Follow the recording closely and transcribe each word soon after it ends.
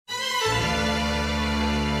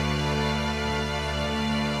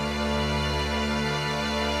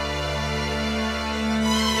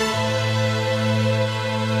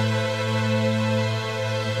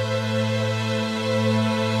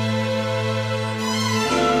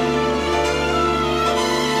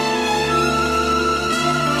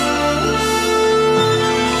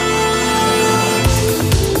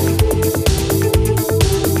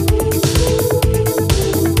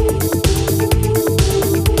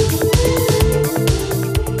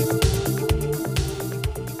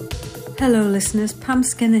listeners, Pam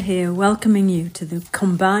Skinner here, welcoming you to the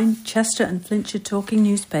combined Chester and Flintshire Talking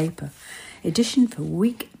Newspaper edition for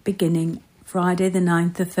week beginning Friday the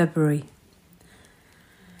 9th of February.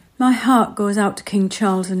 My heart goes out to King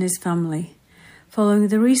Charles and his family, following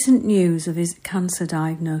the recent news of his cancer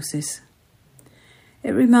diagnosis.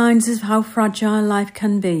 It reminds us of how fragile life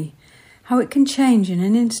can be, how it can change in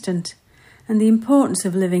an instant, and the importance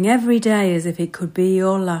of living every day as if it could be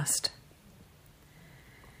your last.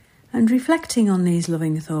 And reflecting on these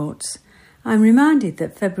loving thoughts, I'm reminded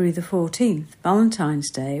that February the 14th, Valentine's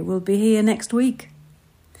Day, will be here next week.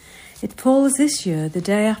 It falls this year the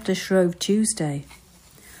day after Shrove Tuesday,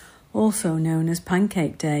 also known as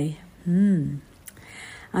Pancake Day, and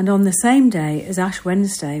on the same day as Ash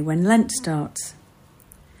Wednesday when Lent starts.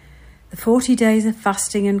 The 40 days of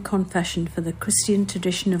fasting and confession for the Christian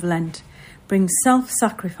tradition of Lent brings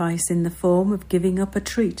self-sacrifice in the form of giving up a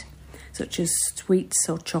treat, such as sweets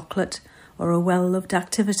or chocolate or a well-loved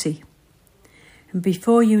activity. And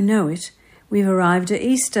before you know it, we've arrived at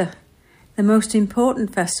Easter, the most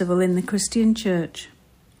important festival in the Christian Church.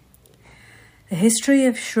 The history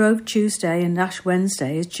of Shrove Tuesday and Ash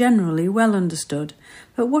Wednesday is generally well understood,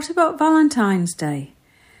 but what about Valentine's Day?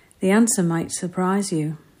 The answer might surprise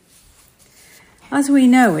you. As we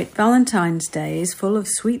know it, Valentine's Day is full of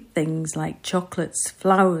sweet things like chocolates,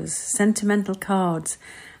 flowers, sentimental cards,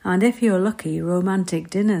 and if you're lucky, romantic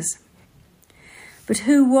dinners. But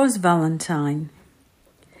who was Valentine?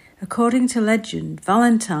 According to legend,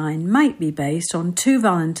 Valentine might be based on two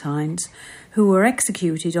Valentines who were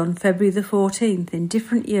executed on February the 14th in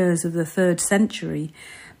different years of the 3rd century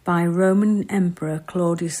by Roman Emperor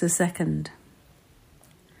Claudius II.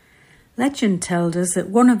 Legend tells us that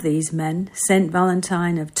one of these men, Saint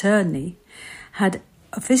Valentine of Terni, had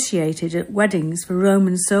officiated at weddings for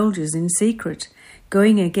Roman soldiers in secret,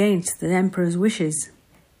 going against the emperor's wishes.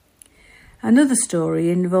 Another story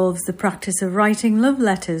involves the practice of writing love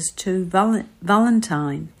letters to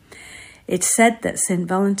Valentine. It's said that St.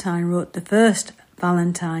 Valentine wrote the first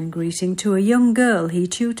Valentine greeting to a young girl he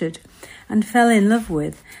tutored and fell in love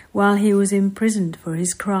with while he was imprisoned for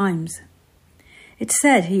his crimes. It's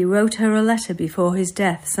said he wrote her a letter before his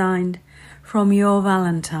death signed, "From your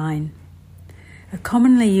Valentine," a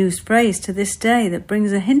commonly used phrase to this day that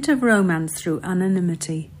brings a hint of romance through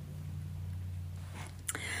anonymity.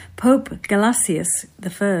 Pope Gelasius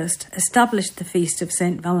I established the feast of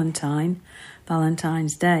St. Valentine,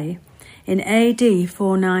 Valentine's Day, in AD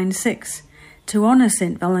 496 to honour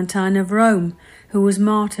St. Valentine of Rome, who was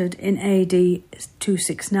martyred in AD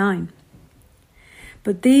 269.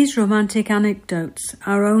 But these romantic anecdotes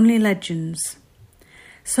are only legends.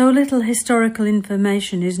 So little historical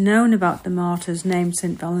information is known about the martyrs named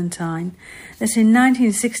St. Valentine that in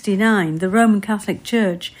 1969 the Roman Catholic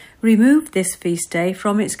Church removed this feast day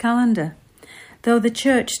from its calendar, though the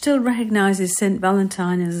Church still recognises St.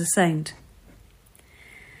 Valentine as a saint.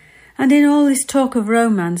 And in all this talk of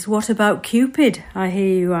romance, what about Cupid, I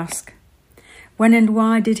hear you ask? When and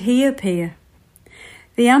why did he appear?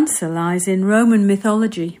 The answer lies in Roman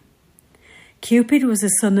mythology. Cupid was a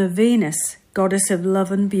son of Venus, goddess of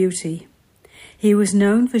love and beauty. He was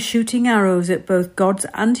known for shooting arrows at both gods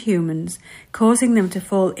and humans, causing them to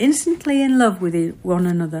fall instantly in love with one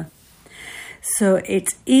another. So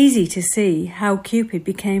it's easy to see how Cupid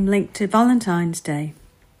became linked to Valentine's Day.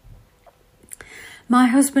 My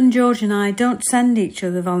husband George and I don't send each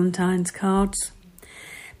other Valentine's cards.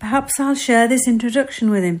 Perhaps I'll share this introduction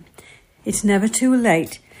with him. It's never too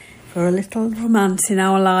late for a little romance in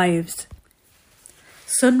our lives.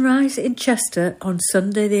 Sunrise in Chester on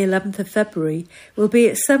Sunday the 11th of February will be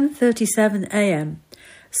at 7:37 a.m,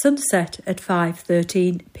 sunset at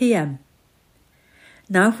 5:13 p.m.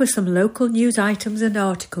 Now for some local news items and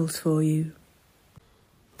articles for you.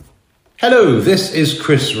 Hello, this is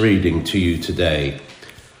Chris reading to you today.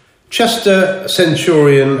 Chester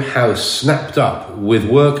Centurion House snapped up with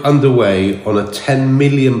work underway on a £10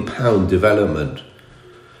 million development.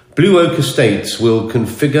 Blue Oak Estates will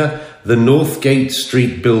configure the Northgate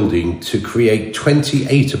Street building to create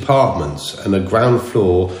 28 apartments and a ground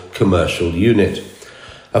floor commercial unit.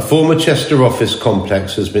 A former Chester office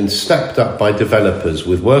complex has been snapped up by developers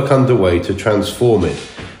with work underway to transform it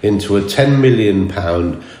into a £10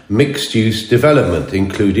 million mixed-use development,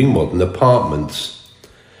 including modern apartments.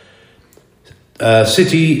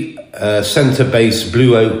 City centre-based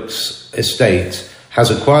Blue Oaks Estate has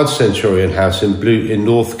acquired Centurion House in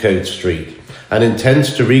Northcote Street and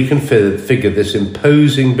intends to reconfigure this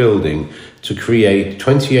imposing building to create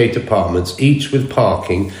 28 apartments, each with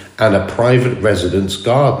parking and a private residence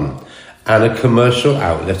garden and a commercial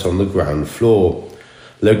outlet on the ground floor.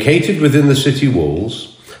 Located within the city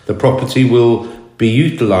walls, the The property will be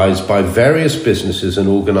utilised by various businesses and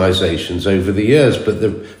organisations over the years, but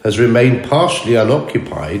has remained partially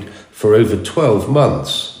unoccupied for over 12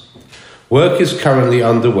 months. Work is currently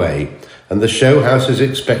underway, and the show house is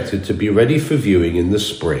expected to be ready for viewing in the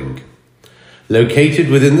spring. Located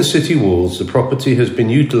within the city walls, the property has been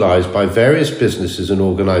utilised by various businesses and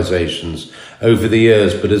organisations over the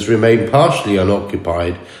years, but has remained partially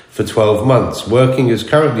unoccupied for 12 months. Working is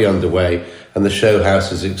currently underway, and the show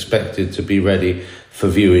house is expected to be ready for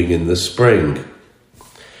viewing in the spring.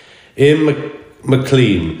 Ian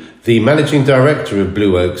McLean, the managing director of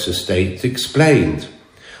Blue Oaks Estate, explained,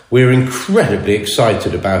 "We're incredibly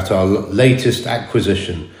excited about our latest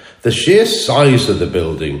acquisition. The sheer size of the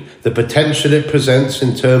building, the potential it presents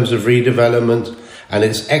in terms of redevelopment, and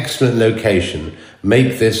its excellent location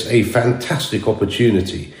make this a fantastic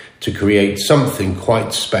opportunity to create something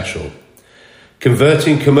quite special.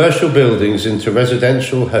 Converting commercial buildings into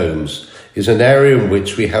residential homes is an area in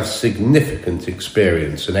which we have significant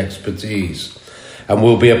experience and expertise, and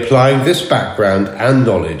we'll be applying this background and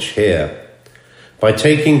knowledge here. By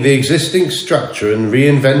taking the existing structure and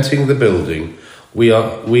reinventing the building, we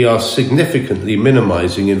are significantly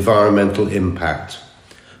minimising environmental impact.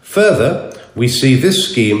 Further, we see this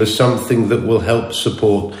scheme as something that will help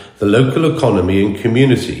support the local economy and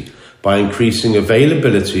community by increasing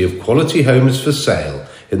availability of quality homes for sale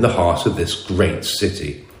in the heart of this great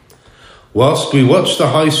city. Whilst we watch the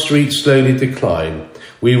high street slowly decline,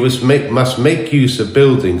 we must make use of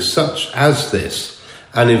buildings such as this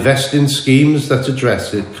and invest in schemes that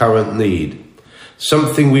address its current need,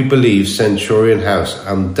 something we believe Centurion House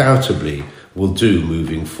undoubtedly will do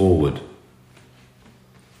moving forward."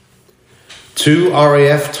 2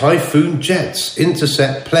 RAF Typhoon jets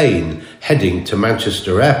intercept plane heading to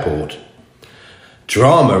Manchester Airport.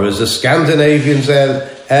 Drama as a Scandinavian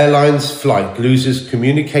Airlines flight loses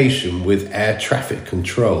communication with air traffic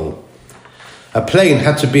control. A plane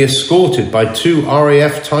had to be escorted by 2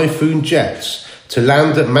 RAF Typhoon jets to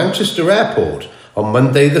land at Manchester Airport on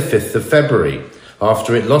Monday the 5th of February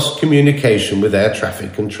after it lost communication with air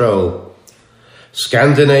traffic control.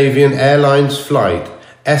 Scandinavian Airlines flight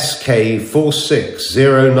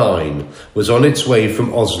SK4609 was on its way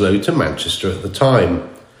from Oslo to Manchester at the time.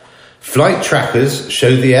 Flight trackers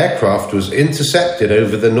show the aircraft was intercepted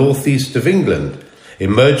over the northeast of England.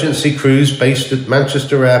 Emergency crews based at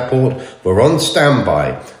Manchester Airport were on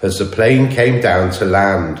standby as the plane came down to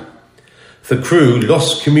land. The crew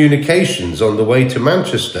lost communications on the way to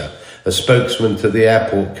Manchester, a spokesman to the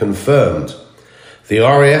airport confirmed. The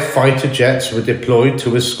RAF fighter jets were deployed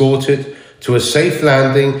to escort it to a safe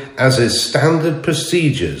landing as is standard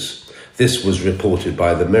procedures. This was reported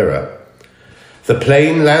by the Mirror. The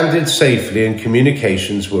plane landed safely and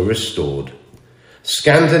communications were restored.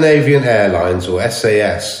 Scandinavian Airlines, or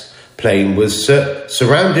SAS, plane was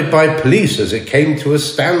surrounded by police as it came to a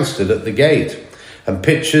standstill at the gate, and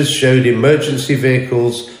pictures showed emergency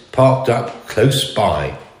vehicles parked up close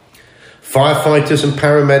by. Firefighters and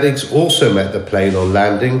paramedics also met the plane on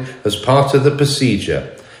landing as part of the procedure,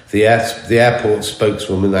 the airport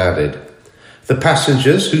spokeswoman added. The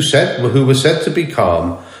passengers, who were said to be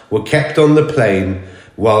calm, were kept on the plane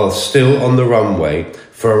while still on the runway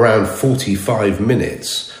for around 45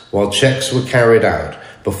 minutes, while checks were carried out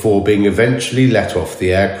before being eventually let off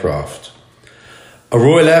the aircraft. A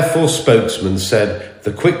Royal Air Force spokesman said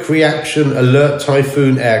the Quick Reaction Alert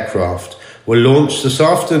Typhoon aircraft were launched this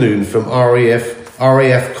afternoon from RAF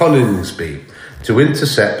Coningsby to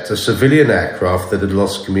intercept a civilian aircraft that had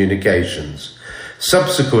lost communications.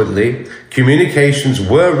 Subsequently, communications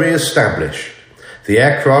were re-established. The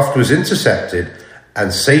aircraft was intercepted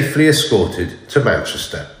and safely escorted to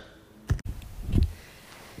Manchester.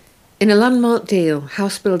 In a landmark deal,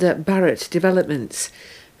 house builder Barratt Developments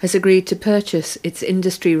has agreed to purchase its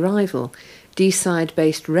industry rival,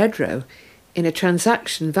 Deeside-based Redrow, in a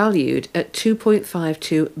transaction valued at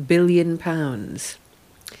 £2.52 billion.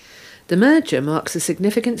 The merger marks a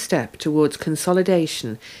significant step towards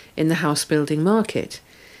consolidation in the house building market,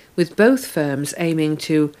 with both firms aiming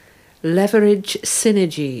to leverage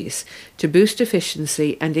synergies to boost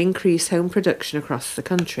efficiency and increase home production across the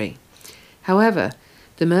country. However,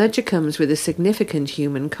 the merger comes with a significant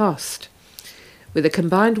human cost. With a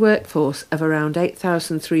combined workforce of around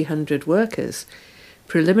 8,300 workers,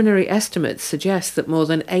 preliminary estimates suggest that more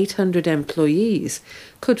than 800 employees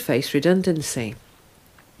could face redundancy.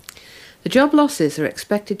 The job losses are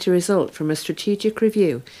expected to result from a strategic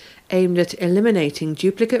review aimed at eliminating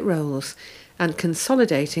duplicate roles and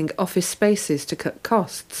consolidating office spaces to cut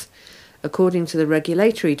costs, according to the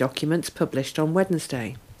regulatory documents published on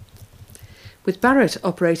Wednesday. With Barratt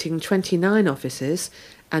operating 29 offices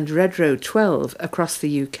and Redrow 12 across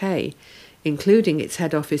the UK, including its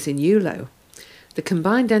head office in Eulo, the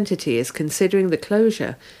combined entity is considering the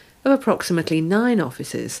closure of approximately 9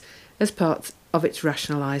 offices as part of its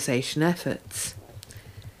rationalisation efforts.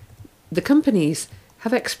 The companies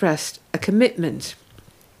have expressed a commitment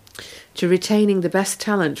to retaining the best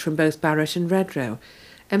talent from both Barratt and Redrow,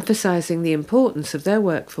 emphasising the importance of their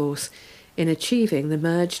workforce in achieving the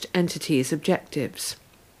merged entity's objectives.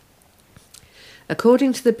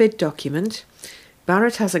 According to the bid document,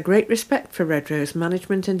 Barratt has a great respect for Redrow's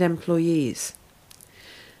management and employees.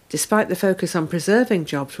 Despite the focus on preserving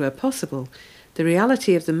jobs where possible, the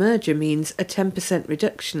reality of the merger means a 10%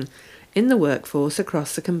 reduction in the workforce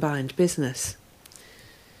across the combined business.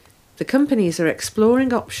 The companies are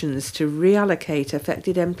exploring options to reallocate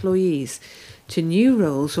affected employees to new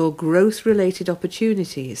roles or growth-related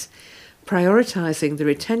opportunities, prioritising the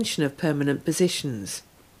retention of permanent positions.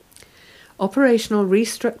 Operational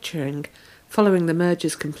restructuring following the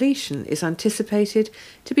merger's completion is anticipated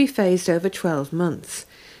to be phased over 12 months,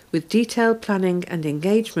 with detailed planning and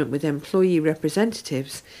engagement with employee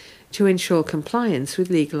representatives to ensure compliance with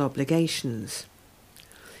legal obligations.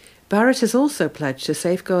 Barratt has also pledged to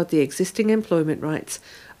safeguard the existing employment rights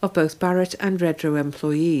of both Barratt and Redrow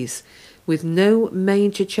employees, with no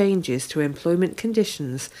major changes to employment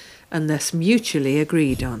conditions unless mutually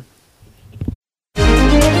agreed on.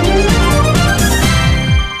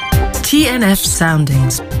 TNF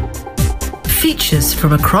Soundings. Features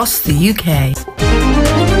from across the UK.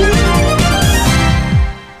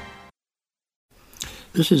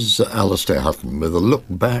 This is Alistair Hutton with a look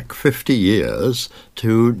back 50 years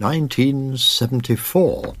to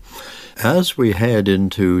 1974. As we head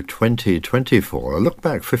into 2024, a look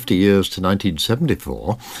back 50 years to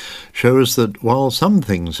 1974 shows that while some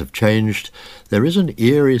things have changed, there is an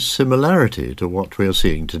eerie similarity to what we are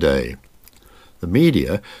seeing today. The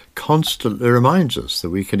media constantly reminds us that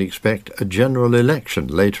we can expect a general election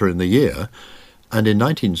later in the year, and in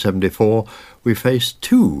 1974 we faced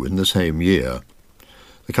 2 in the same year.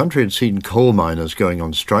 The country had seen coal miners going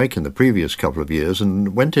on strike in the previous couple of years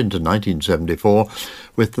and went into 1974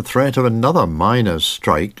 with the threat of another miners'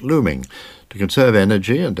 strike looming. To conserve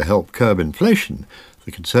energy and to help curb inflation,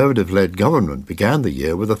 the Conservative-led government began the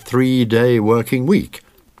year with a 3-day working week.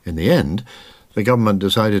 In the end, the government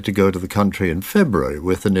decided to go to the country in February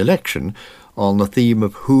with an election on the theme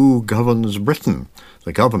of who governs Britain,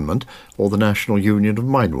 the government or the National Union of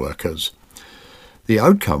Mine Workers. The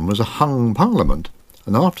outcome was a hung parliament,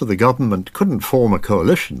 and after the government couldn't form a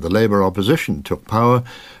coalition, the Labour opposition took power,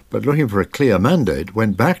 but looking for a clear mandate,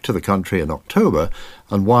 went back to the country in October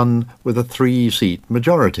and won with a 3-seat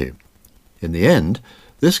majority. In the end,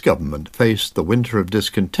 this government faced the winter of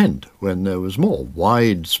discontent when there was more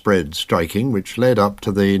widespread striking, which led up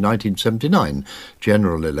to the 1979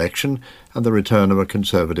 general election and the return of a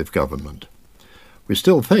Conservative government. We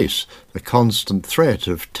still face the constant threat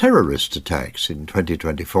of terrorist attacks in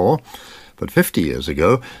 2024, but 50 years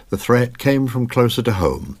ago the threat came from closer to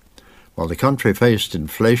home. While the country faced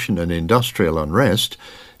inflation and industrial unrest,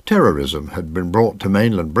 terrorism had been brought to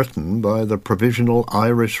mainland Britain by the Provisional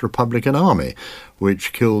Irish Republican Army,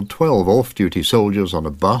 which killed 12 off-duty soldiers on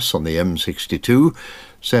a bus on the M62,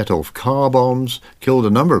 set off car bombs, killed a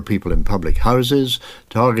number of people in public houses,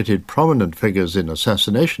 targeted prominent figures in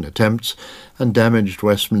assassination attempts, and damaged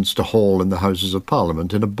Westminster Hall and the Houses of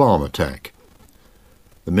Parliament in a bomb attack.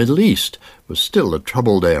 The Middle East was still a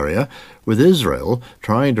troubled area, with Israel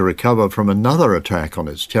trying to recover from another attack on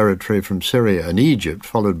its territory from Syria and Egypt,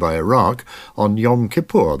 followed by Iraq, on Yom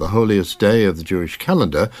Kippur, the holiest day of the Jewish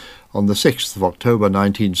calendar, on the 6th of October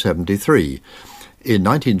 1973. In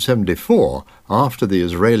 1974, after the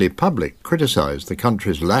Israeli public criticised the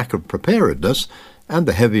country's lack of preparedness and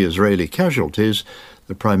the heavy Israeli casualties,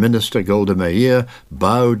 the Prime Minister Golda Meir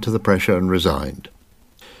bowed to the pressure and resigned.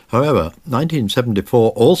 However,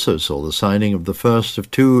 1974 also saw the signing of the first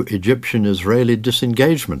of 2 Egyptian-Israeli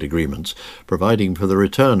disengagement agreements, providing for the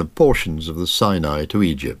return of portions of the Sinai to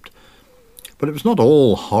Egypt. But it was not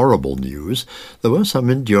all horrible news. There were some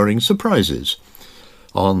enduring surprises.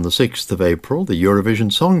 On the 6th of April, the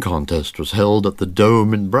Eurovision Song Contest was held at the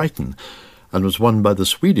Dome in Brighton and was won by the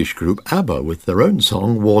Swedish group ABBA with their own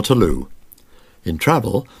song Waterloo. In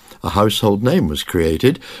travel, a household name was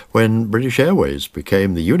created when British Airways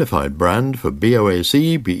became the unified brand for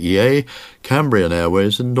BOAC, BEA, Cambrian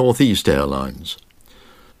Airways and North East Airlines.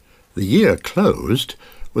 The year closed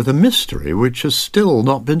with a mystery which has still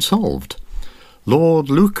not been solved. Lord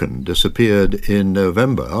Lucan disappeared in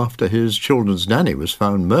November after his children's nanny was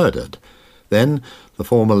found murdered. Then the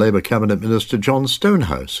former Labour Cabinet Minister John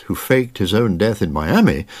Stonehouse, who faked his own death in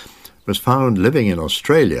Miami, was found living in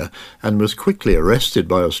Australia and was quickly arrested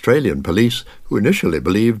by Australian police, who initially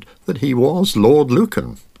believed that he was Lord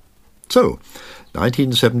Lucan. So,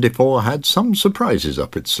 1974 had some surprises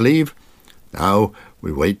up its sleeve. Now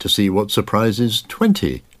we wait to see what surprises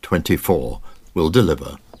 2024 will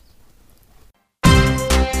deliver.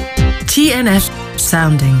 TNF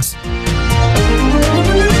Soundings.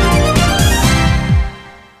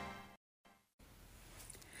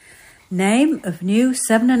 Name of new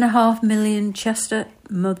 7.5 million Chester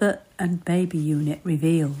Mother and Baby Unit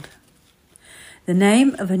revealed. The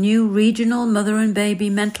name of a new regional mother and baby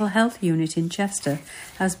mental health unit in Chester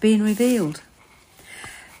has been revealed.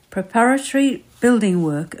 Preparatory building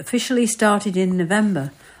work officially started in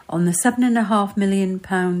November on the £7.5 million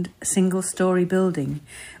single-storey building,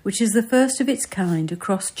 which is the first of its kind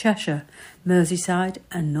across Cheshire, Merseyside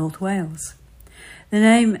and North Wales. The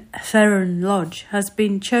name Seren Lodge has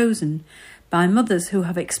been chosen by mothers who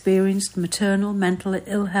have experienced maternal mental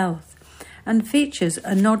ill health and features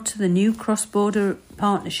a nod to the new cross-border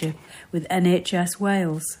partnership with NHS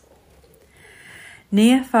Wales.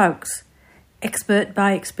 Nia Fawkes, expert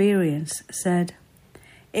by experience, said,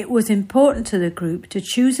 "It was important to the group to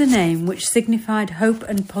choose a name which signified hope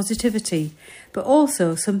and positivity, but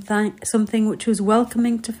also something which was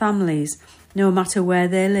welcoming to families, no matter where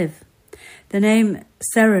they live. The name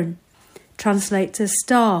Seren translates as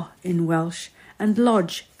star in Welsh, and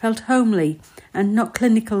lodge felt homely and not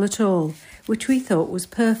clinical at all, which we thought was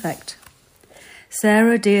perfect."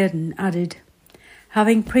 Sarah Dearden added,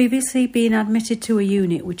 "Having previously been admitted to a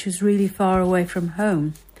unit which was really far away from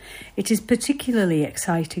home, it is particularly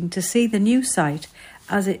exciting to see the new site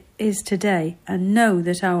as it is today and know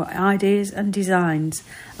that our ideas and designs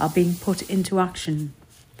are being put into action.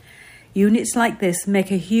 Units like this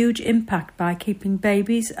make a huge impact by keeping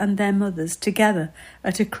babies and their mothers together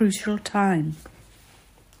at a crucial time."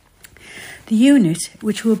 The unit,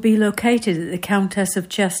 which will be located at the Countess of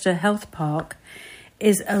Chester Health Park,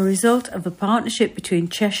 is a result of a partnership between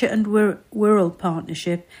Cheshire and Wirral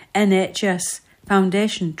Partnership, NHS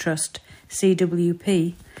Foundation Trust,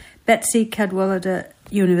 CWP, Betsy Cadwallader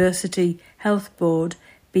University Health Board,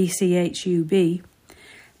 BCHUB,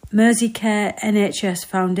 Merseycare NHS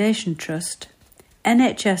Foundation Trust,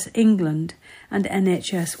 NHS England and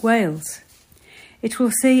NHS Wales. It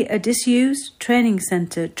will see a disused training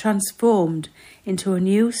centre transformed into a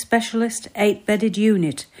new specialist 8-bedded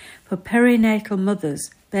unit for perinatal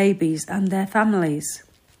mothers, babies and their families.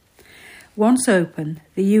 Once open,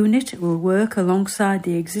 the unit will work alongside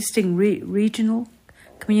the existing regional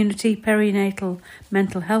community perinatal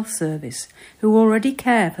mental health service, who already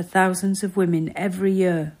care for thousands of women every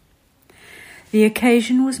year. The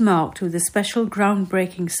occasion was marked with a special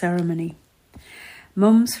groundbreaking ceremony.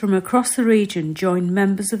 Mums from across the region joined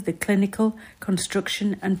members of the clinical,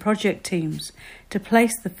 construction and project teams to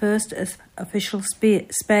place the first official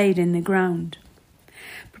spade in the ground.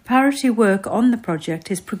 Preparatory work on the project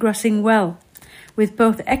is progressing well, with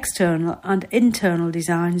both external and internal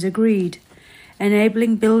designs agreed,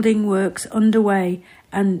 enabling building works underway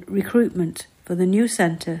and recruitment for the new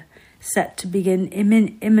centre set to begin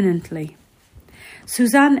imminently.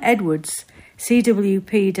 Suzanne Edwards,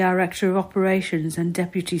 CWP Director of Operations and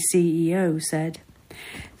Deputy CEO, said,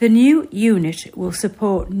 "The new unit will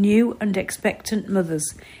support new and expectant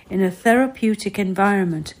mothers in a therapeutic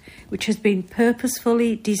environment which has been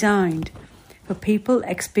purposefully designed for people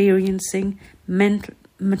experiencing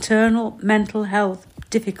maternal mental health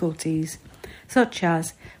difficulties, such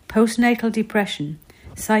as postnatal depression,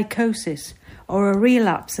 psychosis, or a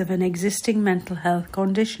relapse of an existing mental health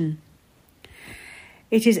condition.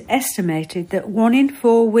 It is estimated that 1 in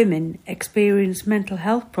 4 women experience mental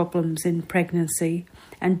health problems in pregnancy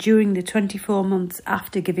and during the 24 months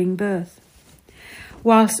after giving birth.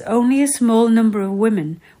 Whilst only a small number of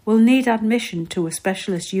women will need admission to a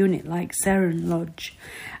specialist unit like Seren Lodge,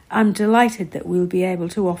 I'm delighted that we'll be able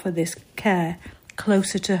to offer this care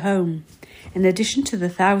closer to home, in addition to the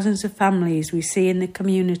thousands of families we see in the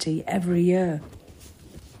community every year."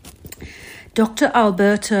 Dr.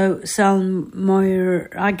 Alberto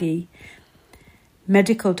Salmoiraghi,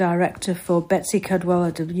 Medical Director for Betsy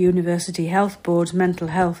Cadwallader University Health Board's Mental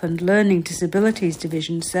Health and Learning Disabilities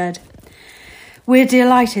Division, said, "We're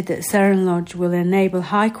delighted that Seren Lodge will enable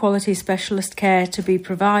high-quality specialist care to be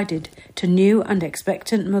provided to new and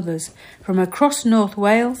expectant mothers from across North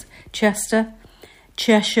Wales, Chester,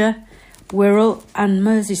 Cheshire, Wirral and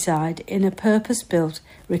Merseyside in a purpose-built,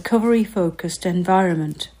 recovery-focused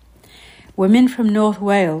environment. Women from North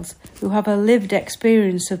Wales who have a lived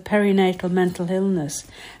experience of perinatal mental illness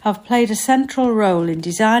have played a central role in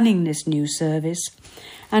designing this new service,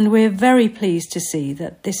 and we're very pleased to see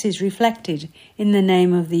that this is reflected in the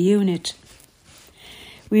name of the unit.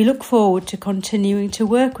 We look forward to continuing to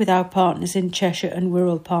work with our partners in Cheshire and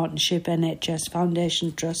Wirral Partnership NHS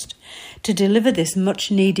Foundation Trust to deliver this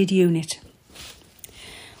much-needed unit.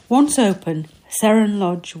 Once open, Seren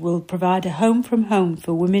Lodge will provide a home from home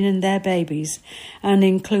for women and their babies and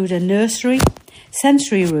include a nursery,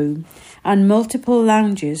 sensory room and multiple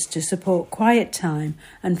lounges to support quiet time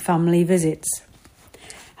and family visits.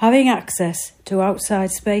 Having access to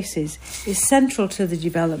outside spaces is central to the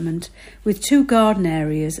development, with 2 garden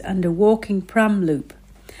areas and a walking pram loop,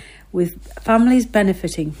 with families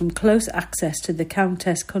benefiting from close access to the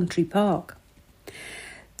Countess Country Park.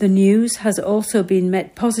 The news has also been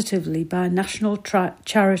met positively by national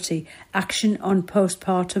charity Action on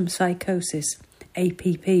Postpartum Psychosis,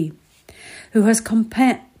 APP, who has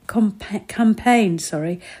campaigned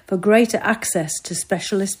for greater access to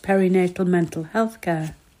specialist perinatal mental health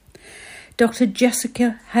care. Dr.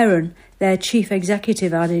 Jessica Heron, their chief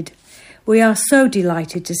executive, added, "We are so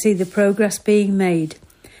delighted to see the progress being made.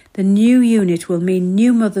 The new unit will mean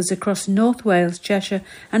new mothers across North Wales, Cheshire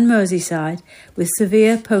and Merseyside with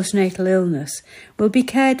severe postnatal illness will be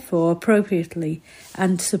cared for appropriately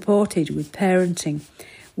and supported with parenting,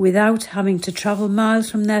 without having to travel miles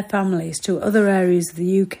from their families to other areas of the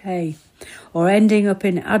UK or ending up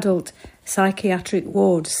in adult psychiatric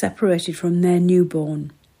wards separated from their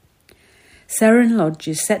newborn." Seren Lodge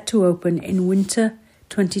is set to open in winter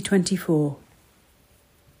 2024.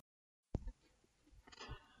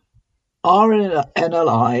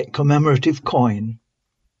 RNLI commemorative coin.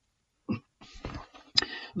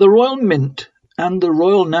 The Royal Mint and the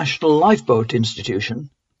Royal National Lifeboat Institution,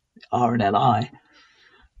 RNLI,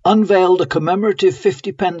 unveiled a commemorative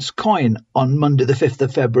 50p coin on Monday the 5th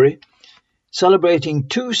of February, celebrating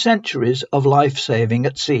 2 centuries of life-saving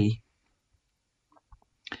at sea.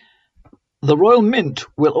 The Royal Mint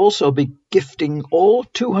will also be gifting all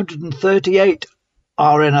 238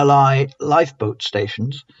 RNLI lifeboat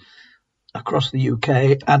stations across the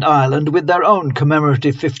UK and Ireland with their own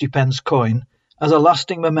commemorative 50p coin as a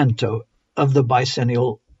lasting memento of the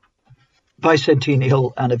bicentennial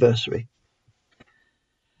anniversary.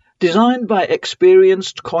 Designed by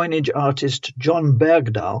experienced coinage artist John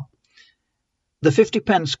Bergdahl, the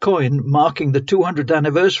 50p coin marking the 200th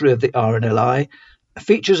anniversary of the RNLI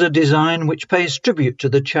features a design which pays tribute to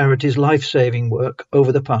the charity's life-saving work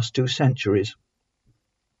over the past 2 centuries.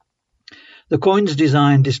 The coin's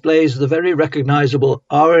design displays the very recognisable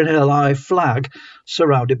RNLI flag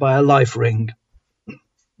surrounded by a life ring.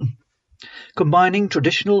 Combining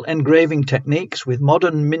traditional engraving techniques with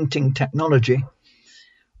modern minting technology,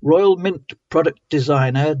 Royal Mint product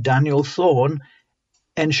designer Daniel Thorne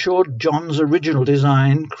ensured John's original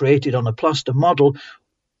design, created on a plaster model,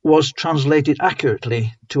 was translated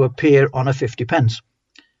accurately to appear on a 50p,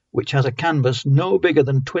 which has a canvas no bigger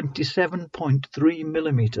than 27.3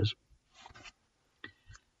 millimetres.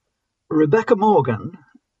 Rebecca Morgan,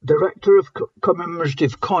 Director of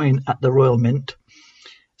Commemorative Coin at the Royal Mint,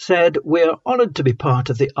 said, "We are honoured to be part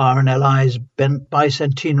of the RNLI's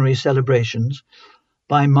bicentenary celebrations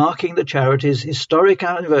by marking the charity's historic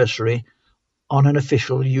anniversary on an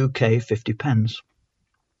official UK 50p.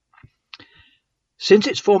 Since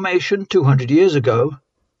its formation 200 years ago,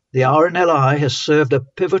 the RNLI has served a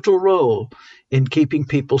pivotal role in keeping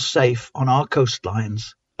people safe on our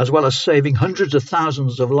coastlines, as well as saving hundreds of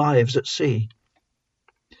thousands of lives at sea.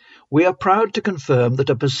 We are proud to confirm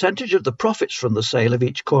that a percentage of the profits from the sale of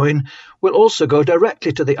each coin will also go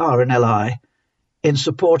directly to the RNLI in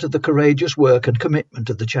support of the courageous work and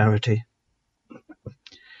commitment of the charity."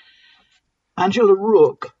 Angela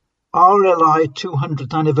Rook, RNLI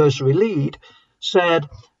 200th anniversary lead, said,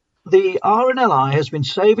 "The RNLI has been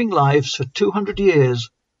saving lives for 200 years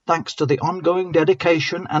thanks to the ongoing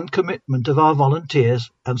dedication and commitment of our volunteers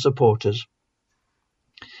and supporters.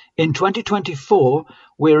 In 2024,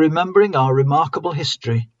 we're remembering our remarkable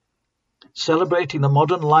history, celebrating the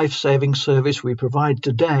modern life-saving service we provide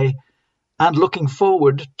today, and looking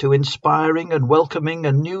forward to inspiring and welcoming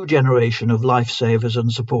a new generation of lifesavers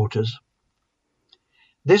and supporters.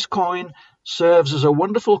 This coin serves as a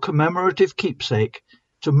wonderful commemorative keepsake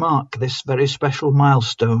to mark this very special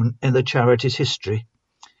milestone in the charity's history,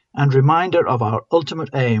 and reminder of our ultimate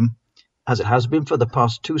aim, as it has been for the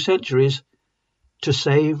past 2 centuries, to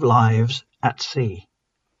save lives at sea."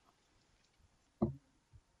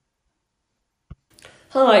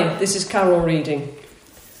 Hi, this is Carol reading.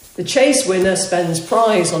 The chase winner spends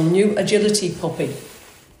prize on new agility puppy.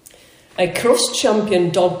 A cross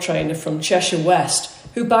champion dog trainer from Cheshire West,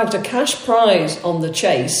 who bagged a cash prize on the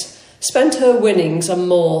chase, spent her winnings and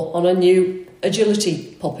more on a new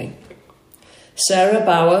agility puppy. Sarah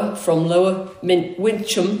Bauer from Lower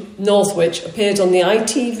Wincham, Northwich, appeared on the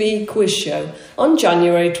ITV quiz show on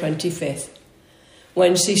January 25th,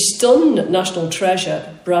 when she stunned national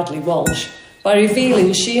treasure Bradley Walsh by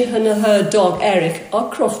revealing she and her dog Eric are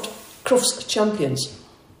Crufts champions.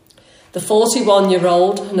 The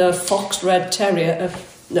 41-year-old and her Fox Red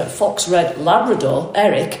Labrador,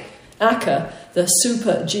 Eric Acker, the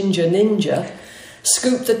Super Ginger Ninja,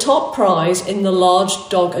 scooped the top prize in the large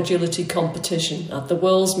dog agility competition at the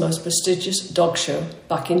world's most prestigious dog show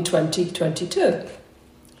back in 2022.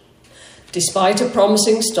 Despite a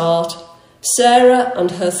promising start, Sarah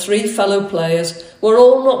and her 3 fellow players were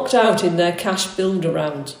all knocked out in their cash builder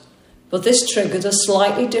round. But this triggered a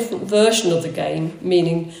slightly different version of the game,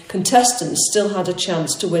 meaning contestants still had a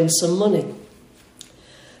chance to win some money.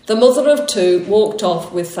 The mother of 2 walked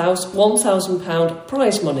off with £1,000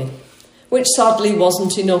 prize money, which sadly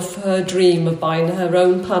wasn't enough for her dream of buying her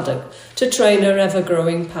own paddock to train her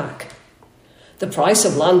ever-growing pack. The price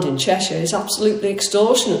of land in Cheshire is absolutely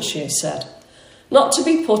extortionate, she said. Not to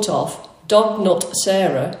be put off, dog nut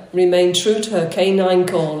Sarah remained true to her canine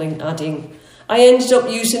calling, adding, "I ended up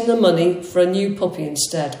using the money for a new puppy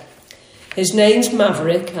instead. His name's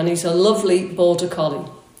Maverick and he's a lovely border collie.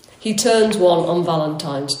 He turns 1 on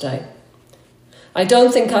Valentine's Day. I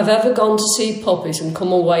don't think I've ever gone to see puppies and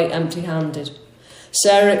come away empty-handed."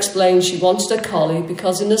 Sarah explained she wanted a collie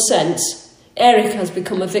because, in a sense, Eric has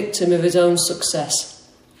become a victim of his own success.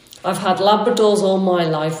 "I've had Labradors all my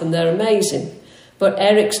life and they're amazing, but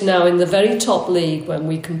Eric's now in the very top league when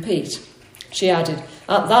we compete." She added,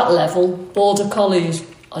 "At that level, border collies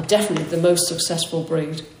are definitely the most successful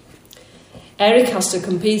breed. Eric has to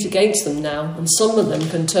compete against them now, and some of them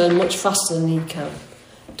can turn much faster than he can.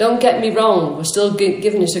 Don't get me wrong, we're still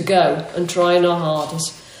giving it a go and trying our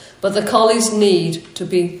hardest, but the collies need to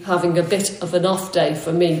be having a bit of an off day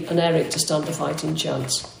for me and Eric to stand a fighting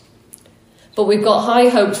chance. But we've got high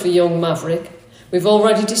hopes for young Maverick. We've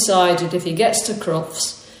already decided if he gets to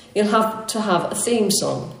Crufts, he'll have to have a theme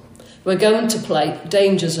song. We're going to play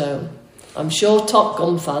Danger Zone. I'm sure Top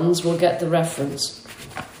Gun fans will get the reference."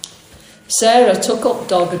 Sarah took up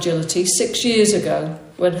dog agility 6 years ago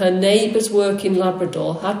when her neighbour's working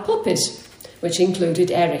Labrador had puppies, which included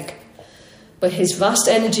Eric. But his vast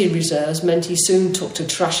energy reserves meant he soon took to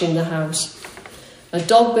trashing the house. A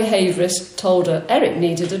dog behaviourist told her Eric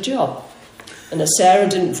needed a job, and as Sarah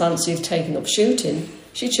didn't fancy taking up shooting,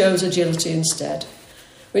 she chose agility instead,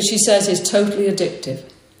 which she says is totally addictive.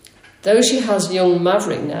 Though she has young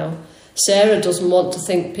Maverick now, Sarah doesn't want to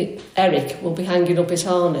think Eric will be hanging up his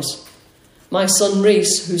harness. "My son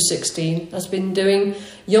Reese, who's 16, has been doing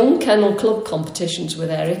young kennel club competitions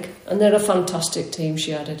with Eric, and they're a fantastic team,"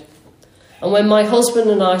 she added. "And when my husband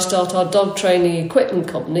and I start our dog training equipment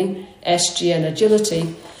company, SGN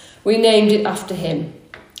Agility, we named it after him.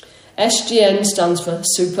 SGN stands for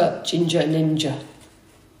Super Ginger Ninja."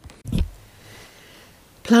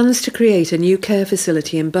 Plans to create a new care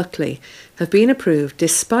facility in Buckley have been approved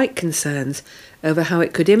despite concerns over how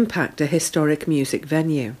it could impact a historic music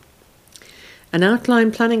venue. An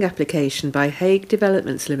outline planning application by Hague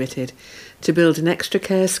Developments Limited to build an extra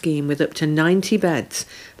care scheme with up to 90 beds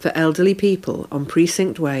for elderly people on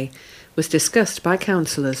Precinct Way was discussed by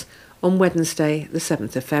councillors on Wednesday, the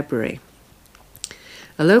 7th of February.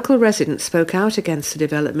 A local resident spoke out against the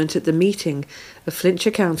development at the meeting of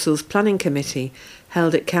Flintshire Council's Planning Committee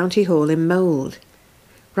held at County Hall in Mould.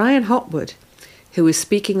 Ryan Hotwood, who was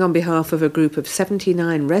speaking on behalf of a group of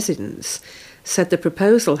 79 residents, said the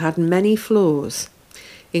proposal had many flaws,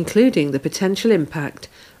 including the potential impact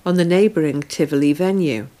on the neighbouring Tivoli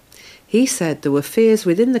venue. He said there were fears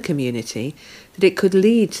within the community that it could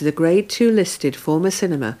lead to the Grade 2 listed former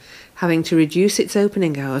cinema having to reduce its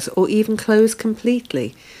opening hours or even close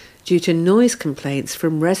completely due to noise complaints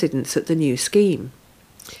from residents at the new scheme.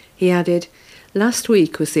 He added, "Last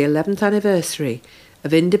week was the 11th anniversary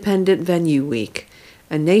of Independent Venue Week,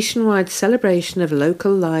 a nationwide celebration of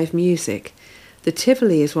local live music. The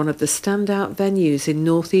Tivoli is one of the standout venues in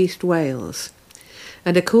North East Wales.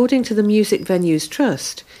 And according to the Music Venues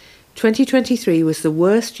Trust, 2023 was the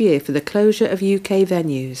worst year for the closure of UK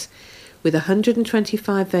venues, with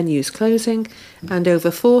 125 venues closing and over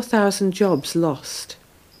 4,000 jobs lost."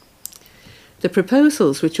 The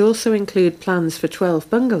proposals, which also include plans for 12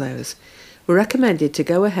 bungalows, were recommended to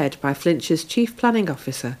go ahead by Flintshire's Chief Planning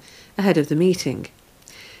Officer ahead of the meeting.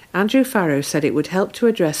 Andrew Farrow said it would help to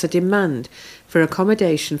address a demand for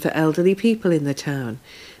accommodation for elderly people in the town,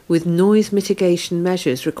 with noise mitigation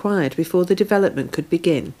measures required before the development could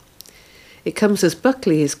begin. It comes as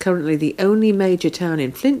Buckley is currently the only major town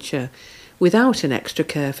in Flintshire without an extra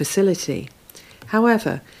care facility,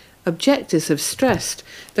 However, objectors have stressed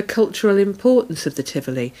the cultural importance of the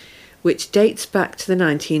Tivoli, which dates back to the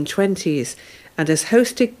 1920s and has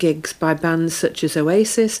hosted gigs by bands such as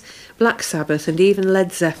Oasis, Black Sabbath and even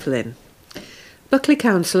Led Zeppelin. Buckley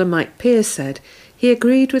councillor Mike Pearce said he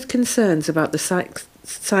agreed with concerns about the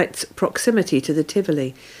site's proximity to the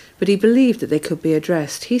Tivoli, but he believed that they could be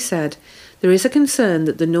addressed. He said, "There is a concern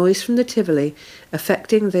that the noise from the Tivoli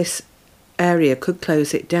affecting this area could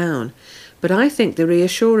close it down, but I think the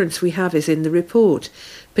reassurance we have is in the report,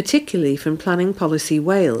 particularly from Planning Policy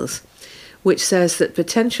Wales, which says that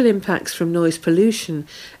potential impacts from noise pollution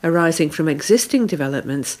arising from existing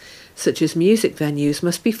developments, such as music venues,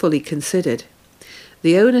 must be fully considered.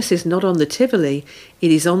 The onus is not on the Tivoli,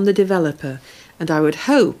 it is on the developer, and I would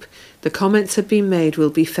hope the comments have been made will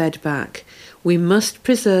be fed back. We must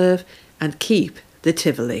preserve and keep the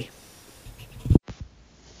Tivoli."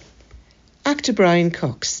 Actor Brian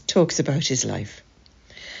Cox talks about his life.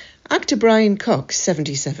 Actor Brian Cox,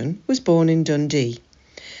 77, was born in Dundee.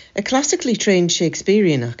 A classically trained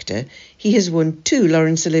Shakespearean actor, he has won 2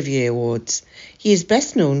 Laurence Olivier Awards. He is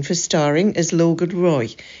best known for starring as Logan Roy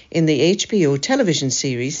in the HBO television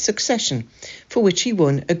series Succession, for which he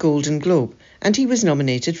won a Golden Globe, and he was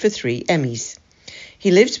nominated for 3 Emmys.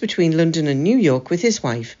 He lives between London and New York with his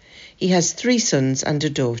wife. He has 3 sons and a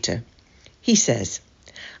daughter. He says,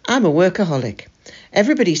 "I'm a workaholic.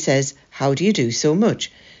 Everybody says, 'How do you do so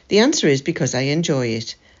much?' The answer is because I enjoy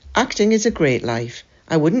it. Acting is a great life.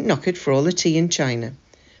 I wouldn't knock it for all the tea in China.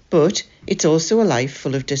 But it's also a life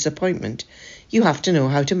full of disappointment. You have to know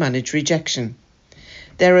how to manage rejection.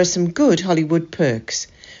 There are some good Hollywood perks.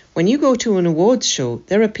 When you go to an awards show,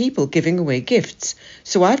 there are people giving away gifts,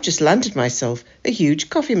 so I've just landed myself a huge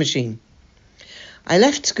coffee machine. I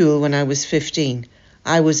left school when I was 15.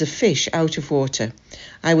 I was a fish out of water.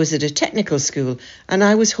 I was at a technical school and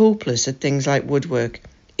I was hopeless at things like woodwork.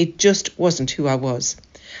 It just wasn't who I was.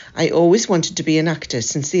 I always wanted to be an actor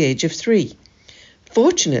since the age of 3.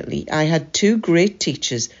 Fortunately, I had 2 great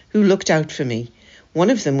teachers who looked out for me. One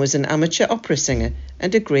of them was an amateur opera singer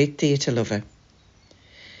and a great theatre lover.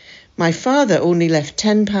 My father only left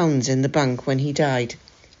 £10 in the bank when he died.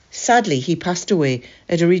 Sadly, he passed away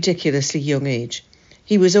at a ridiculously young age.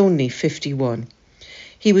 He was only 51.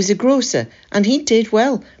 He was a grocer and he did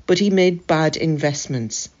well, but he made bad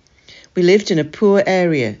investments. We lived in a poor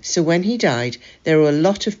area, so when he died, there were a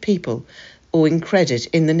lot of people owing credit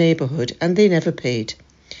in the neighbourhood and they never paid.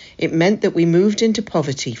 It meant that we moved into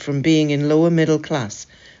poverty from being in lower middle class.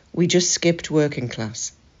 We just skipped working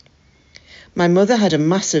class. My mother had a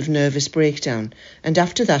massive nervous breakdown, and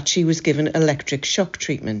after that she was given electric shock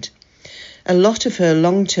treatment. A lot of her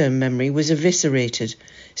long-term memory was eviscerated,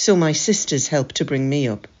 so my sisters helped to bring me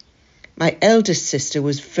up. My eldest sister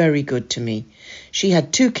was very good to me. She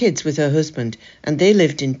had 2 kids with her husband, and they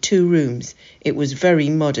lived in 2 rooms. It was very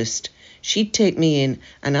modest. She'd take me in,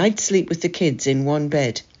 and I'd sleep with the kids in one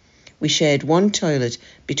bed. We shared one toilet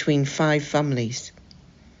between 5 families.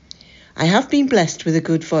 I have been blessed with a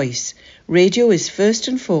good voice. Radio is first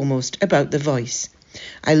and foremost about the voice.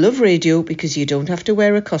 I love radio because you don't have to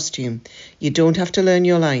wear a costume. You don't have to learn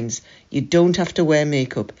your lines. You don't have to wear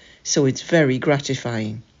makeup. So it's very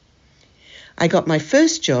gratifying. I got my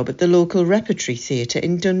first job at the local repertory theatre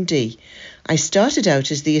in Dundee. I started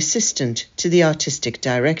out as the assistant to the artistic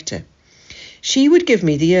director. She would give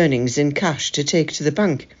me the earnings in cash to take to the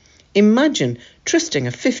bank. Imagine trusting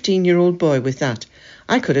a 15-year-old boy with that.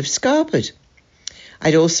 I could have scarpered.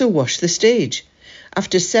 I'd also wash the stage.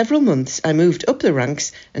 After several months, I moved up the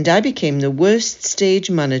ranks and I became the worst stage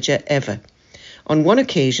manager ever. On one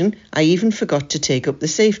occasion, I even forgot to take up the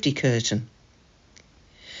safety curtain.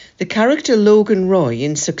 The character Logan Roy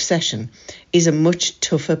in Succession is a much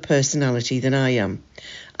tougher personality than I am.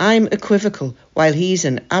 I'm equivocal while he's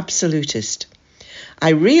an absolutist. I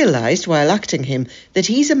realised while acting him that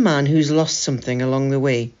he's a man who's lost something along the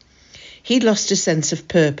way. He'd lost a sense of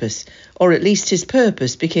purpose, or at least his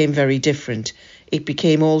purpose became very different. It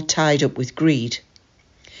became all tied up with greed.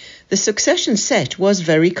 The Succession set was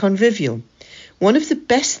very convivial. One of the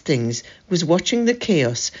best things was watching the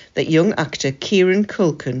chaos that young actor Kieran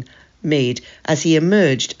Culkin made as he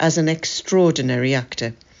emerged as an extraordinary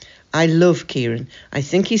actor. I love Kieran. I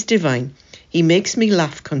think he's divine. He makes me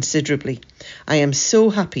laugh considerably. I am so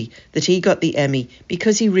happy that he got the Emmy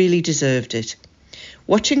because he really deserved it.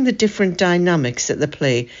 Watching the different dynamics at the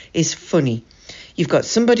play is funny. You've got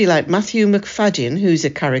somebody like Matthew McFadden, who's a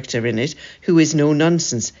character in it, who is no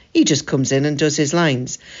nonsense. He just comes in and does his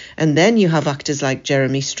lines. And then you have actors like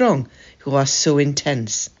Jeremy Strong, who are so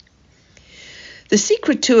intense. The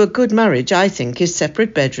secret to a good marriage, I think, is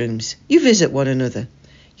separate bedrooms. You visit one another.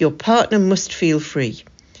 Your partner must feel free.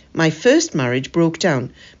 My first marriage broke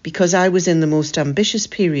down because I was in the most ambitious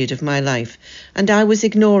period of my life and I was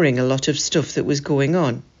ignoring a lot of stuff that was going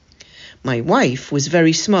on. My wife was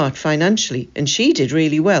very smart financially and she did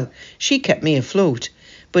really well. She kept me afloat,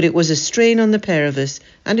 but it was a strain on the pair of us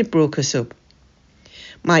and it broke us up.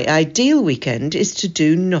 My ideal weekend is to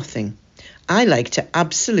do nothing. I like to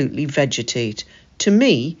absolutely vegetate. To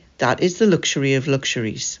me, that is the luxury of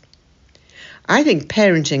luxuries. I think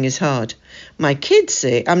parenting is hard. My kids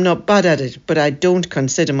say I'm not bad at it, but I don't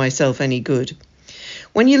consider myself any good.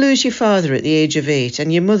 When you lose your father at the age of 8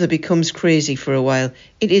 and your mother becomes crazy for a while,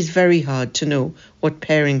 it is very hard to know what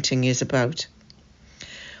parenting is about.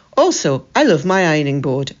 Also, I love my ironing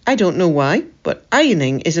board. I don't know why, but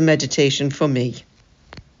ironing is a meditation for me.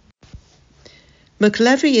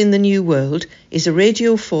 McLevy in the New World is a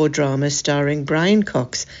Radio 4 drama starring Brian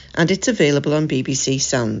Cox and it's available on BBC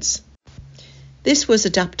Sounds. This was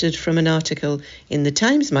adapted from an article in the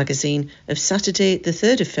Times magazine of Saturday the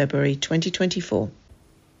 3rd of February 2024.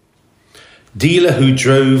 Dealer who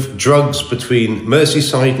drove drugs between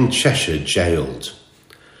Merseyside and Cheshire jailed.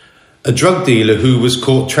 A drug dealer who was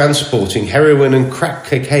caught transporting heroin and crack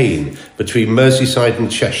cocaine between Merseyside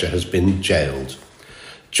and Cheshire has been jailed.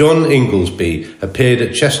 John Inglesby appeared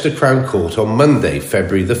at Chester Crown Court on Monday,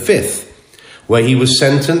 February the 5th, where he was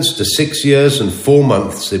sentenced to 6 years and 4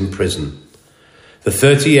 months in prison. The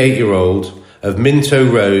 38-year-old of Minto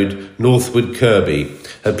Road, Northwood Kirby,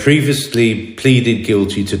 had previously pleaded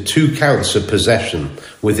guilty to 2 counts of possession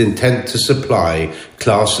with intent to supply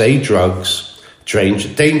Class A drugs,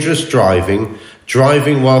 dangerous driving,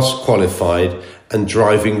 driving whilst qualified, and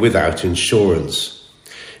driving without insurance.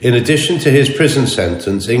 In addition to his prison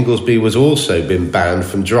sentence, Inglesby was also been banned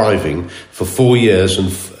from driving for 4 years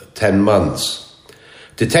and 10 months.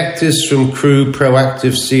 Detectives from Crewe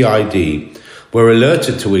Proactive CID were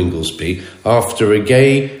alerted to Inglesby after a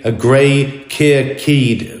grey Kia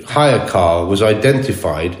Keed hire car was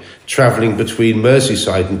identified travelling between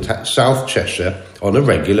Merseyside and South Cheshire on a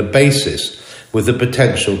regular basis, with the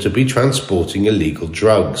potential to be transporting illegal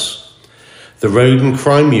drugs. The Road and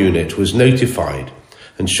Crime Unit was notified,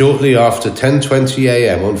 and shortly after 10:20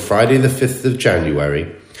 a.m. on Friday the 5th of January,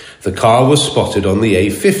 the car was spotted on the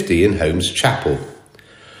A50 in Holmes Chapel.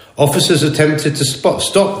 Officers attempted to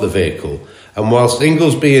stop the vehicle, and whilst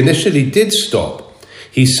Inglesby initially did stop,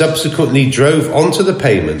 he subsequently drove onto the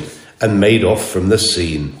pavement and made off from the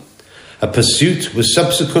scene. A pursuit was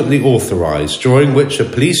subsequently authorised, during which a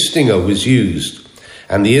police stinger was used,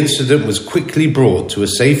 and the incident was quickly brought to a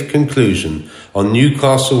safe conclusion on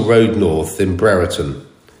Newcastle Road North in Brereton.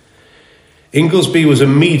 Inglesby was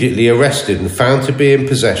immediately arrested and found to be in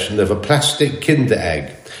possession of a plastic Kinder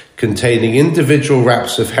Egg containing individual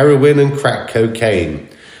wraps of heroin and crack cocaine,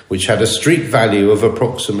 which had a street value of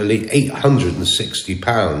approximately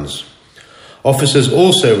 £860. Officers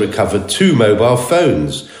also recovered 2 mobile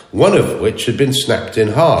phones, one of which had been snapped in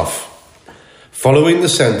half. Following the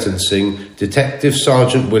sentencing, Detective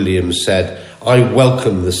Sergeant Williams said, "I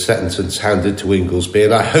welcome the sentence handed to Inglesby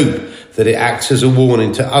and I hope that it acts as a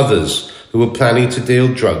warning to others who are planning to deal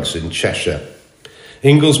drugs in Cheshire."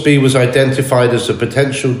 Inglesby was identified as a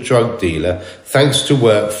potential drug dealer thanks to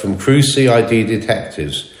work from Crewe CID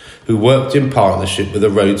detectives who worked in partnership with the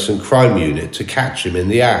Roads and Crime Unit to catch him in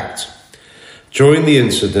the act. During the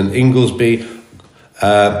incident, Inglesby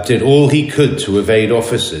did all he could to evade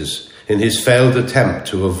officers in his failed attempt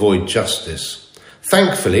to avoid justice.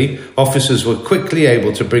 Thankfully, officers were quickly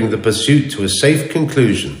able to bring the pursuit to a safe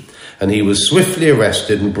conclusion, and he was swiftly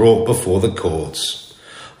arrested and brought before the courts.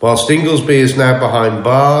 Whilst Inglesby is now behind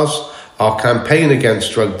bars, our campaign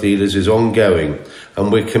against drug dealers is ongoing,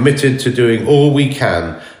 and we're committed to doing all we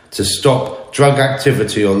can to stop drug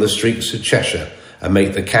activity on the streets of Cheshire and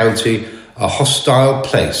make the county a hostile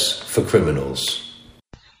place for criminals.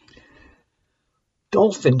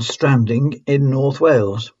 Dolphins stranding in North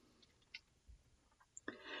Wales.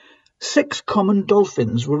 6 common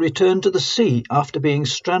dolphins were returned to the sea after being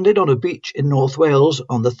stranded on a beach in North Wales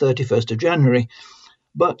on the 31st of January,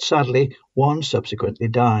 but sadly one subsequently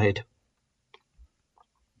died.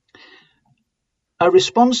 A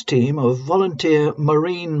response team of volunteer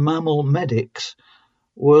marine mammal medics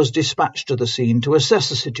was dispatched to the scene to assess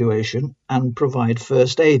the situation and provide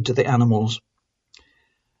first aid to the animals.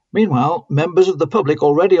 Meanwhile, members of the public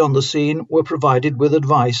already on the scene were provided with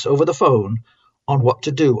advice over the phone on what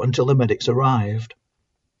to do until the medics arrived.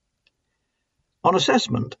 On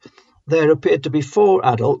assessment, there appeared to be 4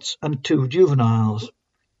 adults and 2 juveniles.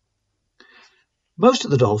 Most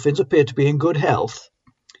of the dolphins appeared to be in good health,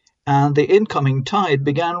 and the incoming tide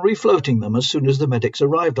began refloating them as soon as the medics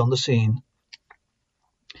arrived on the scene.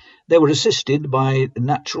 They were assisted by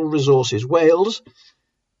Natural Resources Wales,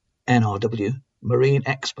 NRW, marine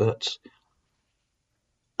experts,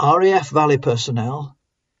 RAF Valley personnel,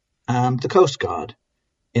 and the Coast Guard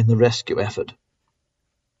in the rescue effort.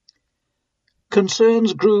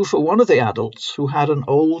 Concerns grew for one of the adults who had an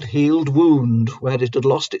old healed wound where it had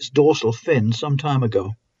lost its dorsal fin some time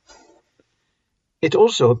ago. It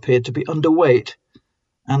also appeared to be underweight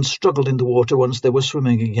and struggled in the water once they were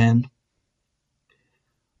swimming again.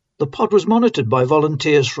 The pod was monitored by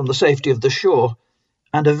volunteers from the safety of the shore,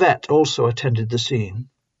 and a vet also attended the scene.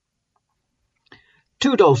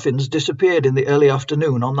 2 dolphins disappeared in the early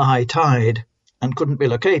afternoon on the high tide and couldn't be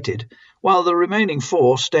located, while the remaining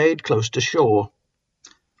 4 stayed close to shore.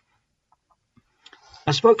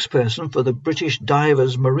 A spokesperson for the British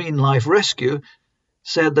Divers Marine Life Rescue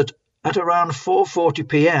said that at around 4:40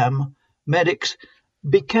 p.m, medics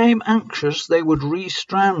became anxious they would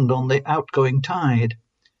re-strand on the outgoing tide,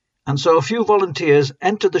 and so a few volunteers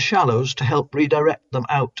entered the shallows to help redirect them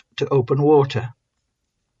out to open water.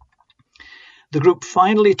 The group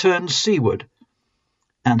finally turned seaward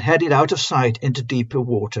and headed out of sight into deeper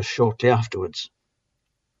water shortly afterwards.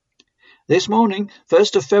 This morning,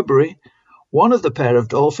 1st of February, one of the pair of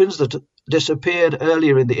dolphins that disappeared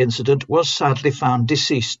earlier in the incident was sadly found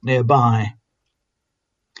deceased nearby.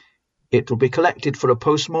 It will be collected for a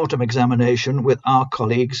post-mortem examination with our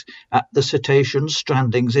colleagues at the Cetacean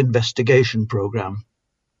Strandings Investigation Programme.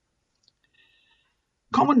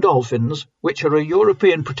 Common dolphins, which are a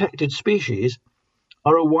European protected species,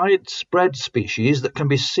 are a widespread species that can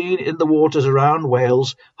be seen in the waters around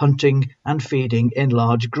Wales, hunting and feeding in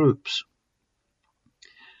large groups.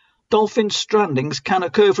 Dolphin strandings can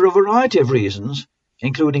occur for a variety of reasons,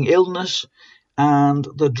 including illness, and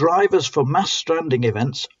the drivers for mass stranding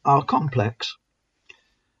events are complex.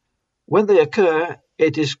 When they occur,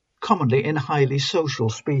 it is commonly in highly social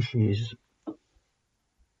species.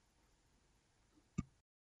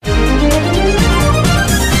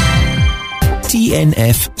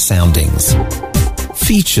 TNF Soundings.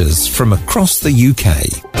 Features from across the UK.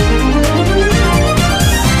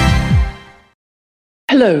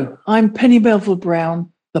 Hello, I'm Penny Melville-Brown,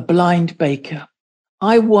 the blind baker.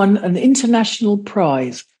 I won an international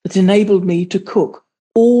prize that enabled me to cook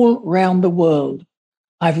all round the world.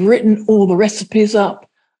 I've written all the recipes up,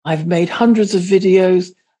 I've made hundreds of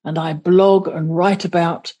videos, and I blog and write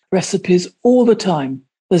about recipes all the time.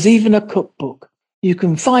 There's even a cookbook. You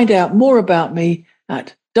can find out more about me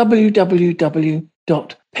at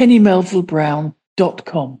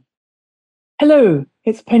www.pennymelvillebrown.com. Hello,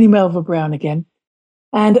 it's Penny Melville-Brown again.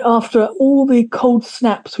 And after all the cold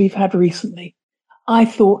snaps we've had recently, I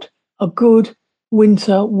thought a good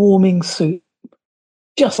winter warming soup,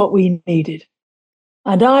 just what we needed.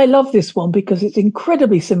 And I love this one because it's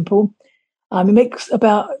incredibly simple. It makes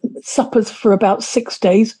about suppers for about 6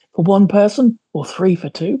 days for one person or 3 for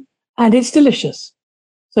 2. And it's delicious.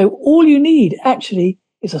 So all you need actually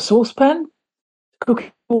is a saucepan to cook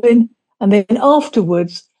it all in. And then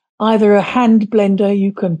afterwards, either a hand blender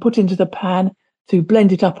you can put into the pan to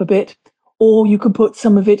blend it up a bit, or you can put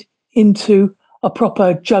some of it into a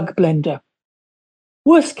proper jug blender.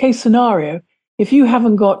 Worst case scenario, if you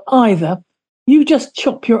haven't got either, you just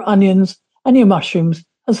chop your onions and your mushrooms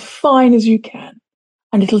as fine as you can,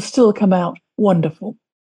 and it'll still come out wonderful.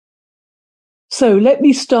 So let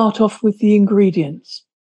me start off with the ingredients.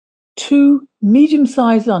 2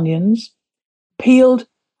 medium-sized onions, peeled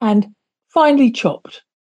and finely chopped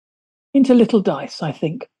into little dice, I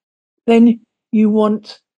think. Then you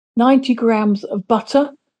want 90 grams of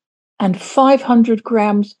butter and 500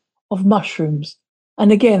 grams of mushrooms.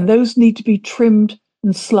 And again, those need to be trimmed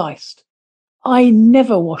and sliced. I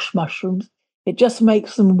never wash mushrooms. It just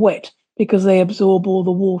makes them wet because they absorb all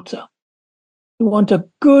the water. You want a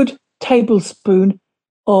good tablespoon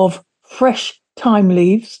of fresh thyme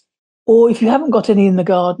leaves, or if you haven't got any in the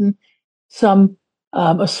garden,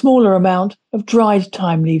 a smaller amount of dried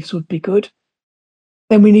thyme leaves would be good.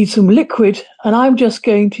 Then we need some liquid, and I'm just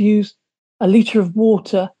going to use a litre of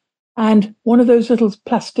water and one of those little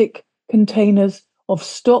plastic containers of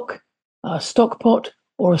stock, a stock pot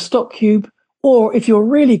or a stock cube, or if you're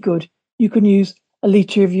really good, you can use a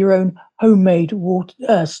litre of your own homemade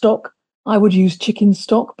stock. I would use chicken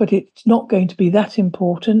stock, but it's not going to be that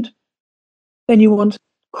important. Then you want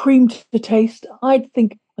cream to taste. I'd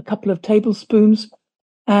think a couple of tablespoons,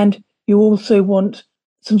 and you also want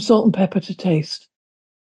some salt and pepper to taste.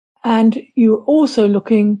 And you're also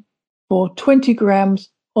looking for 20 grams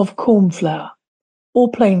of corn flour or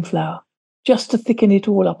plain flour, just to thicken it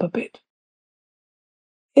all up a bit.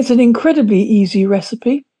 It's an incredibly easy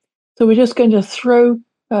recipe. So we're just going to throw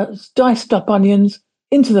diced up onions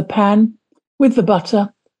into the pan with the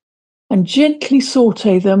butter and gently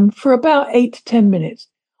saute them for about 8 to 10 minutes.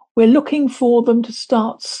 We're looking for them to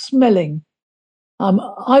start smelling.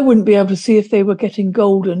 I wouldn't be able to see if they were getting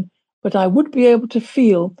golden, but I would be able to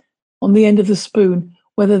feel on the end of the spoon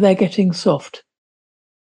whether they're getting soft.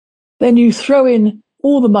 Then you throw in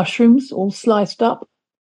all the mushrooms, all sliced up,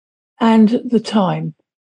 and the thyme.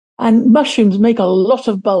 And mushrooms make a lot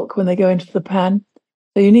of bulk when they go into the pan,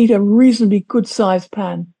 so you need a reasonably good sized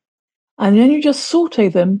pan. And then you just saute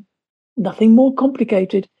them, nothing more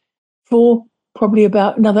complicated, for probably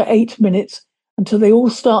about another 8 minutes until they all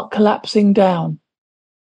start collapsing down.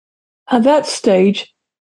 At that stage,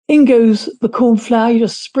 in goes the corn flour. You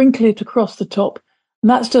just sprinkle it across the top, and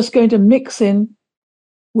that's just going to mix in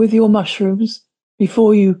with your mushrooms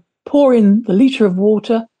before you pour in the litre of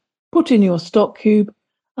water, put in your stock cube,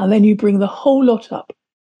 and then you bring the whole lot up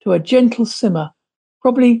to a gentle simmer,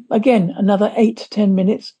 probably, again, another 8 to 10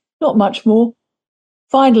 minutes, not much more.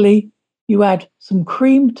 Finally, you add some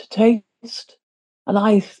cream to taste, and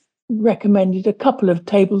I recommended a couple of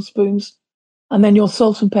tablespoons, and then your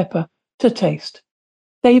salt and pepper to taste.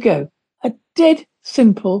 There you go, a dead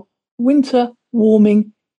simple winter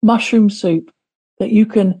warming mushroom soup that you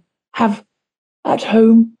can have at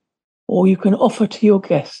home or you can offer to your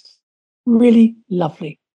guests. Really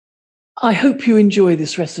lovely. I hope you enjoy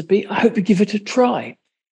this recipe. I hope you give it a try.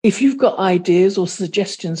 If you've got ideas or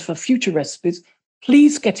suggestions for future recipes,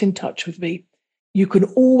 please get in touch with me. You can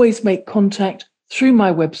always make contact through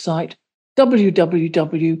my website,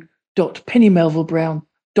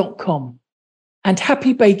 www.pennymelvillebrown.com. And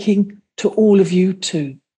happy baking to all of you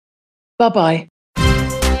too. Bye-bye.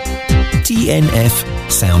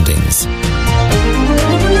 TNF Soundings.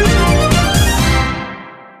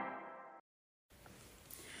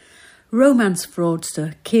 Romance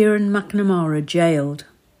fraudster Kieran McNamara jailed.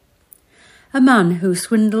 A man who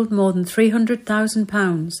swindled more than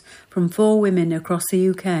 £300,000 from 4 women across the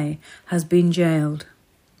UK has been jailed.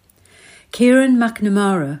 Kieran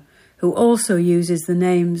McNamara, who also uses the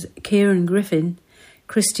names Kieran Griffin,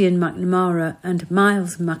 Christian McNamara and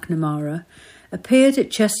Miles McNamara, appeared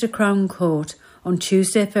at Chester Crown Court on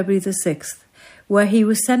Tuesday, February the 6th, where he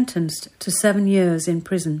was sentenced to 7 years in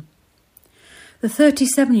prison. The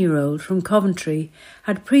 37-year-old from Coventry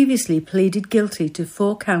had previously pleaded guilty to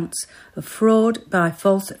 4 counts of fraud by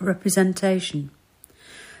false representation.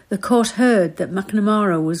 The court heard that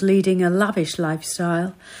McNamara was leading a lavish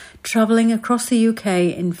lifestyle, travelling across the UK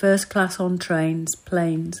in first class on trains,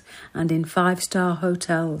 planes, and in 5-star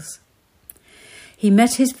hotels. He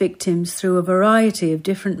met his victims through a variety of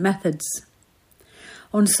different methods.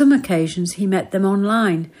 On some occasions he met them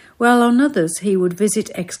online, while on others he would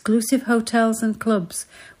visit exclusive hotels and clubs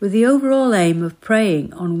with the overall aim of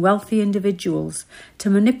preying on wealthy individuals to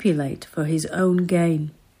manipulate for his own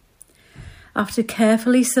gain. After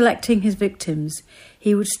carefully selecting his victims,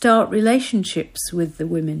 he would start relationships with the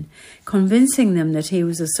women, convincing them that he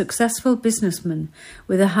was a successful businessman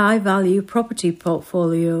with a high-value property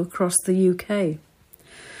portfolio across the UK.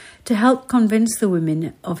 To help convince the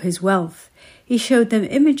women of his wealth, he showed them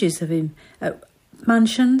images of him at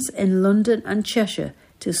mansions in London and Cheshire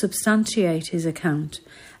to substantiate his account,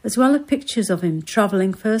 as well as pictures of him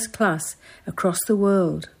travelling first class across the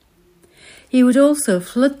world. He would also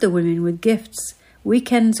flood the women with gifts,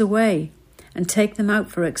 weekends away, and take them out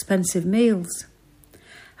for expensive meals.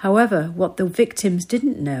 However, what the victims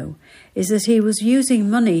didn't know is that he was using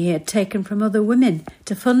money he had taken from other women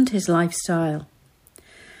to fund his lifestyle.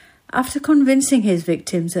 After convincing his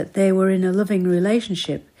victims that they were in a loving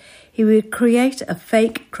relationship, he would create a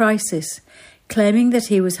fake crisis, claiming that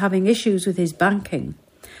he was having issues with his banking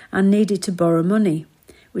and needed to borrow money,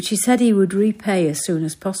 which he said he would repay as soon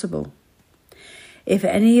as possible. If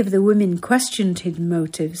any of the women questioned his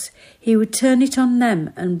motives, he would turn it on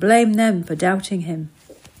them and blame them for doubting him.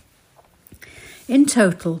 In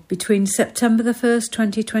total, between September the 1st,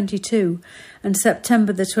 2022 and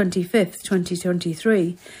September the 25th,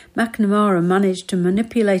 2023, McNamara managed to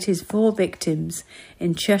manipulate his 4 victims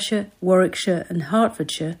in Cheshire, Warwickshire and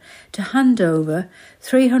Hertfordshire to hand over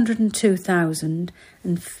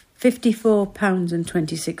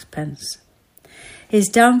 £302,054.26. His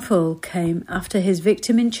downfall came after his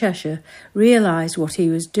victim in Cheshire realised what he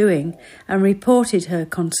was doing and reported her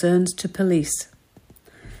concerns to police.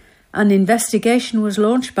 An investigation was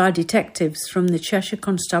launched by detectives from the Cheshire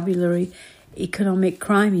Constabulary Economic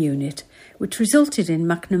Crime Unit, which resulted in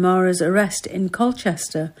McNamara's arrest in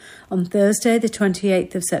Colchester on Thursday the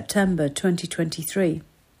 28th of September 2023.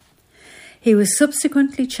 He was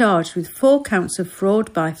subsequently charged with 4 counts of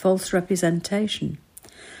fraud by false representation.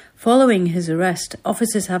 Following his arrest,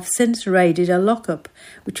 officers have since raided a lockup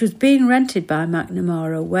which was being rented by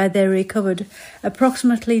McNamara, where they recovered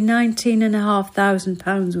approximately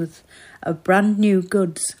 £19,500 worth of brand new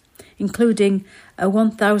goods, including a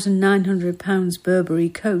 £1,900 Burberry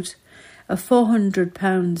coat, a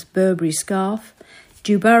 £400 Burberry scarf,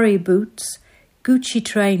 Dubarry boots, Gucci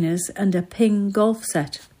trainers and a Ping golf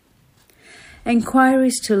set.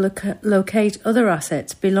 Enquiries to locate other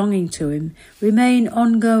assets belonging to him remain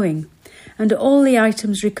ongoing, and all the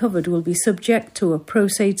items recovered will be subject to a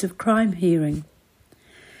proceeds of crime hearing.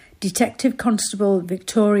 Detective Constable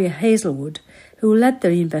Victoria Hazelwood, who led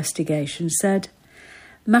the investigation, said,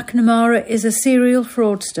 "McNamara is a serial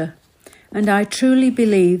fraudster, and I truly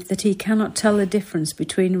believe that he cannot tell the difference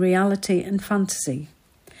between reality and fantasy.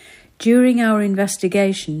 During our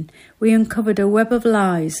investigation, we uncovered a web of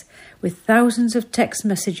lies with thousands of text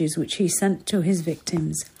messages which he sent to his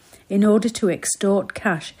victims in order to extort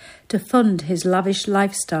cash to fund his lavish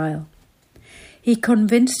lifestyle. He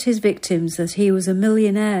convinced his victims that he was a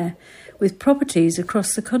millionaire with properties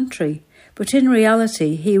across the country, but in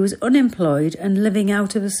reality he was unemployed and living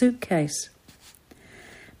out of a suitcase.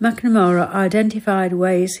 McNamara identified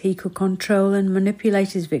ways he could control and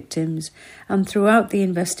manipulate his victims, and throughout the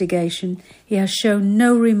investigation he has shown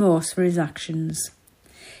no remorse for his actions.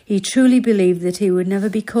 He truly believed that he would never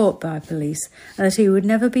be caught by police and that he would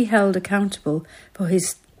never be held accountable for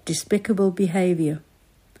his despicable behaviour.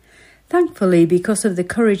 Thankfully, because of the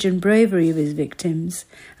courage and bravery of his victims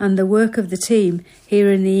and the work of the team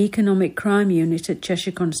here in the Economic Crime Unit at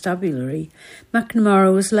Cheshire Constabulary,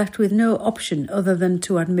 McNamara was left with no option other than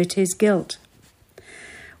to admit his guilt.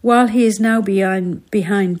 While he is now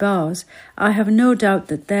behind bars, I have no doubt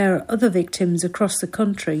that there are other victims across the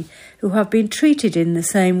country who have been treated in the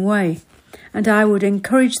same way, and I would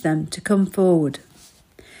encourage them to come forward.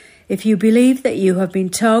 If you believe that you have been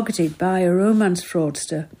targeted by a romance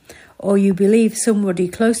fraudster, or you believe somebody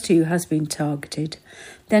close to you has been targeted,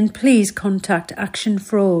 then please contact Action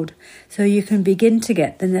Fraud so you can begin to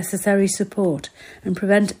get the necessary support and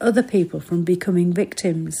prevent other people from becoming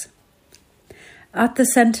victims. At the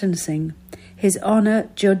sentencing, His Honour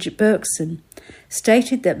Judge Berkson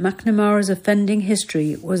stated that McNamara's offending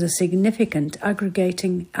history was a significant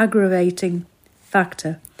aggravating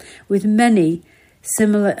factor, with many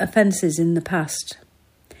similar offences in the past.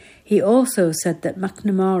 He also said that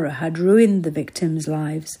McNamara had ruined the victims'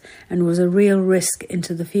 lives and was a real risk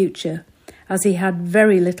into the future, as he had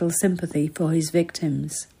very little sympathy for his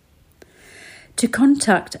victims. To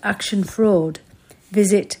contact Action Fraud,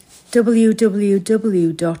 visit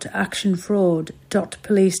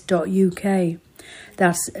www.actionfraud.police.uk.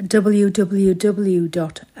 That's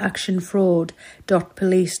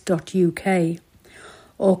www.actionfraud.police.uk,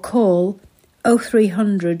 or call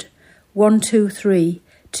 0300 123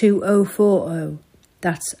 2040.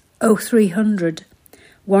 That's 0300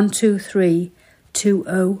 123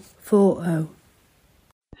 2040.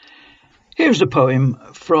 Here's a poem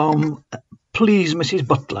from Please Mrs.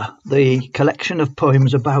 Butler, the collection of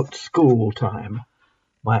poems about school time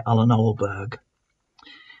by Alan Olberg.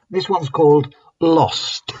 This one's called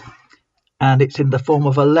Lost, and it's in the form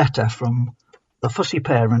of a letter from the fussy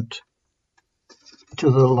parent to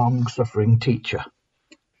the long-suffering teacher.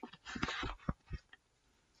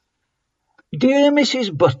 Dear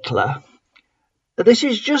Mrs. Butler, this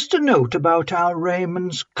is just a note about our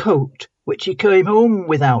Raymond's coat, which he came home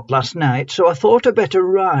without last night, so I thought I'd better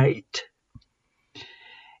write.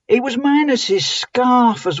 He was minus his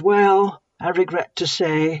scarf as well, I regret to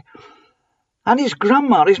say, and his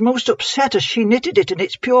grandma is most upset as she knitted it and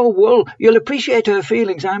it's pure wool. You'll appreciate her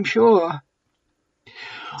feelings, I'm sure.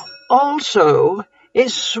 Also,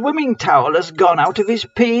 his swimming towel has gone out of his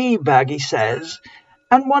PE bag, he says,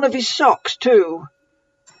 and one of his socks too.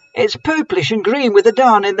 It's purplish and green with a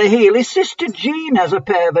darn in the heel. His sister Jean has a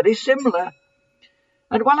pair very similar.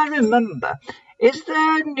 And while I remember, is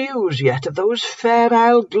there news yet of those Fair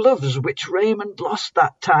Isle gloves which Raymond lost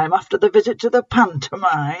that time after the visit to the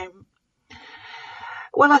pantomime?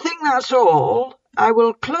 Well, I think that's all. I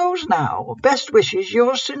will close now. Best wishes,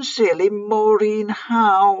 yours sincerely, Maureen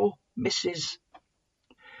Howe, Mrs.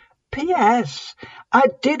 P.S. I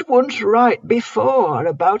did once write before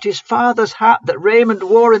about his father's hat that Raymond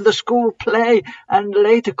wore in the school play and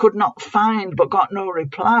later could not find but got no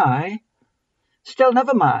reply. Still,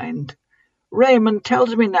 never mind. Raymond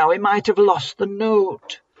tells me now he might have lost the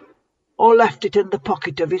note or left it in the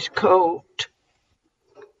pocket of his coat.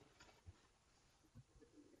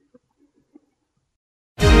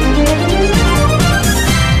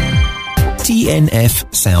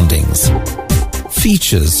 TNF Soundings.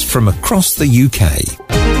 Features from across the UK.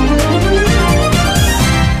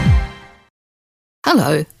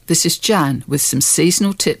 Hello, this is Jan with some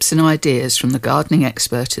seasonal tips and ideas from the gardening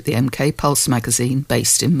expert at the MK Pulse magazine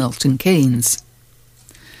based in Milton Keynes.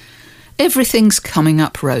 Everything's coming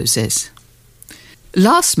up roses.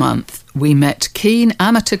 Last month, we met keen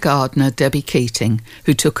amateur gardener Debbie Keating,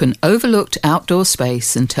 who took an overlooked outdoor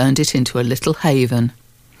space and turned it into a little haven.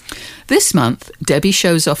 This month, Debbie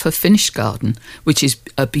shows off her finished garden, which is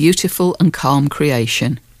a beautiful and calm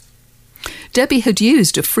creation. Debbie had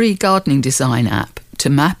used a free gardening design app to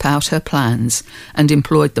map out her plans and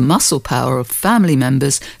employed the muscle power of family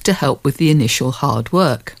members to help with the initial hard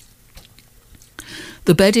work.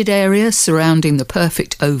 The bedded area surrounding the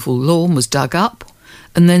perfect oval lawn was dug up,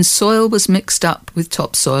 and then soil was mixed up with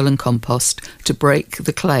topsoil and compost to break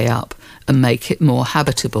the clay up and make it more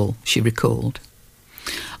habitable, she recalled.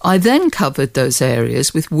 I then covered those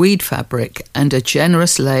areas with weed fabric and a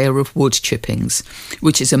generous layer of wood chippings,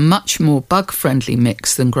 which is a much more bug-friendly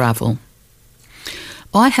mix than gravel.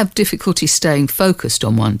 I have difficulty staying focused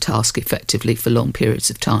on one task effectively for long periods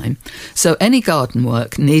of time, so any garden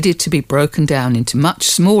work needed to be broken down into much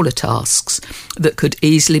smaller tasks that could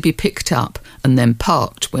easily be picked up and then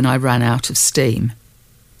parked when I ran out of steam.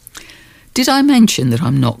 Did I mention that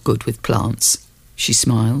I'm not good with plants? She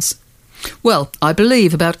smiles. Well, I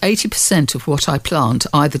believe about 80% of what I plant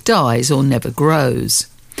either dies or never grows.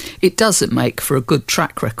 It doesn't make for a good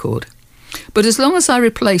track record. But as long as I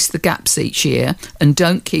replace the gaps each year and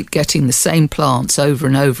don't keep getting the same plants over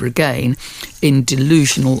and over again in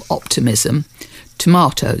delusional optimism,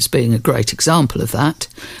 tomatoes being a great example of that,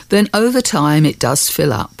 then over time it does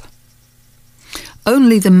fill up.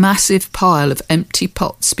 Only the massive pile of empty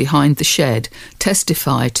pots behind the shed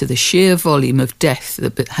testify to the sheer volume of death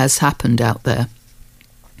that has happened out there.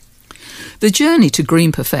 The journey to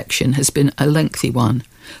green perfection has been a lengthy one,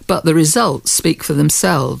 but the results speak for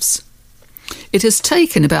themselves. It has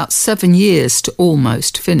taken about 7 years to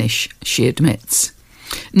almost finish, she admits.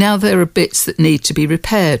 Now there are bits that need to be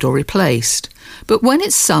repaired or replaced, but when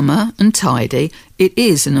it's summer and tidy, it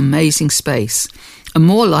is an amazing space, and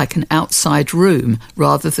more like an outside room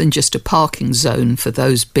rather than just a parking zone for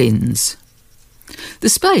those bins. The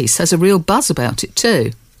space has a real buzz about it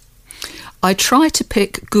too. I try to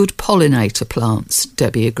pick good pollinator plants,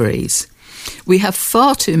 Debbie agrees. We have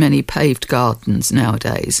far too many paved gardens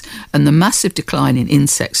nowadays, and the massive decline in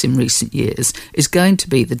insects in recent years is going to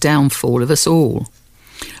be the downfall of us all.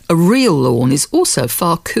 A real lawn is also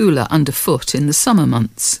far cooler underfoot in the summer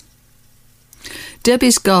months.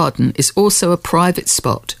 Debbie's garden is also a private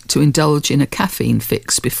spot to indulge in a caffeine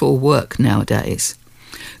fix before work nowadays.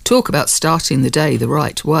 Talk about starting the day the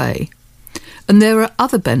right way. And there are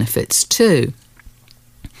other benefits too.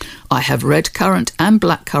 I have red currant and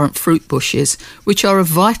black currant fruit bushes, which are a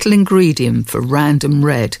vital ingredient for Random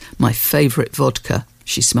Red, my favourite vodka,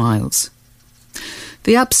 she smiles.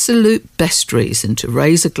 The absolute best reason to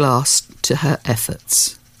raise a glass to her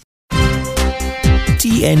efforts.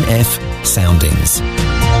 TNF Soundings.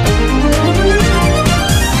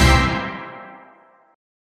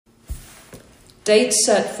 Date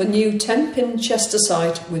set for new 10-pin Chester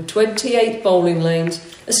site with 28 bowling lanes,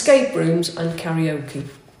 escape rooms and karaoke.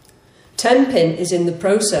 10-pin is in the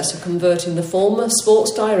process of converting the former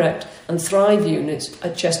Sports Direct and Thrive units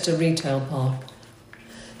at Chester Retail Park.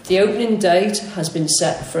 The opening date has been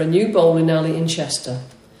set for a new bowling alley in Chester.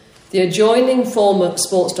 The adjoining former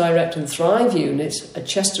Sports Direct and Thrive units at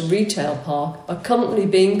Chester Retail Park are currently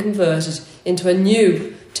being converted into a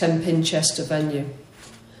new 10-pin Chester venue.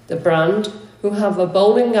 The Brand, who have a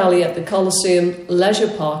bowling alley at the Coliseum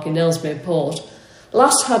Leisure Park in Ellesmere Port,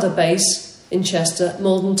 last had a base in Chester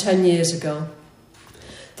more than 10 years ago.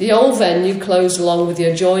 The old venue closed along with the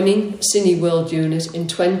adjoining Cineworld unit in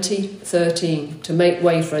 2013 to make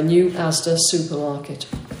way for a new Asda supermarket.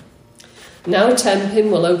 Now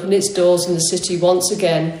 10-pin will open its doors in the city once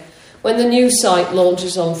again when the new site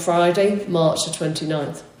launches on Friday, March the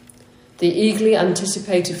 29th. The eagerly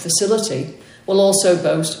anticipated facility will also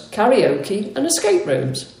boast karaoke and escape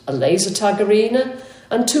rooms, a laser tag arena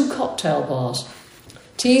and 2 cocktail bars.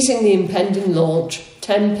 Teasing the impending launch,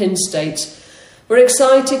 10-pin states, "We're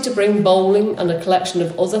excited to bring bowling and a collection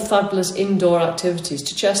of other fabulous indoor activities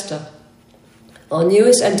to Chester. Our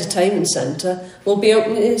newest entertainment centre will be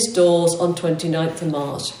opening its doors on 29th of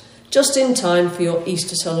March, just in time for your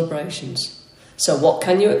Easter celebrations. So what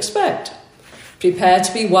can you expect? Prepare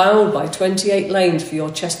to be wowed by 28 lanes for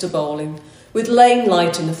your Chester bowling, with lane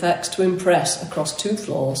lighting effects to impress across 2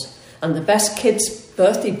 floors, and the best kids'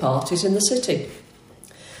 birthday parties in the city.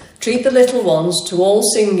 Treat the little ones to all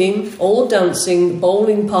singing, all dancing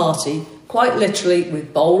bowling party, quite literally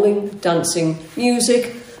with bowling, dancing,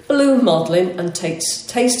 music, balloon modelling and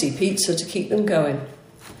tasty pizza to keep them going.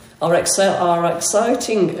 Our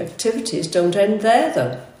exciting activities don't end there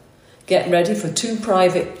though. Get ready for 2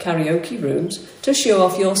 private karaoke rooms to show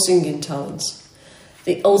off your singing talents,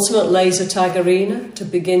 the ultimate laser tag arena to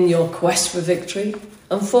begin your quest for victory,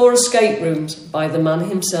 and 4 escape rooms by the man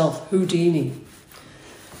himself, Houdini.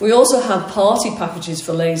 We also have party packages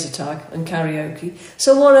for laser tag and karaoke,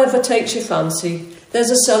 so whatever takes your fancy,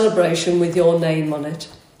 there's a celebration with your name on it.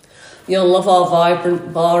 You'll love our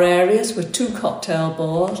vibrant bar areas with 2 cocktail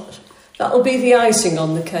bars. That'll be the icing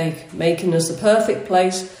on the cake, making us the perfect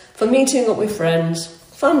place for meeting up with friends,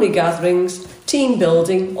 family gatherings, team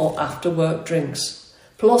building or after-work drinks.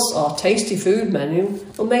 Plus our tasty food menu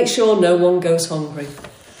will make sure no one goes hungry.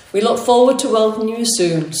 We look forward to welcoming you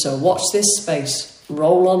soon, so watch this space.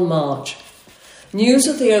 Roll on March. News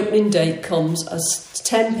of the opening date comes as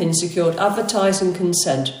Tenpin secured advertising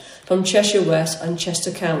consent from Cheshire West and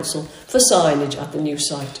Chester Council for signage at the new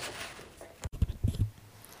site.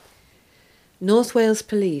 North Wales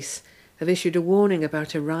Police have issued a warning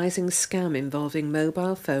about a rising scam involving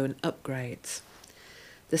mobile phone upgrades.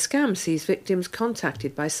 The scam sees victims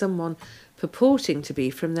contacted by someone purporting to be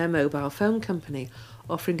from their mobile phone company,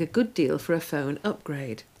 offering a good deal for a phone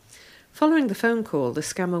upgrade. Following the phone call, the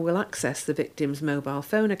scammer will access the victim's mobile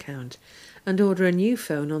phone account and order a new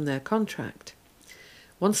phone on their contract.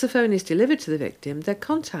 Once the phone is delivered to the victim, they're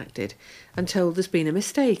contacted and told there's been a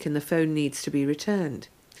mistake and the phone needs to be returned.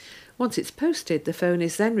 Once it's posted, the phone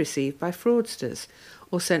is then received by fraudsters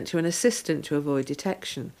or sent to an assistant to avoid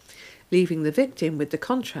detection, leaving the victim with the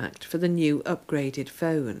contract for the new upgraded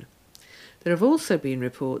phone. There have also been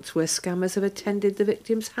reports where scammers have attended the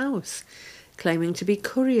victim's house, claiming to be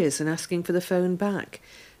couriers and asking for the phone back,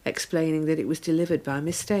 explaining that it was delivered by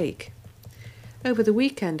mistake. Over the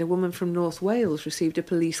weekend, a woman from North Wales received a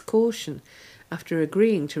police caution after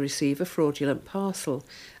agreeing to receive a fraudulent parcel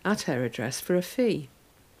at her address for a fee.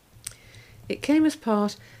 It came as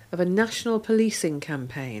part of a national policing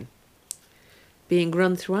campaign being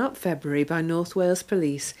run throughout February by North Wales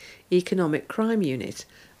Police Economic Crime Unit,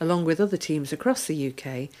 along with other teams across the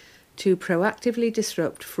UK, to proactively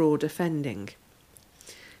disrupt fraud offending.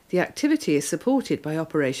 The activity is supported by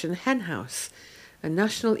Operation Henhouse, a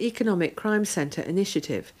National Economic Crime Centre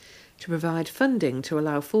initiative to provide funding to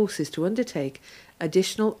allow forces to undertake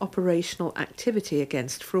additional operational activity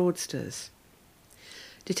against fraudsters.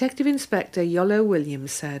 Detective Inspector Yolo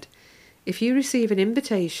Williams said, "If you receive an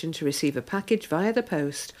invitation to receive a package via the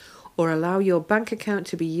post or allow your bank account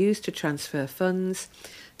to be used to transfer funds,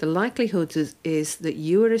 the likelihood is that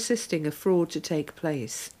you are assisting a fraud to take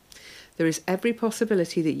place. There is every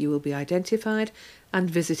possibility that you will be identified and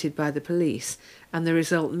visited by the police, and the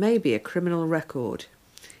result may be a criminal record."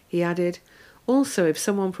 He added, "Also, if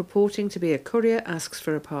someone purporting to be a courier asks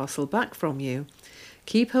for a parcel back from you,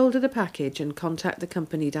 keep hold of the package and contact the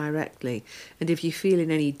company directly, and if you feel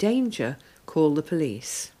in any danger, call the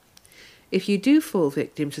police. If you do fall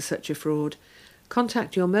victim to such a fraud,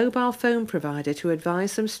 contact your mobile phone provider to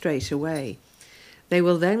advise them straight away. They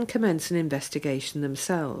will then commence an investigation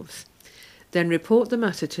themselves. Then report the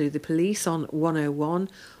matter to the police on 101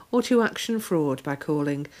 or to Action Fraud by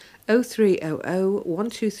calling 0300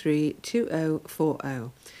 123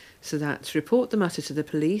 2040. So that's report the matter to the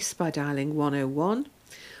police by dialing 101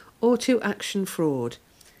 or to Action Fraud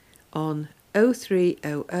on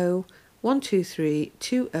 0300 123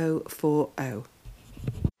 2040.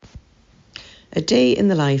 A day in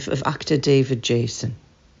the life of actor David Jason.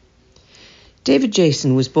 David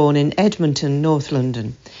Jason was born in Edmonton, North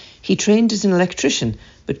London. He trained as an electrician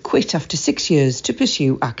but quit after 6 years to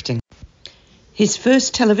pursue acting. His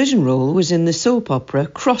first television role was in the soap opera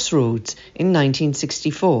Crossroads in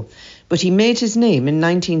 1964, but he made his name in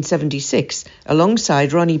 1976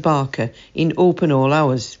 alongside Ronnie Barker in Open All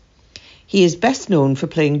Hours. He is best known for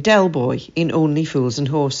playing Del Boy in Only Fools and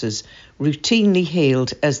Horses, routinely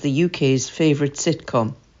hailed as the UK's favourite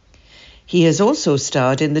sitcom. He has also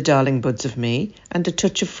starred in The Darling Buds of May and A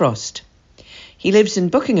Touch of Frost. He lives in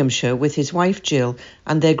Buckinghamshire with his wife Jill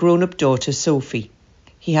and their grown-up daughter Sophie.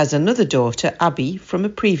 He has another daughter, Abby, from a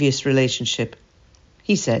previous relationship.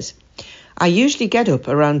 He says, "I usually get up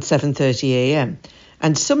around 7:30 a.m,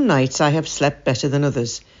 and some nights I have slept better than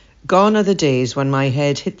others. Gone are the days when my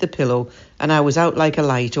head hit the pillow and I was out like a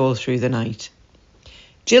light all through the night."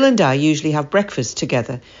 Jill and I usually have breakfast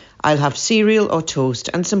together. I'll have cereal or toast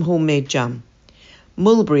and some homemade jam.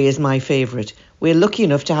 Mulberry is my favourite. We're lucky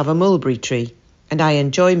enough to have a mulberry tree, and I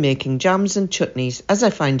enjoy making jams and chutneys as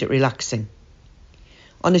I find it relaxing.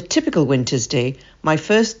 On a typical winter's day, my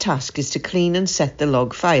first task is to clean and set the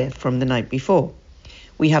log fire from the night before.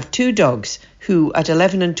 We have 2 dogs who, at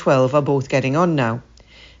 11 and 12, are both getting on now.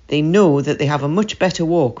 They know that they have a much better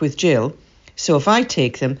walk with Jill, so if I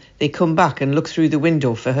take them, they come back and look through the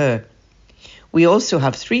window for her. We also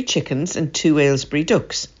have 3 chickens and 2 Aylesbury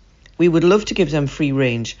ducks. We would love to give them free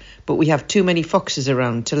range, but we have too many foxes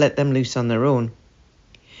around to let them loose on their own.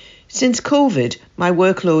 Since COVID, my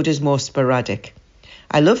workload is more sporadic.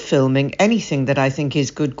 I love filming anything that I think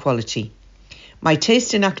is good quality. My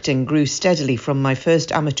taste in acting grew steadily from my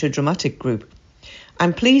first amateur dramatic group.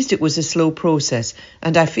 I'm pleased it was a slow process,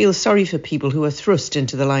 and I feel sorry for people who are thrust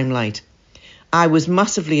into the limelight. I was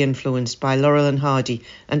massively influenced by Laurel and Hardy,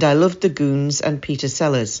 and I loved the Goons and Peter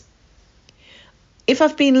Sellers. If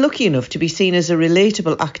I've been lucky enough to be seen as a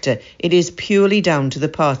relatable actor, it is purely down to the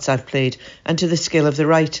parts I've played and to the skill of the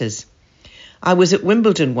writers. I was at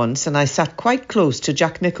Wimbledon once and I sat quite close to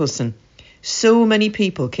Jack Nicholson. So many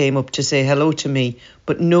people came up to say hello to me,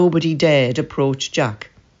 but nobody dared approach Jack.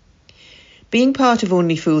 Being part of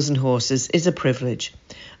Only Fools and Horses is a privilege.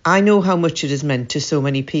 I know how much it has meant to so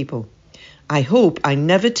many people. I hope I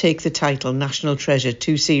never take the title National Treasure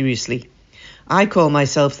too seriously. I call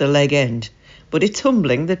myself the leg end, but it's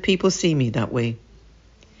humbling that people see me that way.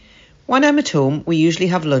 When I'm at home, we usually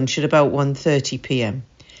have lunch at about 1:30 p.m.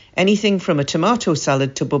 Anything from a tomato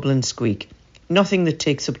salad to bubble and squeak. Nothing that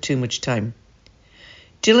takes up too much time.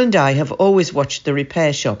 Jill and I have always watched The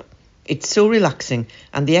Repair Shop. It's so relaxing,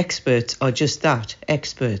 and the experts are just that,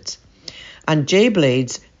 experts. And Jay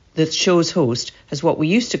Blades, the show's host, has what we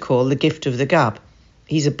used to call the gift of the gab.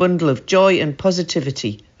 He's a bundle of joy and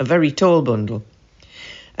positivity, a very tall bundle.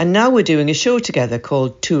 And now we're doing a show together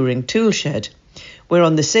called Touring Toolshed. We're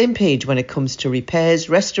on the same page when it comes to repairs,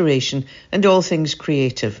 restoration, and all things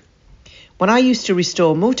creative. When I used to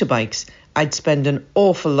restore motorbikes, I'd spend an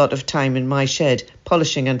awful lot of time in my shed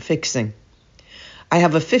polishing and fixing. I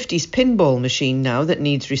have a 50s pinball machine now that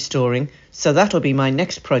needs restoring, so that'll be my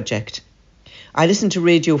next project. I listen to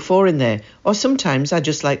Radio 4 in there, or sometimes I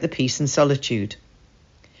just like the peace and solitude.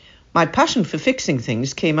 My passion for fixing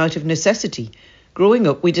things came out of necessity. Growing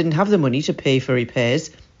up, we didn't have the money to pay for repairs,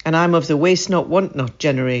 and I'm of the waste not, want not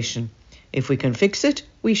generation. If we can fix it,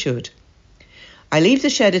 we should. I leave the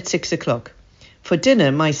shed at 6 o'clock. For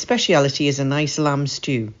dinner, my speciality is a nice lamb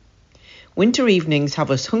stew. Winter evenings have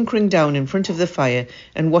us hunkering down in front of the fire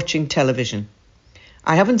and watching television.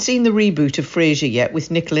 I haven't seen the reboot of Frasier yet with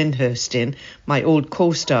Nick Lyndhurst in, my old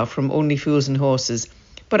co-star from Only Fools and Horses,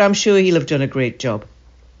 but I'm sure he'll have done a great job.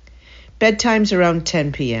 Bedtime's around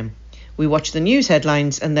 10 p.m. We watch the news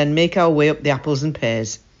headlines and then make our way up the apples and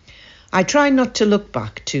pears. I try not to look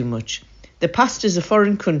back too much. The past is a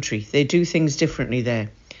foreign country, they do things differently there.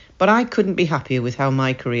 But I couldn't be happier with how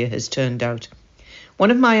my career has turned out.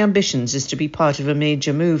 One of my ambitions is to be part of a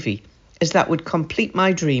major movie, as that would complete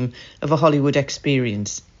my dream of a Hollywood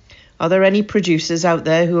experience. Are there any producers out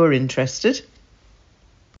there who are interested?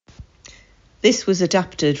 This was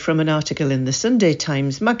adapted from an article in the Sunday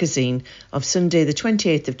Times magazine of Sunday the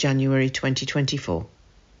 28th of January 2024.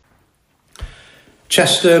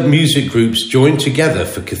 Chester music groups joined together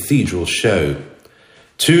for Cathedral Show.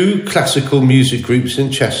 2 classical music groups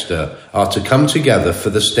in Chester are to come together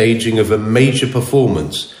for the staging of a major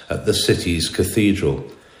performance at the city's cathedral.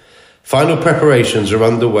 Final preparations are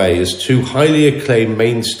underway as 2 highly acclaimed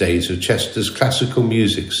mainstays of Chester's classical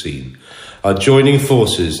music scene are joining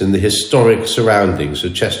forces in the historic surroundings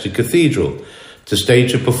of Chester Cathedral to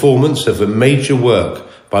stage a performance of a major work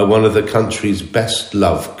by one of the country's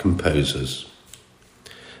best-loved composers.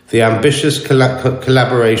 The ambitious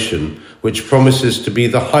collaboration, which promises to be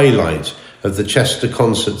the highlight of the Chester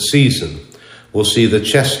concert season, will see the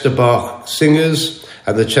Chester Bach Singers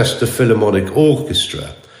and the Chester Philharmonic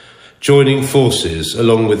Orchestra joining forces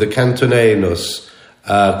along with the Cantonenos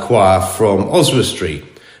choir from Oswestry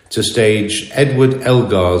to stage Edward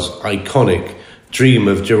Elgar's iconic Dream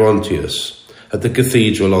of Gerontius at the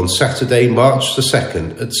cathedral on Saturday, March the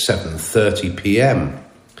 2nd at 7:30 p.m.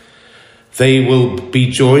 They will be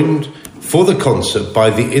joined for the concert by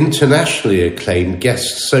the internationally acclaimed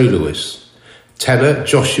guest soloists, tenor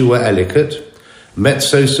Joshua Ellicott,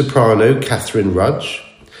 mezzo-soprano Catherine Rudge,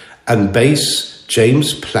 and bass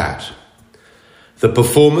James Platt. The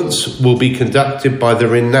performance will be conducted by the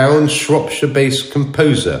renowned Shropshire-based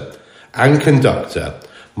composer and conductor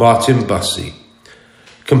Martin Bussey.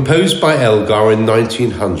 Composed by Elgar in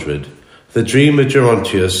 1900, The Dream of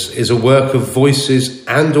Gerontius is a work of voices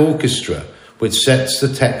and orchestra which sets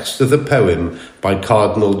the text of the poem by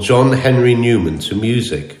Cardinal John Henry Newman to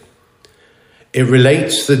music. It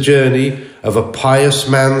relates the journey of a pious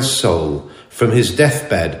man's soul from his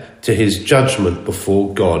deathbed to his judgment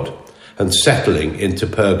before God and settling into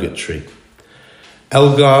purgatory.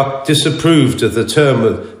 Elgar disapproved of the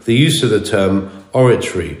use of the term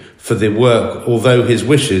oratory for the work, although his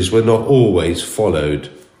wishes were not always followed.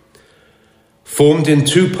 Formed in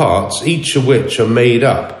two parts, each of which are made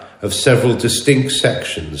up of several distinct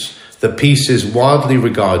sections, the piece is widely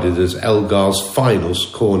regarded as Elgar's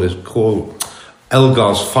finest choral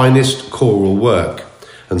work,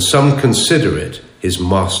 and some consider it his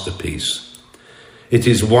masterpiece. It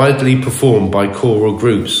is widely performed by choral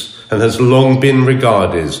groups and has long been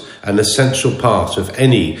regarded as an essential part of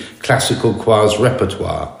any classical choir's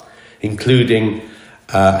repertoire, including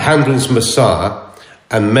Handel's Messiah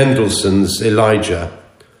and Mendelssohn's Elijah.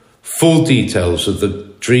 Full details of the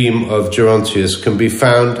Dream of Gerontius can be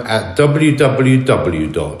found at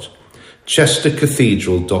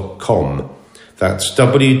www.chestercathedral.com. That's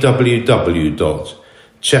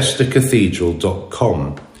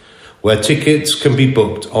www.chestercathedral.com, where tickets can be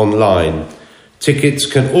booked online. Tickets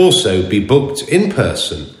can also be booked in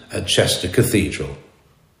person at Chester Cathedral.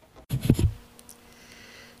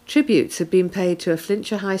 Tributes have been paid to a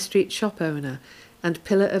Flintshire High Street shop owner and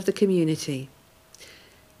pillar of the community.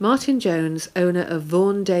 Martin Jones, owner of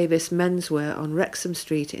Vaughan Davis Menswear on Wrexham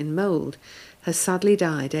Street in Mould, has sadly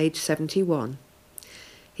died, aged 71.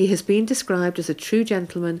 He has been described as a true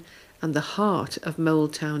gentleman and the heart of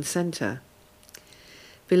Mould Town Centre.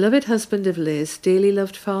 Beloved husband of Liz, dearly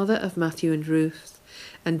loved father of Matthew and Ruth,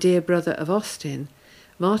 and dear brother of Austin,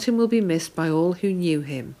 Martin will be missed by all who knew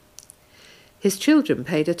him. His children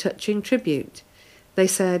paid a touching tribute. They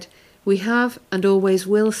said, "We have and always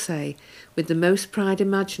will say, with the most pride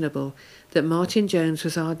imaginable, that Martin Jones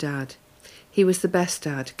was our dad. He was the best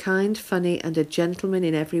dad, kind, funny, and a gentleman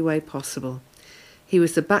in every way possible. He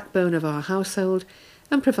was the backbone of our household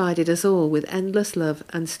and provided us all with endless love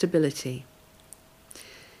and stability."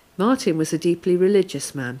 Martin was a deeply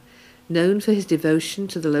religious man, known for his devotion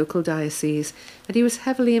to the local diocese, and he was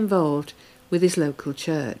heavily involved with his local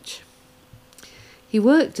church. He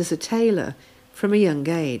worked as a tailor from a young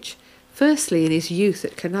age, firstly in his youth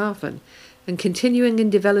at Carnarvon, and continuing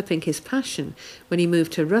and developing his passion when he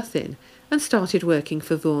moved to Ruthin and started working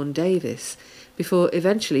for Vaughan Davis, before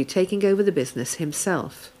eventually taking over the business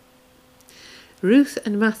himself. Ruth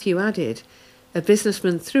and Matthew added, a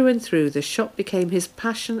businessman through and through, the shop became his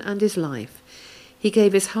passion and his life. He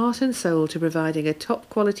gave his heart and soul to providing a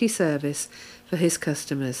top-quality service for his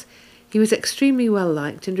customers. He was extremely well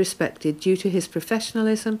liked and respected due to his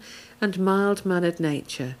professionalism and mild-mannered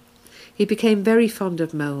nature. He became very fond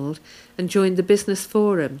of Mould and joined the Business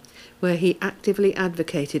Forum, where he actively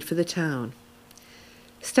advocated for the town.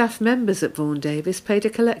 Staff members at Vaughan Davis paid a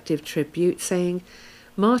collective tribute, saying,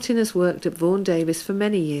 "Martin has worked at Vaughan Davis for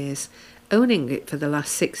many years, owning it for the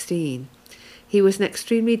last 16. He was an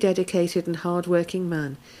extremely dedicated and hard-working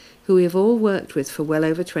man, who we have all worked with for well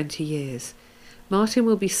over 20 years. Martin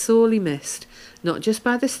will be sorely missed, not just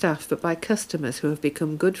by the staff but by customers who have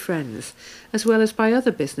become good friends, as well as by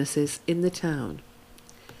other businesses in the town."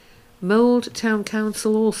 Mould Town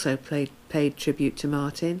Council also paid tribute to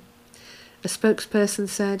Martin. A spokesperson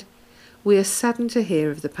said, "We are saddened to hear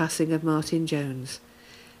of the passing of Martin Jones.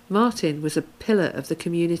 Martin was a pillar of the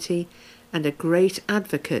community and a great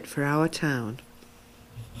advocate for our town."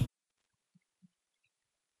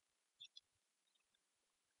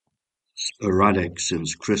 Sporadic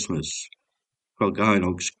since Christmas,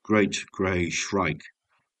 Clogynog's Great Grey Shrike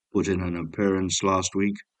put in an appearance last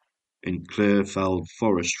week in Clearfeld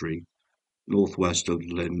Forestry, northwest of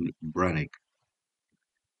Lynbrennick.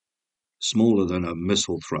 Smaller than a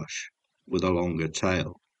missel thrush, with a longer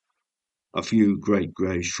tail. A few great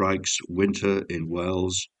grey shrikes winter in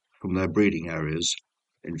Wales from their breeding areas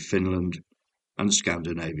in Finland and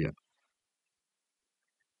Scandinavia.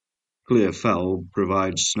 Clearfell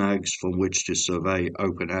provides snags from which to survey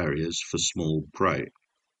open areas for small prey.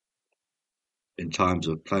 In times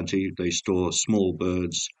of plenty, they store small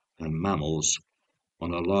birds and mammals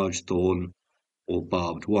on a large thorn or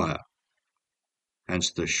barbed wire,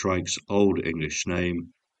 hence the shrike's Old English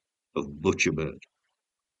name of butcherbird.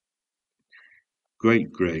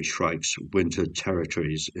 Great grey shrikes wintered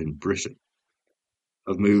territories in Britain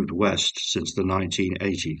have moved west since the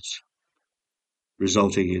 1980s,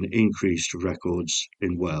 resulting in increased records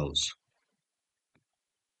in Wales.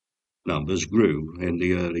 Numbers grew in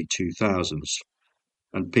the early 2000s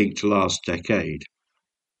and peaked last decade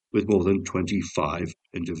with more than 25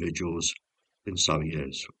 individuals in some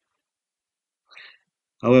years.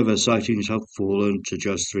 However, sightings have fallen to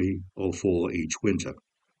just 3 or 4 each winter,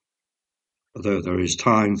 although there is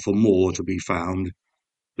time for more to be found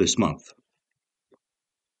this month.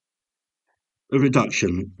 The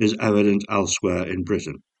reduction is evident elsewhere in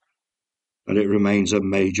Britain, and it remains a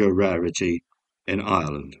major rarity in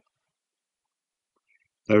Ireland.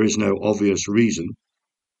 There is no obvious reason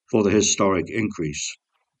for the historic increase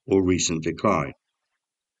or recent decline.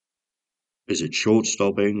 Is it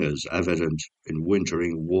short-stopping, as evident in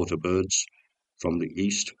wintering waterbirds from the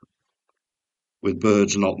east, with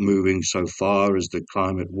birds not moving so far as the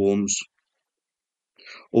climate warms?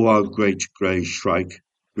 Or are great grey shrike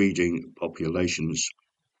breeding populations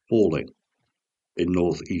falling in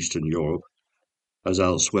northeastern Europe as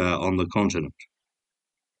elsewhere on the continent?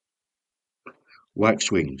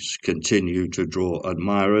 Waxwings continue to draw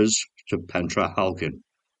admirers to Pentra Halkin,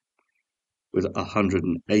 with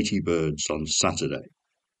 180 birds on Saturday.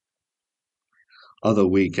 Other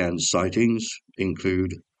weekend sightings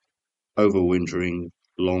include overwintering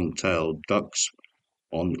long-tailed ducks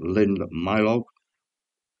on Lyn Maelog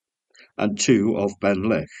and 2 off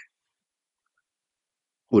Benlech,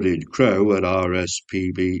 hooded crow at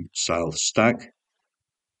RSPB South Stack,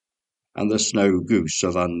 and the snow goose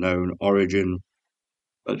of unknown origin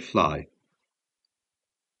at Fly.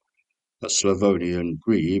 A Slavonian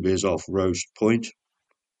grebe is off Roast Point,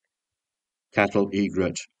 cattle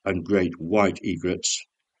egret and great white egrets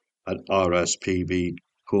at RSPB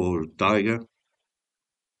Cor Daiga,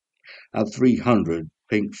 and 300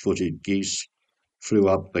 pink-footed geese flew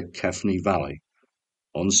up the Kefney Valley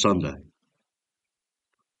on Sunday.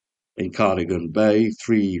 In Cardigan Bay,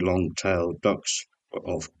 3 long-tailed ducks were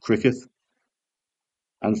off Cricketh,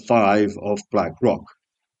 and 5 off Black Rock,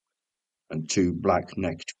 and 2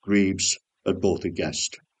 black-necked grebes at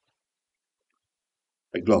Borthegest.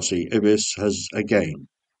 A glossy ibis has again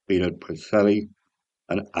been at Pwllheli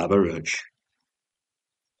and Aberyrch.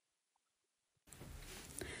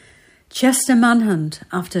 Chester manhunt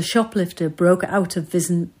after shoplifter broke out of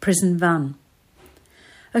prison van.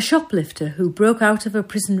 A shoplifter who broke out of a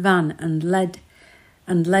prison van and led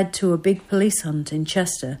to a big police hunt in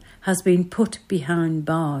Chester has been put behind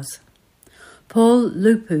bars. Paul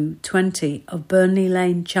Lupu, 20, of Burnley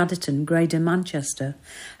Lane, Chadderton, Greater Manchester,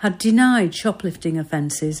 had denied shoplifting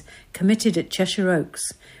offences committed at Cheshire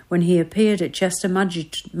Oaks when he appeared at Chester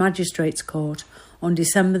Magistrates Court on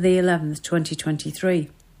December the 11th, 2023.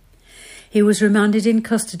 He was remanded in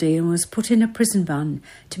custody and was put in a prison van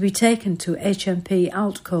to be taken to HMP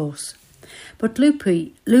Altcourse. But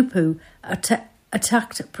Lupu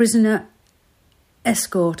attacked prisoner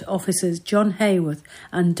escort officers John Hayworth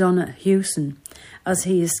and Donna Hewson as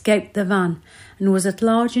he escaped the van and was at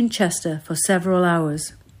large in Chester for several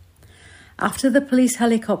hours. After the police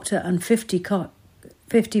helicopter and 50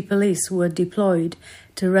 police were deployed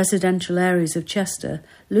to residential areas of Chester,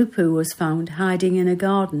 Lupu was found hiding in a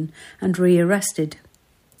garden and rearrested.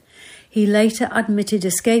 He later admitted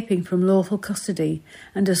escaping from lawful custody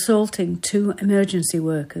and assaulting 2 emergency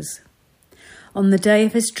workers. On the day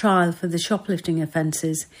of his trial for the shoplifting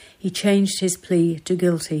offences, he changed his plea to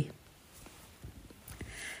guilty.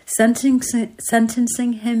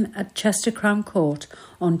 Sentencing him at Chester Crown Court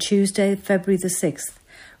on Tuesday, February the 6th,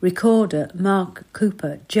 Recorder Mark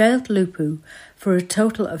Cooper jailed Lupu for a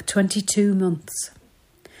total of 22 months.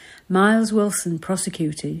 Miles Wilson,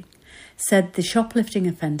 prosecuting, said the shoplifting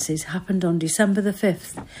offences happened on December the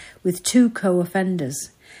 5th with 2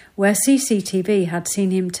 co-offenders, where CCTV had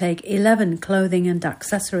seen him take 11 clothing and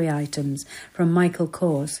accessory items from Michael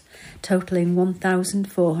Kors, totalling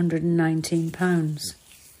 £1,419.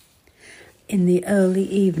 In the early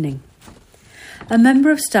evening, a member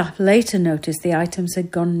of staff later noticed the items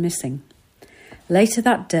had gone missing. Later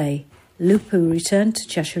that day, Lupu returned to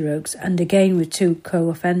Cheshire Oaks and again with 2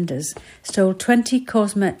 co-offenders stole 20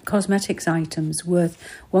 cosmetics items worth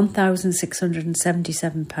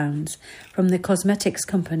 £1,677 from the cosmetics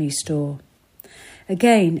company store.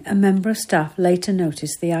 Again, a member of staff later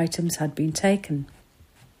noticed the items had been taken.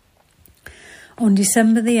 On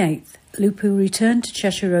December the 8th, Lupu returned to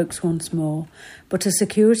Cheshire Oaks once more, but a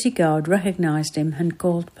security guard recognised him and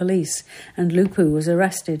called police, and Lupu was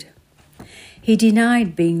arrested. He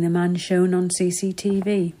denied being the man shown on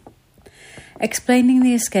CCTV. Explaining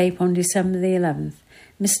the escape on December the 11th,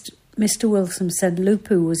 Mr. Wilson said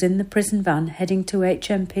Lupu was in the prison van heading to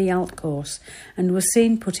HMP Altcourse and was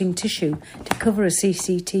seen putting tissue to cover a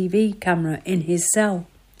CCTV camera in his cell.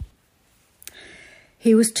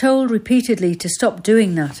 He was told repeatedly to stop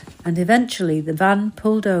doing that, and eventually the van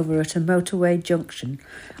pulled over at a motorway junction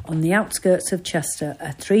on the outskirts of Chester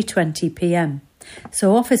at 3:20 p.m,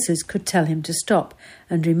 so officers could tell him to stop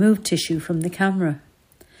and remove tissue from the camera.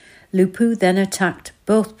 Lupu then attacked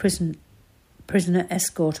both prisoner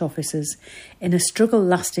escort officers in a struggle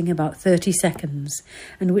lasting about 30 seconds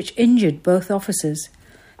and which injured both officers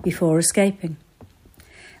before escaping.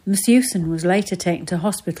 Ms. Hewson was later taken to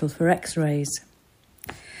hospital for x-rays.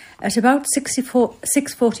 At about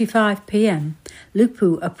 6:45 p.m,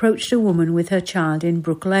 Lupu approached a woman with her child in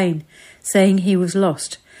Brook Lane, saying he was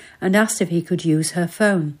lost, and asked if he could use her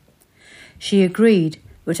phone. She agreed,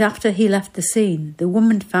 but after he left the scene, the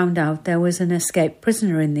woman found out there was an escaped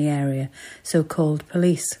prisoner in the area, so called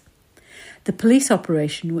police. The police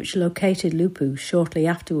operation, which located Lupu shortly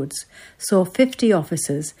afterwards, saw 50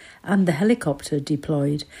 officers and the helicopter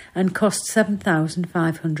deployed and cost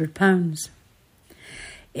 £7,500.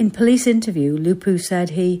 In police interview, Lupu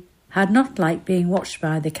said he had not liked being watched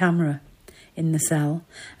by the camera in the cell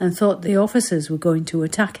and thought the officers were going to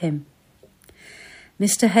attack him.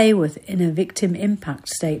 Mr. Hayworth, in a victim impact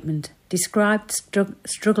statement, described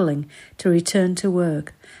struggling to return to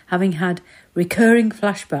work, having had recurring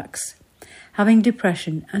flashbacks, having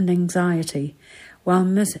depression and anxiety, while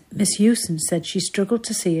Miss Hewson said she struggled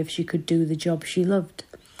to see if she could do the job she loved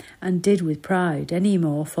and did with pride any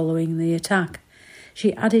more following the attack.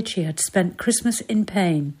 She added she had spent Christmas in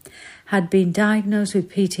pain, had been diagnosed with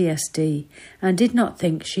PTSD, and did not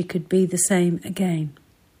think she could be the same again.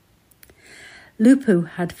 Lupu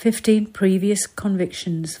had 15 previous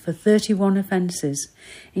convictions for 31 offences,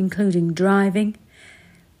 including driving,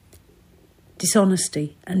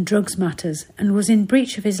 dishonesty and drugs matters, and was in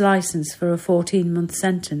breach of his licence for a 14-month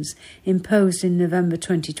sentence imposed in November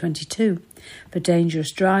 2022 for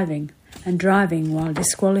dangerous driving and driving while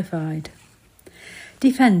disqualified.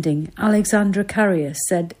 Defending, Alexandra Carrier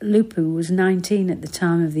said Lupu was 19 at the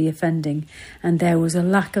time of the offending and there was a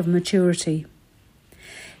lack of maturity.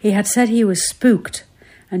 He had said he was spooked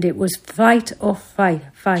and it was flight that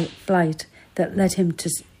led him to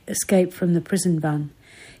escape from the prison van.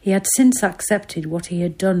 He had since accepted what he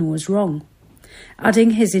had done was wrong,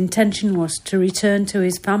 adding his intention was to return to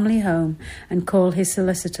his family home and call his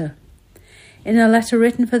solicitor. In a letter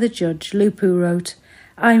written for the judge, Lupu wrote,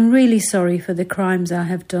 "I am really sorry for the crimes I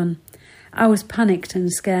have done. I was panicked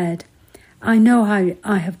and scared. I know how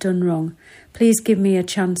I have done wrong. Please give me a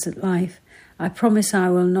chance at life. I promise I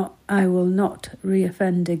will not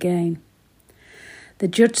reoffend again." The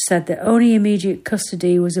judge said that only immediate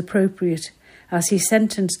custody was appropriate, as he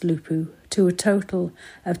sentenced Lupu to a total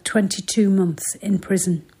of 22 months in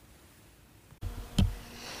prison.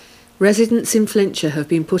 Residents in Flintshire have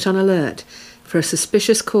been put on alert for a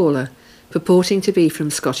suspicious caller purporting to be from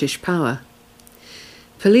Scottish Power.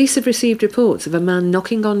 Police have received reports of a man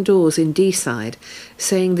knocking on doors in Deeside,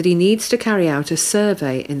 saying that he needs to carry out a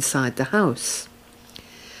survey inside the house.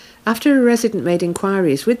 After a resident made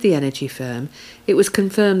inquiries with the energy firm, it was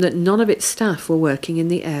confirmed that none of its staff were working in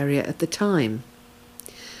the area at the time.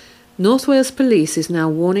 North Wales Police is now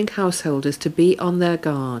warning householders to be on their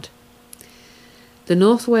guard. The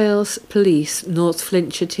North Wales Police North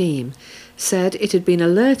Flintshire team said it had been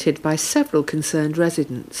alerted by several concerned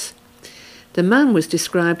residents. The man was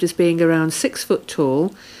described as being around 6 foot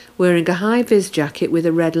tall, wearing a high-vis jacket with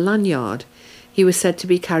a red lanyard. He was said to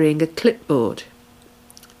be carrying a clipboard.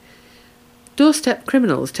 Doorstep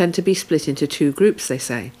criminals tend to be split into two groups, they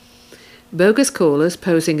say. Bogus callers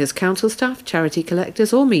posing as council staff, charity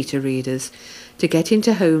collectors or meter readers to get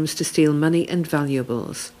into homes to steal money and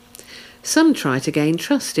valuables. Some try to gain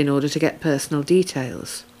trust in order to get personal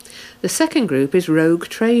details. The second group is rogue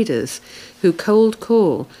traders who cold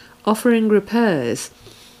call, offering repairs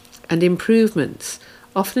and improvements,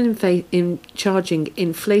 often charging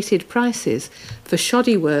inflated prices for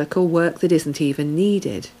shoddy work or work that isn't even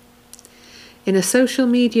needed. In a social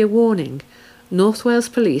media warning, North Wales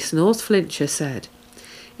Police North Flintshire said,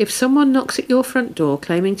 "If someone knocks at your front door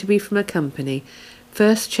claiming to be from a company,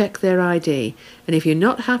 first check their ID, and if you're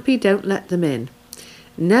not happy, don't let them in.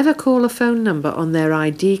 Never call a phone number on their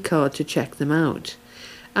ID card to check them out.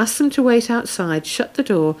 Ask them to wait outside, shut the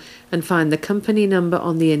door, and find the company number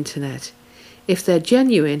on the internet. If they're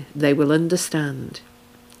genuine, they will understand."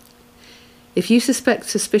 If you suspect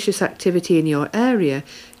suspicious activity in your area,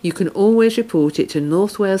 you can always report it to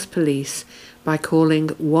North Wales Police by calling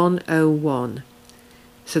 101.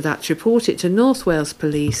 So that's report it to North Wales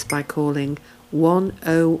Police by calling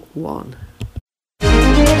 101.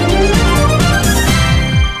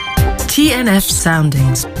 TNF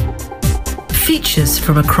Soundings. Features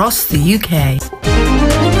from across the UK.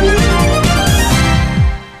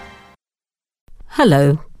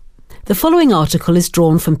 Hello. The following article is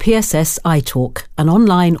drawn from PSS iTalk, an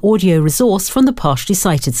online audio resource from the Partially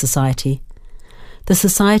Sighted Society. The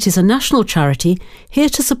Society is a national charity here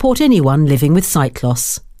to support anyone living with sight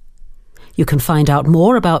loss. You can find out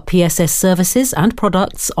more about PSS services and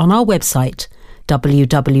products on our website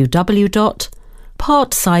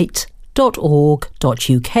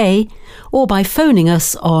www.partsight.org.uk or by phoning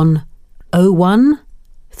us on 01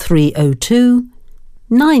 302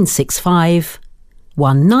 965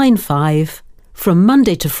 195 from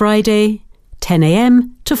Monday to Friday, 10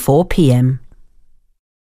 a.m. to 4 p.m.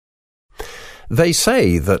 They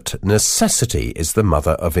say that necessity is the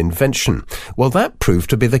mother of invention. Well, that proved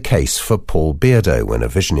to be the case for Paul Beardo when a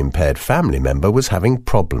vision-impaired family member was having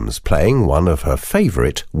problems playing one of her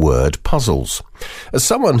favourite word puzzles. As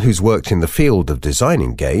someone who's worked in the field of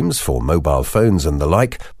designing games for mobile phones and the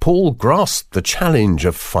like, Paul grasped the challenge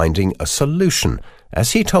of finding a solution,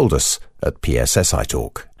 as he told us at PSS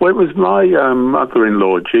iTalk. Well, it was my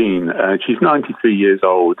mother-in-law, Jean. She's 93 years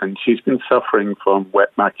old, and she's been suffering from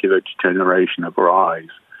wet macular degeneration of her eyes.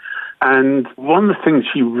 And one of the things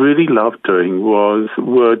she really loved doing was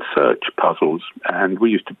word search puzzles, and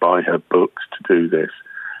we used to buy her books to do this.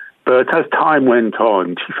 But as time went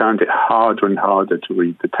on, she found it harder and harder to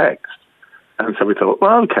read the text. And so we thought,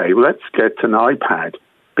 well, okay, let's get an iPad,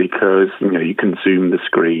 because you can zoom the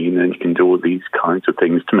screen and you can do all these kinds of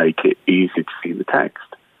things to make it easy to see the text.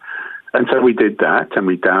 And so we did that, and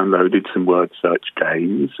we downloaded some word search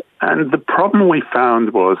games. And the problem we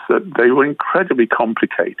found was that they were incredibly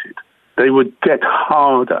complicated. They would get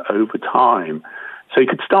harder over time. So you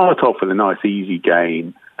could start off with a nice, easy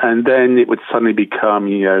game, and then it would suddenly become,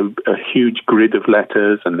 a huge grid of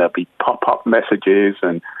letters, and there'd be pop-up messages,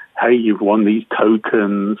 and, hey, you've won these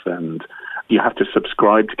tokens, and you have to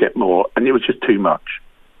subscribe to get more, and it was just too much.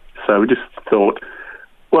 So we just thought,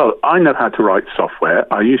 well, I know how to write software.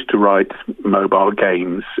 I used to write mobile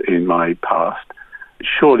games in my past.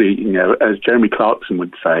 Surely, as Jeremy Clarkson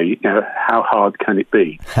would say, how hard can it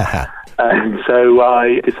be? And so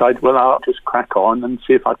I decided, well, I'll just crack on and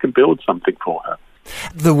see if I can build something for her.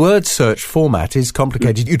 The word search format is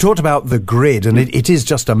complicated. You talked about the grid, and it is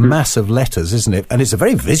just a mass of letters, isn't it? And it's a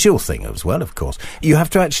very visual thing as well, of course. You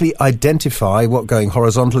have to actually identify what going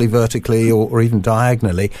horizontally, vertically, or even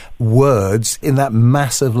diagonally, words in that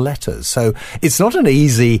mass of letters. So it's not an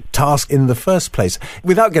easy task in the first place.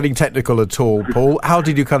 Without getting technical at all, Paul, how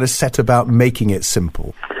did you kind of set about making it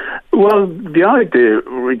simple? Well, the idea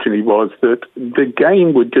originally was that the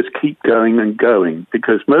game would just keep going and going,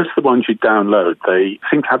 because most of the ones you download, they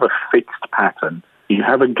seem to have a fixed pattern. You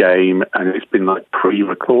have a game and it's been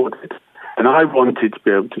pre-recorded. And I wanted to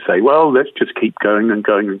be able to say, well, let's just keep going and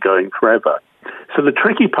going and going forever. So the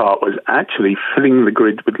tricky part was actually filling the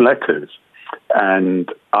grid with letters. And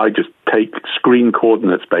I just take screen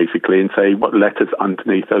coordinates basically and say what letters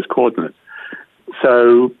underneath those coordinates.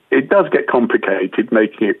 So it does get complicated,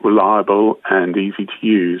 making it reliable and easy to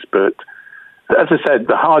use. But as I said,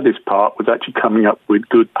 the hardest part was actually coming up with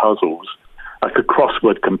good puzzles. Like a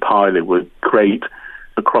crossword compiler would create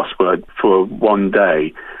a crossword for one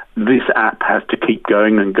day. This app has to keep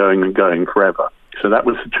going and going and going forever. So that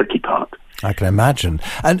was the tricky part. I can imagine.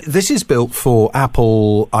 And this is built for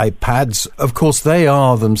Apple iPads. Of course, they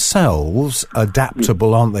are themselves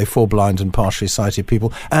adaptable, aren't they, for blind and partially sighted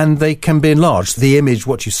people? And they can be enlarged. The image,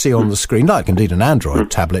 what you see on the screen, like indeed an Android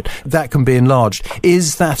tablet, that can be enlarged.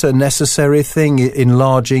 Is that a necessary thing,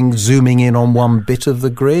 enlarging, zooming in on one bit of the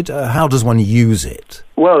grid? How does one use it?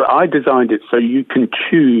 Well, I designed it so you can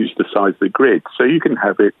choose the size of the grid. So you can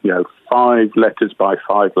have it, 5 letters by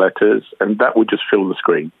 5 letters, and that will just fill the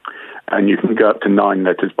screen. And you can go up to 9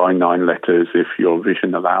 letters by 9 letters if your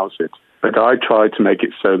vision allows it. But I tried to make it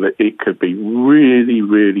so that it could be really,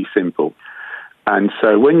 really simple. And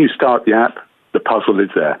so when you start the app, the puzzle is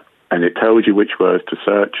there, and it tells you which words to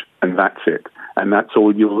search, and that's it. And that's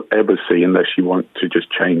all you'll ever see unless you want to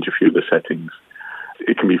just change a few of the settings.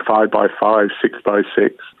 It can be 5 by 5, 6 by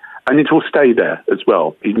 6, and it will stay there as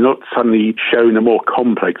well. You're not suddenly shown a more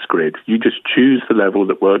complex grid. You just choose the level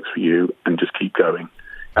that works for you and just keep going.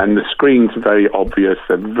 And the screens are very obvious.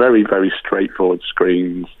 They're very, very straightforward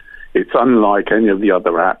screens. It's unlike any of the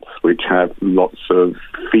other apps which have lots of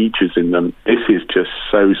features in them. This is just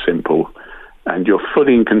so simple, and you're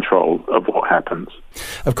fully in control of what happens.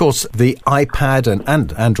 Of course, the iPad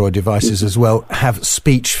and Android devices as well have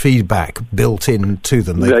speech feedback built into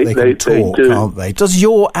them. They can talk, can't they? Does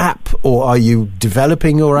your app, or are you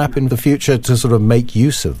developing your app in the future to sort of make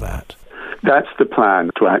use of that? That's the plan,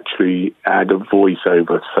 to actually add a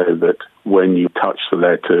voiceover so that when you touch the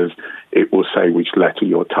letters, it will say which letter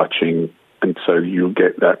you're touching, and so you'll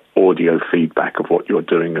get that audio feedback of what you're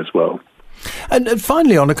doing as well. And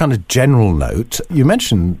finally, on a kind of general note, you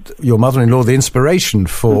mentioned your mother-in-law, the inspiration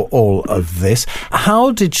for all of this.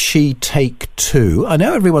 How did she take to, I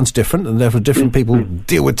know everyone's different and therefore different people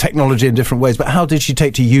deal with technology in different ways, but how did she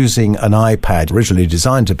take to using an iPad, originally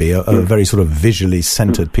designed to be a very sort of visually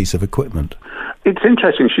centred piece of equipment? It's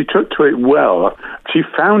interesting. She took to it well. She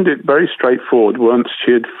found it very straightforward once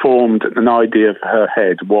she had formed an idea for her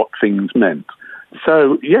head what things meant.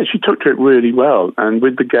 So, yeah, she took to it really well. And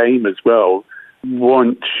with the game as well,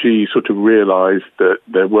 once she sort of realised that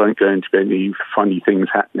there weren't going to be any funny things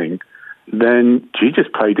happening, then she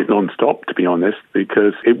just played it non-stop, to be honest,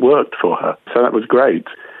 because it worked for her. So that was great.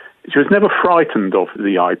 She was never frightened of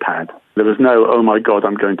the iPad. There was no, oh my God,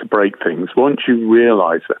 I'm going to break things. Once you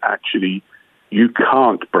realise that actually you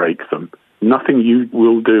can't break them, nothing you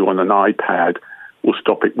will do on an iPad will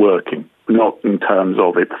stop it working, not in terms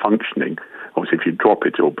of it functioning. Obviously, if you drop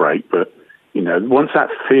it, it'll break. But, you know, once that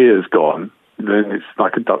fear's gone, then it's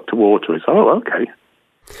like a duck to water. It's, oh, okay.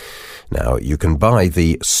 Now, you can buy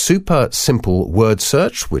the super simple word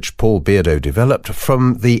search, which Paul Beardo developed,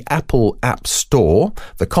 from the Apple App Store.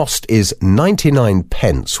 The cost is 99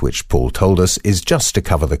 pence, which Paul told us is just to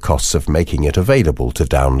cover the costs of making it available to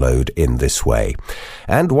download in this way.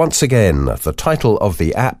 And once again, the title of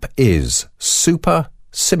the app is Super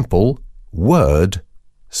Simple Word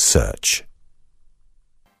Search.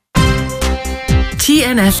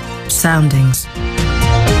 TNF Soundings.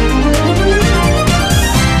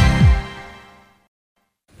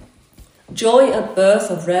 Joy at birth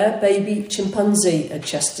of rare baby chimpanzee at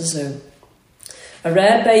Chester Zoo. A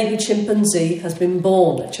rare baby chimpanzee has been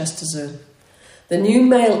born at Chester Zoo. The new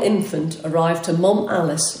male infant arrived to Mum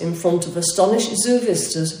Alice in front of astonished zoo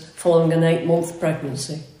visitors following an 8-month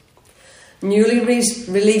pregnancy. Newly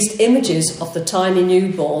released images of the tiny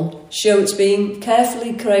newborn show it's being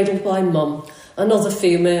carefully cradled by Mum and other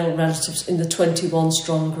female relatives in the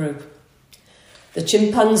 21-strong group. The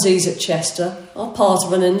chimpanzees at Chester are part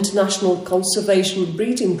of an international conservation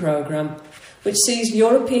breeding programme which sees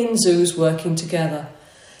European zoos working together,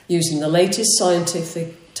 using the latest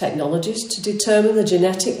scientific technologies to determine the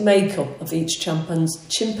genetic makeup of each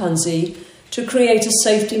chimpanzee to create a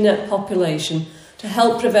safety net population to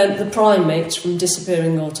help prevent the primates from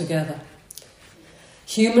disappearing altogether.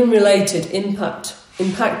 Human-related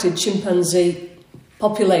impacted chimpanzee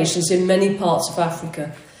populations in many parts of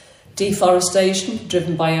Africa. Deforestation,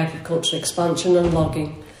 driven by agricultural expansion and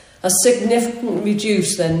logging, has significantly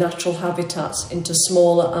reduced their natural habitats into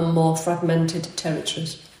smaller and more fragmented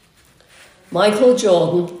territories. Michael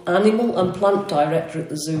Jordan, Animal and Plant Director at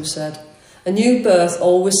the zoo, said, "A new birth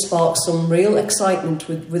always sparks some real excitement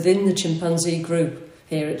within the chimpanzee group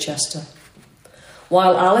here at Chester.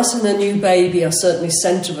 While Alice and her new baby are certainly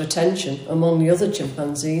centre of attention among the other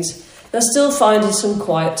chimpanzees, they're still finding some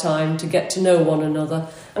quiet time to get to know one another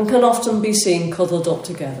and can often be seen cuddled up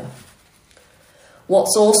together."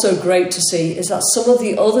 What's also great to see is that some of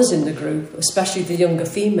the others in the group, especially the younger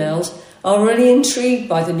females, are really intrigued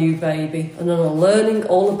by the new baby and are learning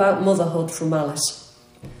all about motherhood from Alice.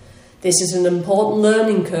 This is an important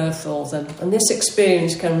learning curve for them, and this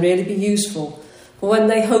experience can really be useful for when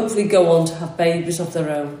they hopefully go on to have babies of their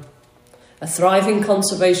own. A thriving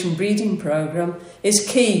conservation breeding programme is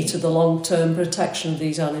key to the long-term protection of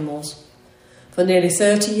these animals. For nearly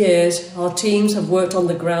 30 years, our teams have worked on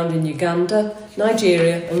the ground in Uganda,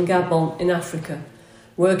 Nigeria and Gabon in Africa,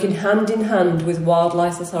 working hand in hand with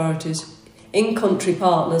wildlife authorities, in-country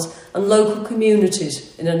partners and local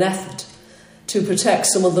communities in an effort to protect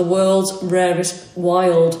some of the world's rarest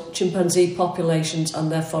wild chimpanzee populations and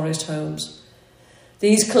their forest homes.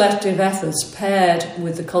 These collective efforts, paired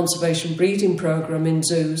with the conservation breeding programme in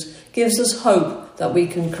zoos, gives us hope that we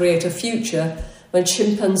can create a future when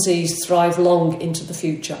chimpanzees thrive long into the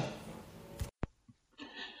future.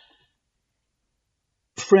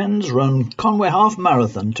 Friends run Conway Half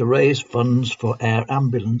Marathon to raise funds for Air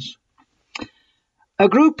Ambulance. A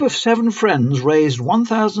group of 7 friends raised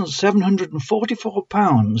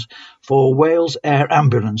 £1,744 for Wales Air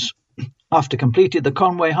Ambulance after completing the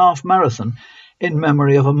Conway Half Marathon in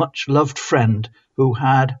memory of a much-loved friend who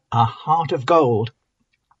had a heart of gold.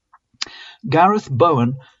 Gareth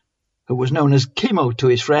Bowen, who was known as Chemo to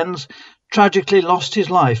his friends, tragically lost his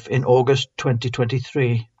life in August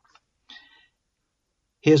 2023.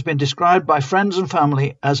 He has been described by friends and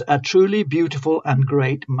family as a truly beautiful and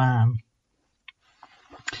great man.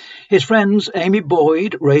 His friends Amy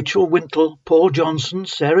Boyd, Rachel Wintle, Paul Johnson,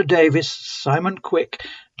 Sarah Davis, Simon Quick,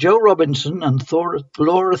 Joe Robinson and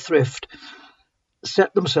Laura Thrift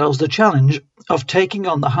set themselves the challenge of taking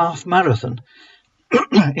on the half marathon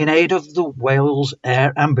in aid of the Wales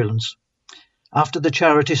Air Ambulance, after the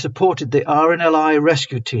charity supported the RNLI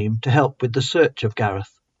rescue team to help with the search of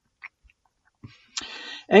Gareth.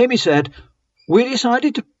 Amy said, "We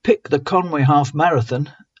decided to pick the Conway Half Marathon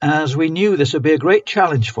as we knew this would be a great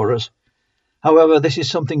challenge for us. However, this is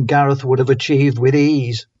something Gareth would have achieved with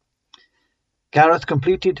ease. Gareth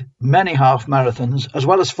completed many half marathons as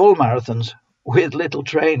well as full marathons with little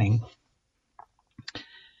training."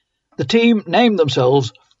 The team named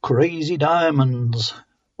themselves Crazy Diamonds,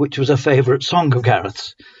 which was a favourite song of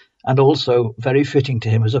Gareth's, and also very fitting to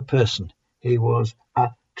him as a person. He was a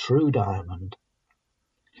true diamond.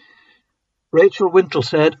 Rachel Wintle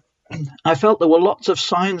said, I felt there were lots of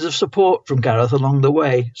signs of support from Gareth along the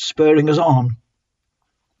way, spurring us on.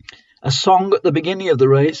 A song at the beginning of the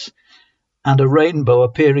race and a rainbow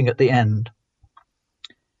appearing at the end.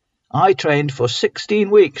 I trained for 16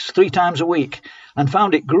 weeks, 3 times a week, and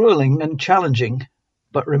found it grueling and challenging,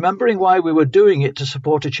 but remembering why we were doing it to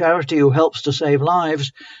support a charity who helps to save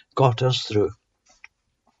lives got us through.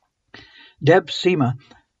 Deb Seamer,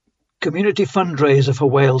 community fundraiser for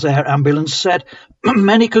Wales Air Ambulance, said,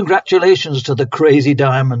 many congratulations to the Crazy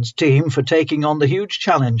Diamonds team for taking on the huge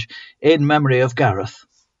challenge in memory of Gareth.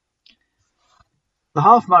 The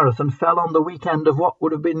half marathon fell on the weekend of what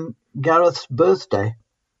would have been Gareth's birthday,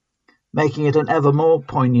 making it an ever more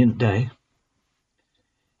poignant day.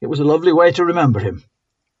 It was a lovely way to remember him.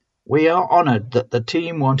 We are honoured that the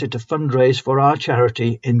team wanted to fundraise for our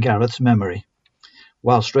charity in Gareth's memory,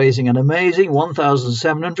 whilst raising an amazing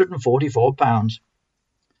 £1,744.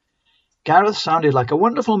 Gareth sounded like a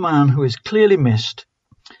wonderful man who is clearly missed.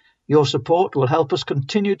 Your support will help us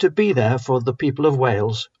continue to be there for the people of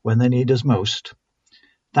Wales when they need us most.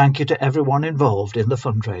 Thank you to everyone involved in the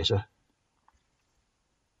fundraiser.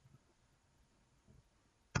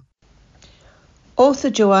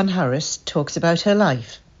 Author Joanne Harris talks about her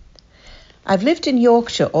life. I've lived in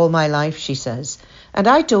Yorkshire all my life, she says, and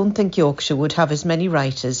I don't think Yorkshire would have as many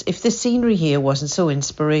writers if the scenery here wasn't so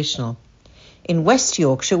inspirational. In West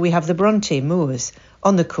Yorkshire we have the Bronte Moors.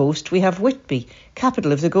 On the coast we have Whitby,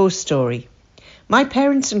 capital of the ghost story. My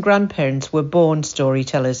parents and grandparents were born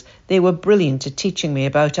storytellers. They were brilliant at teaching me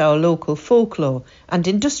about our local folklore and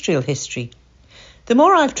industrial history. The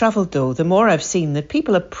more I've travelled though, the more I've seen that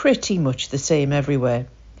people are pretty much the same everywhere.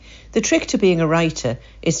 The trick to being a writer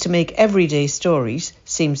is to make everyday stories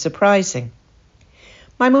seem surprising.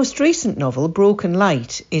 My most recent novel, Broken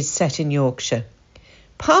Light, is set in Yorkshire.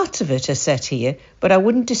 Parts of it are set here, but I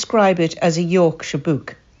wouldn't describe it as a Yorkshire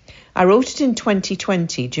book. I wrote it in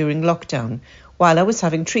 2020 during lockdown while I was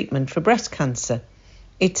having treatment for breast cancer.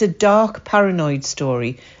 It's a dark, paranoid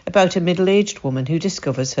story about a middle-aged woman who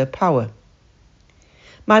discovers her power.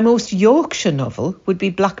 My most Yorkshire novel would be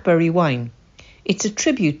Blackberry Wine. It's a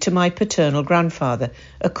tribute to my paternal grandfather,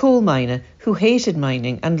 a coal miner who hated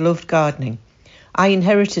mining and loved gardening. I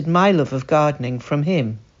inherited my love of gardening from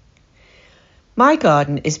him. My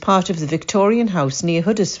garden is part of the Victorian house near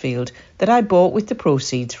Huddersfield that I bought with the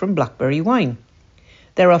proceeds from Blackberry Wine.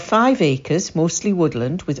 There are 5 acres, mostly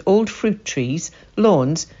woodland, with old fruit trees,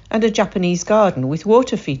 lawns and a Japanese garden with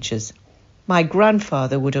water features. My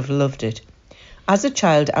grandfather would have loved it. As a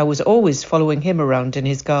child, I was always following him around in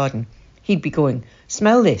his garden. He'd be going,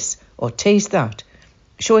 smell this, or taste that,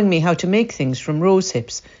 showing me how to make things from rose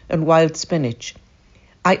hips and wild spinach.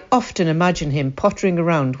 I often imagine him pottering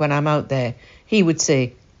around when I'm out there. He would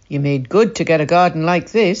say, you made good to get a garden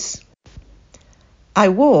like this. I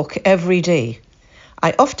walk every day.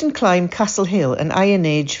 I often climb Castle Hill, an Iron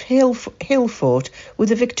Age hill fort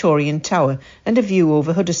with a Victorian tower and a view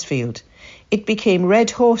over Huddersfield. It became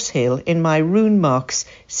Red Horse Hill in my Rune Marks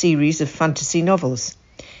series of fantasy novels.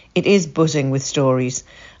 It is buzzing with stories.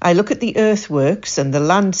 I look at the earthworks and the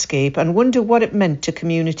landscape and wonder what it meant to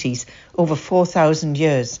communities over 4,000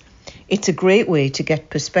 years. It's a great way to get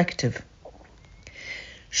perspective.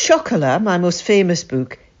 Chocolat, my most famous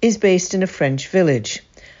book, is based in a French village.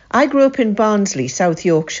 I grew up in Barnsley, South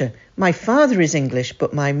Yorkshire. My father is English,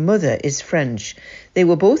 but my mother is French. They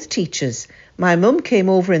were both teachers. My mum came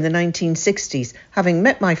over in the 1960s, having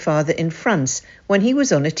met my father in France when he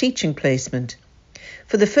was on a teaching placement.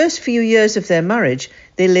 For the first few years of their marriage,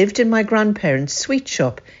 they lived in my grandparents' sweet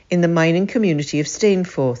shop in the mining community of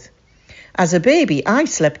Stainforth. As a baby, I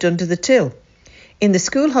slept under the till. In the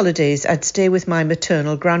school holidays, I'd stay with my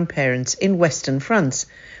maternal grandparents in Western France,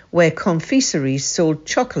 where confiseries sold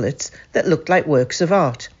chocolates that looked like works of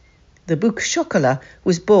art. The book Chocolat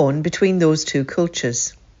was born between those two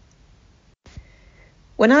cultures.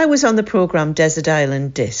 When I was on the programme Desert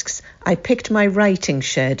Island Discs, I picked my writing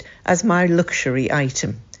shed as my luxury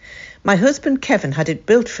item. My husband Kevin had it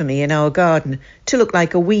built for me in our garden to look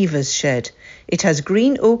like a weaver's shed. It has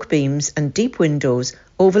green oak beams and deep windows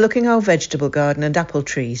overlooking our vegetable garden and apple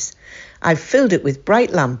trees. I've filled it with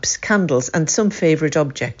bright lamps, candles and some favourite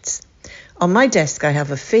objects. On my desk I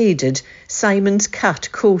have a faded Simon's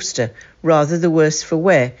Cat coaster, rather the worse for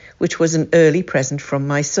wear, which was an early present from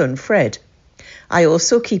my son Fred. I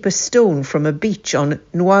also keep a stone from a beach on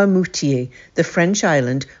Noirmoutier, the French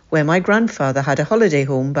island where my grandfather had a holiday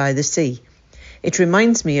home by the sea. It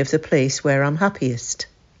reminds me of the place where I'm happiest.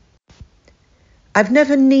 I've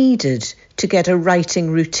never needed to get a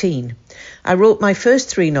writing routine. I wrote my first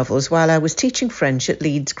 3 novels while I was teaching French at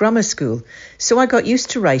Leeds Grammar School, so I got used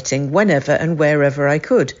to writing whenever and wherever I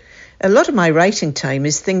could. A lot of my writing time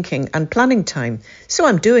is thinking and planning time, so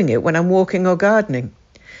I'm doing it when I'm walking or gardening.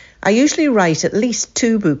 I usually write at least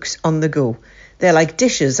 2 books on the go. They're like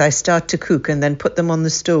dishes I start to cook and then put them on the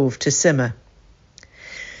stove to simmer.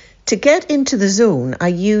 To get into the zone, I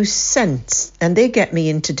use scents, and they get me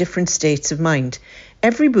into different states of mind.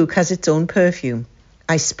 Every book has its own perfume.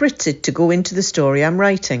 I spritz it to go into the story I'm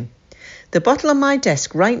writing. The bottle on my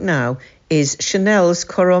desk right now is Chanel's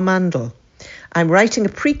Coromandel. I'm writing a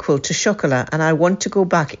prequel to Chocolat, and I want to go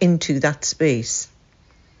back into that space.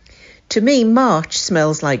 To me, March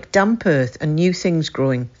smells like damp earth and new things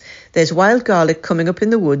growing. There's wild garlic coming up in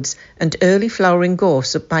the woods and early flowering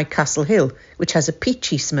gorse up by Castle Hill, which has a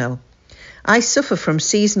peachy smell. I suffer from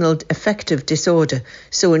seasonal affective disorder,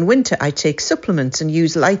 so in winter I take supplements and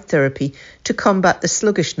use light therapy to combat the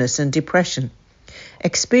sluggishness and depression.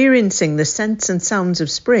 Experiencing the scents and sounds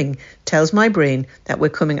of spring tells my brain that we're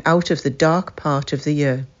coming out of the dark part of the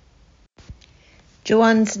year.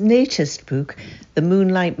 Joanne's latest book, The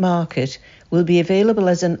Moonlight Market, will be available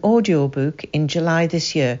as an audiobook in July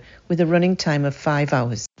this year with a running time of 5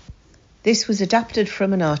 hours. This was adapted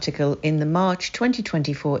from an article in the March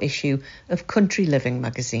 2024 issue of Country Living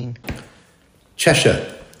magazine.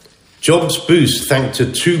 Cheshire. Jobs boost thanks to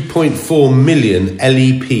 2.4 million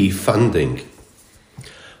LEP funding.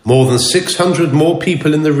 More than 600 more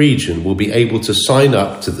people in the region will be able to sign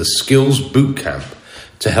up to the Skills Bootcamp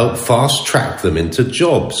to help fast-track them into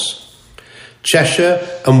jobs. Cheshire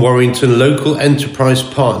and Warrington Local Enterprise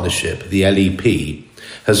Partnership, the LEP,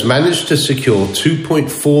 has managed to secure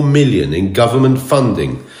 2.4 million in government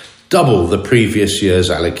funding, double the previous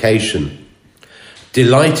year's allocation.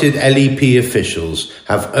 Delighted LEP officials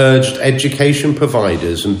have urged education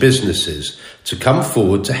providers and businesses to come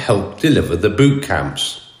forward to help deliver the boot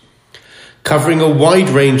camps. Covering a wide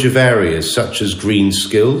range of areas such as green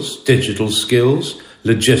skills, digital skills,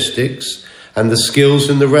 logistics, and the skills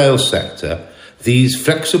in the rail sector, these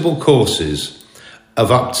flexible courses of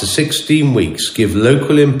up to 16 weeks give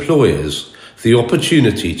local employers the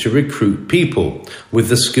opportunity to recruit people with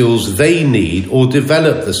the skills they need or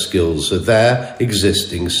develop the skills of their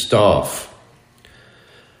existing staff.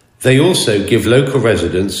 They also give local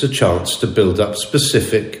residents a chance to build up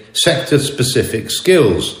specific sector-specific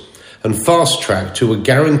skills and fast-track to a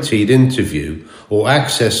guaranteed interview or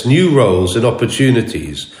access new roles and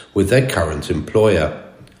opportunities with their current employer.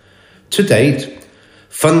 To date,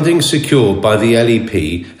 funding secured by the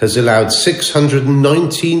LEP has allowed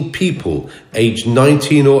 619 people aged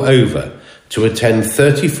 19 or over to attend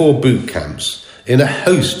 34 boot camps in a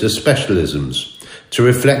host of specialisms to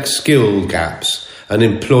reflect skill gaps and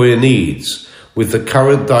employer needs, with the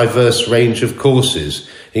current diverse range of courses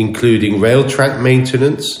including rail track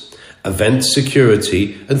maintenance, event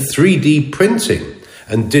security and 3D printing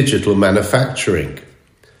and digital manufacturing.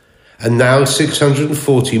 And now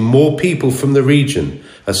 640 more people from the region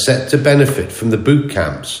are set to benefit from the boot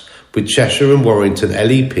camps, with Cheshire and Warrington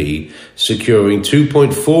LEP securing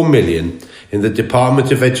 2.4 million in the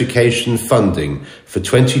Department of Education funding for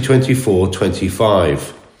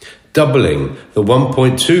 2024-25, doubling the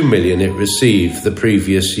 1.2 million it received the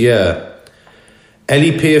previous year.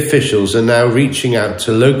 LEP officials are now reaching out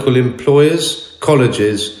to local employers,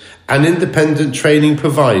 colleges and independent training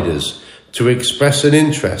providers to express an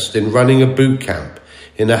interest in running a boot camp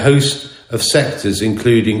in a host of sectors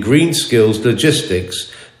including green skills, logistics,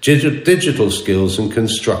 digital skills and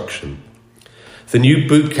construction. The new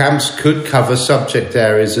boot camps could cover subject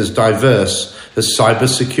areas as diverse as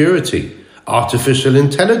cybersecurity, artificial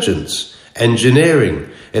intelligence, engineering,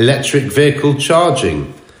 electric vehicle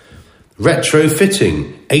charging,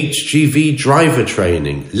 retrofitting, HGV driver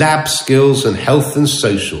training, lab skills and health and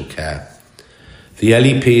social care. The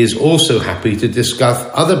LEP is also happy to discuss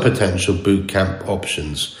other potential bootcamp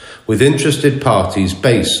options with interested parties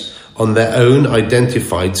based on their own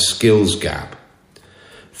identified skills gap.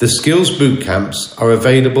 The skills bootcamps are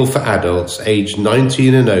available for adults aged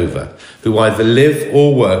 19 and over who either live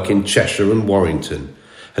or work in Cheshire and Warrington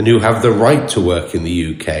and who have the right to work in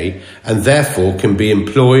the UK and therefore can be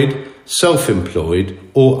employed, self-employed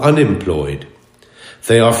or unemployed.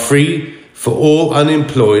 They are free for all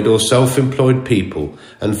unemployed or self-employed people,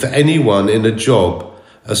 and for anyone in a job,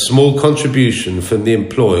 a small contribution from the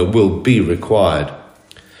employer will be required.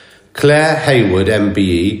 Claire Hayward,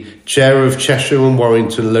 MBE, Chair of Cheshire and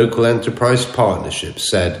Warrington Local Enterprise Partnership,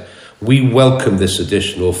 said, "We welcome this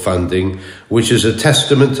additional funding, which is a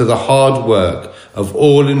testament to the hard work of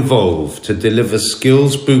all involved to deliver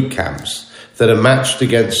skills boot camps that are matched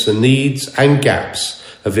against the needs and gaps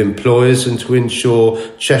of employers and to ensure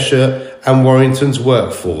Cheshire and Warrington's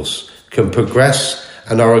workforce can progress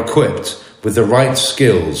and are equipped with the right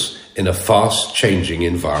skills in a fast-changing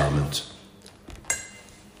environment.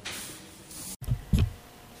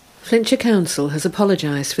 Flintshire Council has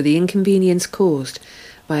apologised for the inconvenience caused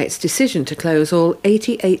by its decision to close all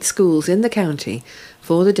 88 schools in the county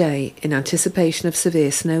for the day in anticipation of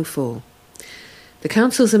severe snowfall. The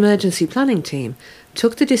council's emergency planning team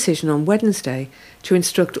took the decision on Wednesday to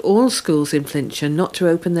instruct all schools in Flintshire not to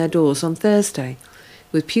open their doors on Thursday,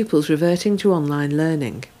 with pupils reverting to online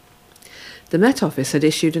learning. The Met Office had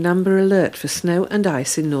issued an amber alert for snow and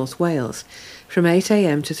ice in North Wales from 8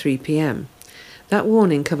 a.m. to 3 p.m. That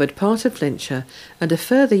warning covered part of Flintshire, and a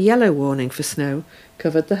further yellow warning for snow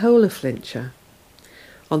covered the whole of Flintshire.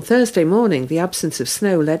 On Thursday morning, the absence of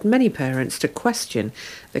snow led many parents to question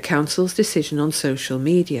the council's decision on social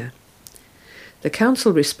media. The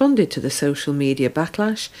council responded to the social media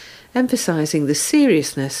backlash, emphasising the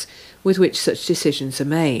seriousness with which such decisions are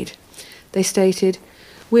made. They stated,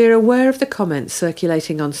 "We are aware of the comments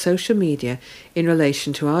circulating on social media in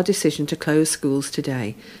relation to our decision to close schools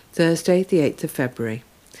today, Thursday the 8th of February.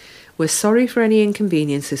 We're sorry for any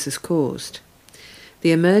inconvenience this has caused."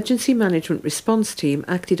 The Emergency Management Response Team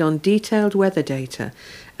acted on detailed weather data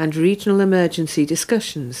and regional emergency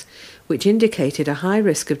discussions, which indicated a high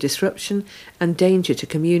risk of disruption and danger to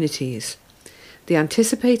communities. The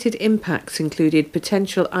anticipated impacts included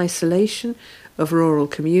potential isolation of rural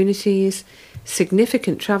communities,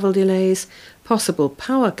 significant travel delays, possible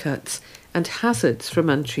power cuts, and hazards from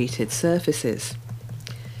untreated surfaces.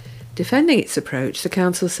 Defending its approach, the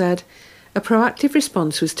council said, "A proactive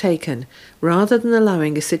response was taken rather than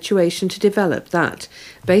allowing a situation to develop that,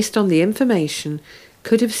 based on the information,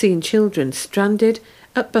 could have seen children stranded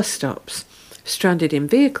at bus stops, stranded in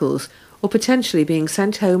vehicles, or potentially being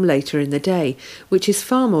sent home later in the day, which is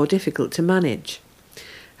far more difficult to manage.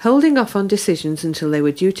 Holding off on decisions until they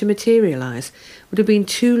were due to materialise would have been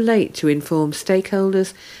too late to inform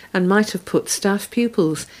stakeholders and might have put staff,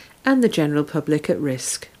 pupils and the general public at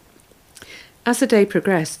risk." As the day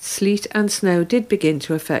progressed, sleet and snow did begin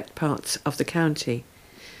to affect parts of the county.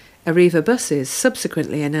 Arriva buses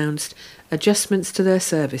subsequently announced adjustments to their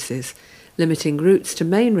services, limiting routes to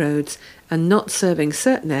main roads and not serving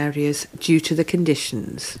certain areas due to the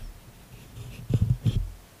conditions.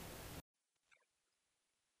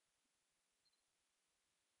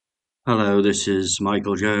 Hello, this is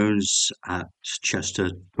Michael Jones at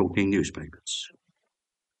Chester Talking Newspapers.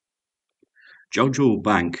 Jodrell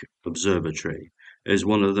Bank Observatory is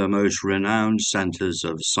one of the most renowned centres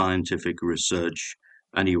of scientific research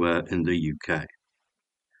anywhere in the UK.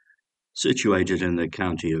 Situated in the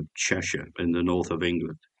county of Cheshire in the north of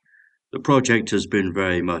England, the project has been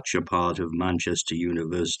very much a part of Manchester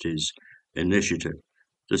University's initiative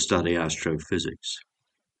to study astrophysics.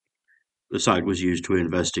 The site was used to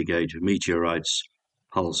investigate meteorites,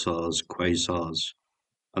 pulsars, quasars,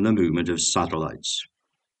 and the movement of satellites.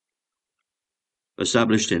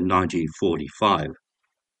 Established in 1945,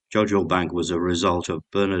 Jodrell Bank was a result of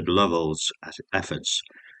Bernard Lovell's efforts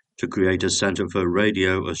to create a centre for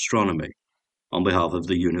radio astronomy on behalf of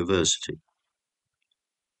the university.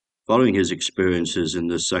 Following his experiences in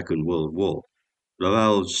the Second World War,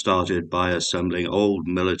 Lovell started by assembling old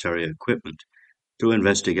military equipment to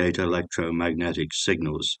investigate electromagnetic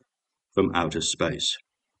signals from outer space.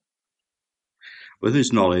 With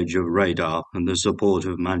his knowledge of radar and the support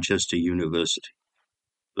of Manchester University,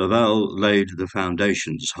 Lovell laid the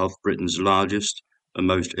foundations of Britain's largest and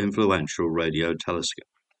most influential radio telescope.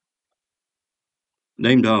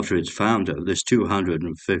 Named after its founder, this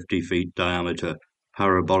 250 feet diameter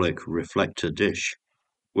parabolic reflector dish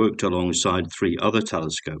worked alongside 3 other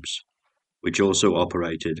telescopes, which also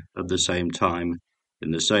operated at the same time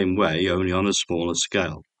in the same way, only on a smaller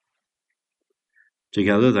scale.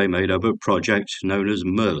 Together they made up a project known as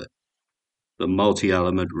Merlin, the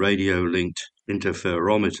multi-element radio-linked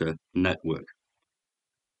interferometer network.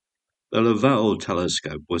 The Lovell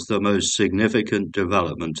telescope was the most significant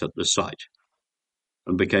development at the site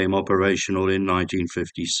and became operational in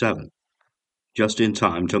 1957, just in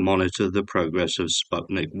time to monitor the progress of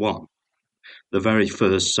Sputnik 1, the very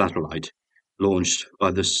first satellite launched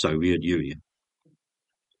by the Soviet Union.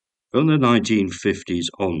 From the 1950s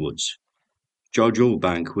onwards, Jodrell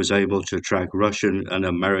Bank was able to track Russian and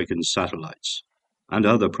American satellites and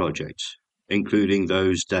other projects, including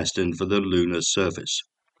those destined for the lunar surface.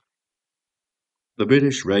 The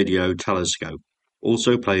British Radio Telescope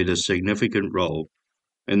also played a significant role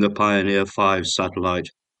in the Pioneer 5 satellite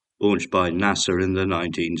launched by NASA in the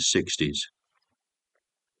 1960s.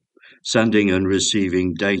 sending and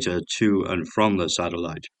receiving data to and from the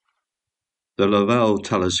satellite. The Lovell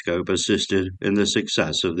telescope assisted in the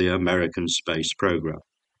success of the American space program.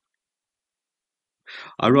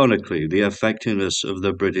 Ironically, the effectiveness of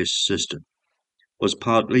the British system was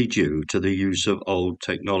partly due to the use of old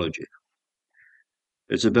technology.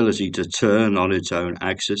 Its ability to turn on its own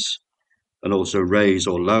axis and also raise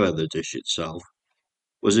or lower the dish itself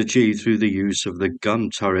was achieved through the use of the gun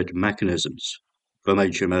turret mechanisms from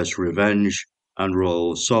HMS Revenge and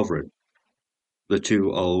Royal Sovereign, the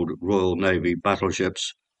two old Royal Navy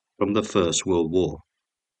battleships from the First World War.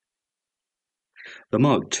 The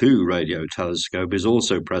Mark II radio telescope is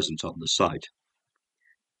also present on the site.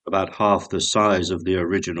 About half the size of the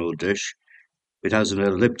original dish, it has an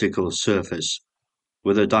elliptical surface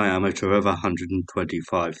with a diameter of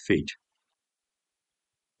 125 feet.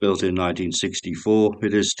 Built in 1964,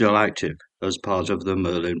 it is still active as part of the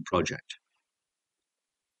Merlin project.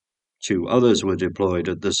 Two others were deployed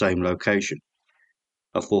at the same location,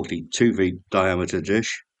 a 42-feet diameter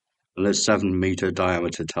dish and a 7-meter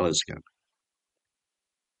diameter telescope.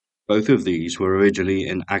 Both of these were originally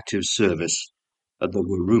in active service at the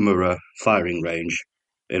Woomera firing range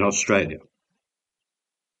in Australia.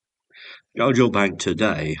 Jodrell Bank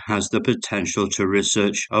today has the potential to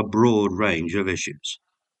research a broad range of issues,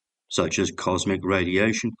 such as cosmic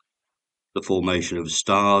radiation, the formation of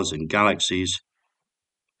stars and galaxies,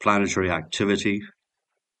 planetary activity,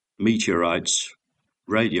 meteorites,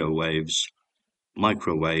 radio waves,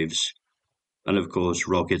 microwaves, and of course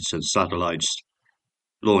rockets and satellites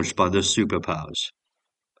launched by the superpowers,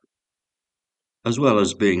 as well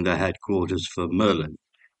as being the headquarters for Merlin,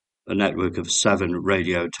 a network of 7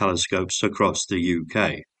 radio telescopes across the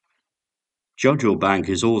UK. Jodrell Bank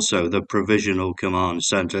is also the provisional command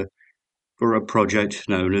centre for a project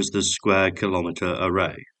known as the Square Kilometre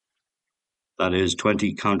Array. That is,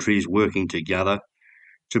 20 countries working together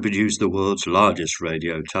to produce the world's largest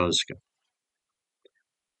radio telescope.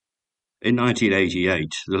 In 1988,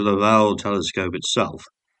 the Lovell telescope itself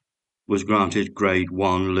was granted Grade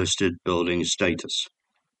 1 listed building status,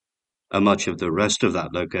 and much of the rest of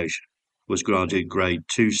that location was granted Grade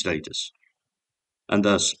 2 status, and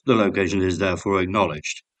thus the location is therefore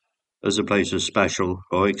acknowledged as a place of special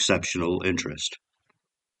or exceptional interest.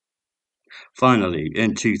 Finally,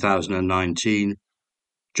 in 2019,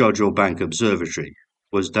 Jodrell Bank Observatory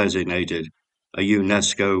was designated a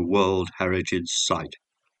UNESCO World Heritage Site.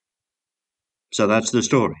 So that's the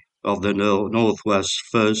story of the Northwest's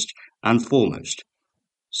first and foremost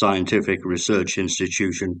scientific research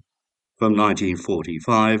institution from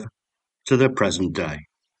 1945 to the present day.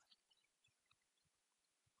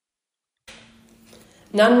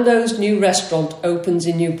 Nando's new restaurant opens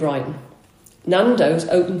in New Brighton. Nando's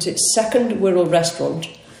opened its second Wirral restaurant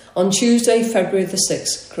on Tuesday, February the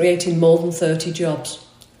 6th, creating more than 30 jobs.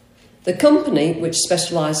 The company, which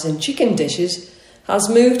specialises in chicken dishes, has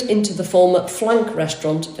moved into the former Flank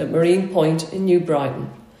restaurant at Marine Point in New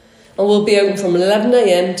Brighton and will be open from 11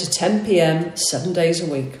 a.m. to 10 p.m. 7 days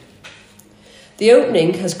a week. The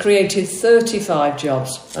opening has created 35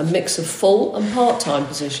 jobs, a mix of full and part-time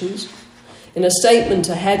positions. In a statement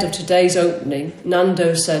ahead of today's opening,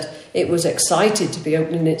 Nando's said it was excited to be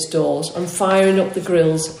opening its doors and firing up the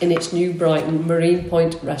grills in its New Brighton Marine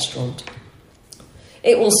Point restaurant.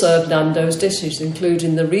 It will serve Nando's dishes,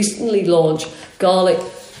 including the recently launched garlic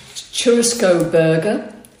churrasco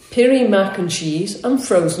burger, piri mac and cheese, and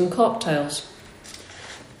frozen cocktails.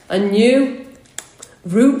 A new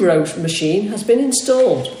Rubro machine has been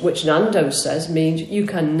installed, which Nando's says means you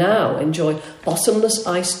can now enjoy bottomless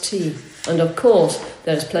iced tea. And of course,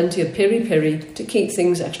 there's plenty of piri-piri to keep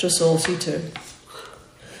things extra saucy too.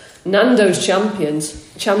 Nando's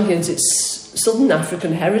champions its Southern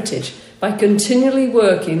African heritage by continually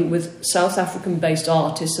working with South African-based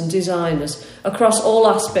artists and designers across all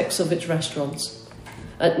aspects of its restaurants.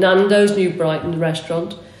 At Nando's New Brighton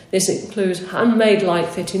restaurant, this includes handmade light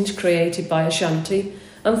fittings created by Ashanti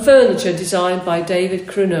and furniture designed by David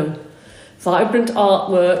Cruno. Vibrant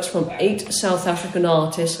artworks from 8 South African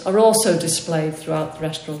artists are also displayed throughout the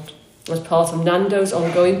restaurant as part of Nando's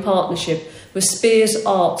ongoing partnership with Spears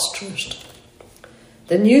Arts Trust.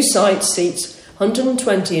 The new site seats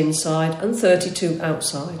 120 inside and 32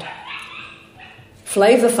 outside.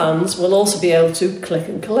 Flavour fans will also be able to click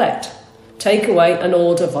and collect, take away and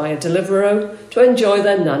order via Deliveroo to enjoy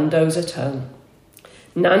their Nando's at home.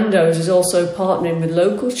 Nando's is also partnering with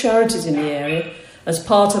local charities in the area as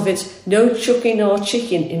part of its No Chucking Our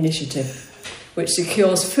Chicken initiative, which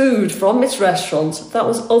secures food from its restaurants that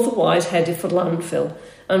was otherwise headed for landfill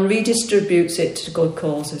and redistributes it to good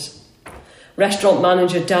causes. Restaurant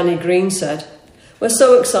manager Danny Green said, We're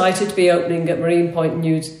so excited to be opening at Marine Point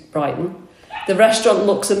New Brighton. The restaurant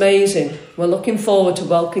looks amazing. We're looking forward to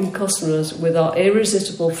welcoming customers with our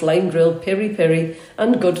irresistible flame-grilled piri-piri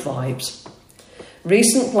and good vibes.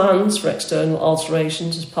 Recent plans for external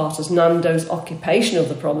alterations as part of Nando's occupation of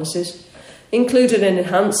the premises included an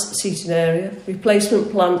enhanced seating area,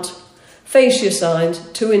 replacement plant, fascia signs,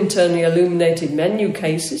 2 internally illuminated menu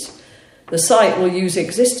cases. The site will use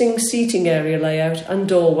existing seating area layout and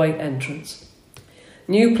doorway entrance.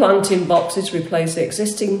 New planting boxes replace the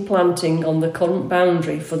existing planting on the current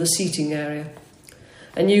boundary for the seating area.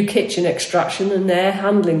 A new kitchen extraction and air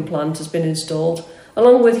handling plant has been installed,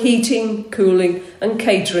 along with heating, cooling and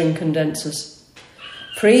catering condensers.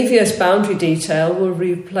 Previous boundary detail will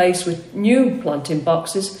be replaced with new planting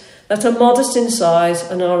boxes that are modest in size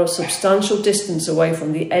and are a substantial distance away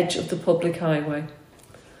from the edge of the public highway.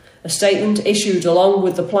 A statement issued along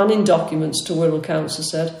with the planning documents to Wirral Council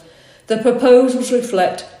said, "The proposals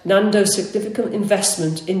reflect Nando's significant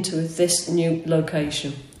investment into this new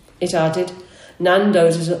location." It added,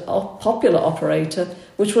 "Nando's is a popular operator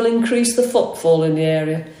which will increase the footfall in the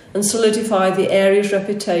area and solidify the area's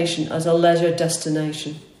reputation as a leisure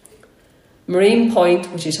destination." Marine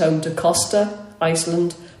Point, which is home to Costa,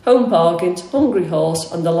 Iceland, Home Bargains, Hungry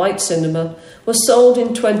Horse and the Light Cinema, was sold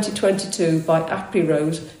in 2022 by Appy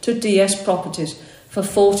Rose to DS Properties for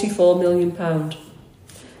 £44 million.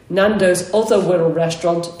 Nando's other Wirral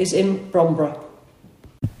restaurant is in Bromborough.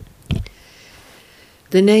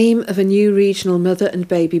 The name of a new regional mother and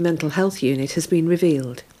baby mental health unit has been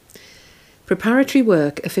revealed. Preparatory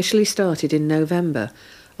work officially started in November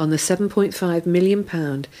on the £7.5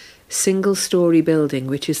 million single-storey building,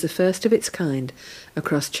 which is the first of its kind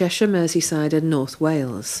across Cheshire, Merseyside and North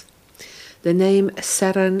Wales. The name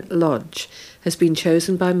Seren Lodge has been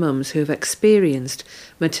chosen by mums who have experienced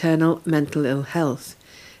maternal mental ill health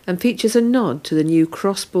and features a nod to the new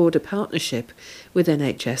cross-border partnership with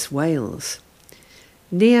NHS Wales.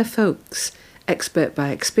 Nia Folks, expert by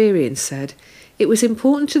experience, said, "It was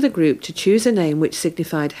important to the group to choose a name which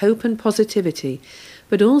signified hope and positivity,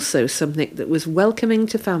 but also something that was welcoming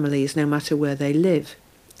to families no matter where they live."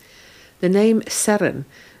 The name Seren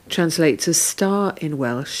translates as star in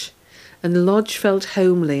Welsh, and the lodge felt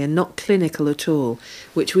homely and not clinical at all,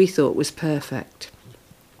 which we thought was perfect.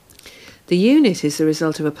 The unit is the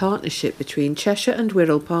result of a partnership between Cheshire and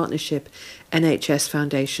Wirral Partnership NHS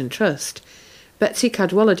Foundation Trust, Betsy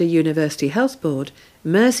Cadwallader University Health Board,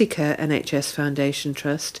 Merseycare NHS Foundation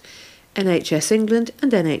Trust, NHS England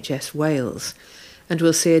and NHS Wales, and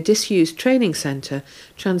will see a disused training centre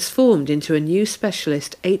transformed into a new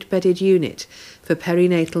specialist 8-bedded unit for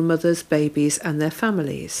perinatal mothers, babies and their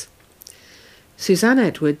families. Suzanne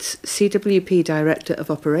Edwards, CWP Director of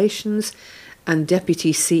Operations and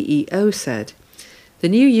Deputy CEO, said, "The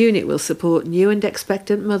new unit will support new and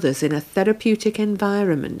expectant mothers in a therapeutic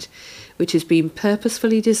environment which has been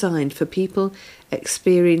purposefully designed for people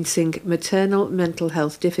experiencing maternal mental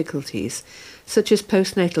health difficulties, such as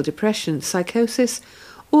postnatal depression, psychosis,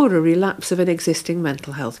 or a relapse of an existing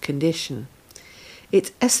mental health condition.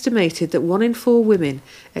 It's estimated that 1 in 4 women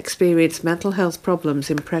experience mental health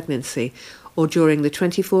problems in pregnancy or during the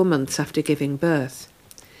 24 months after giving birth.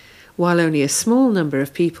 While only a small number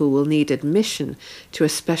of people will need admission to a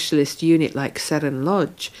specialist unit like Seren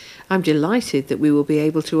Lodge, I'm delighted that we will be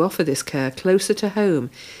able to offer this care closer to home,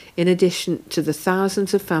 in addition to the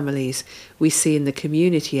thousands of families we see in the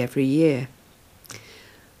community every year."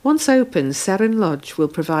 Once open, Seren Lodge will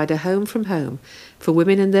provide a home from home for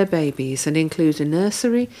women and their babies and include a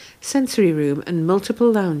nursery, sensory room and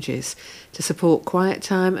multiple lounges to support quiet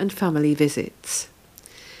time and family visits.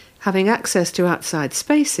 Having access to outside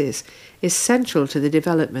spaces is central to the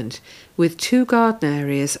development, with 2 garden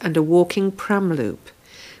areas and a walking pram loop,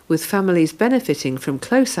 with families benefiting from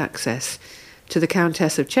close access to the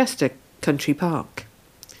Countess of Chester Country Park.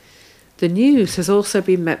 The news has also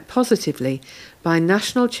been met positively by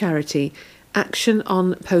national charity Action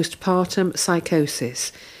on Postpartum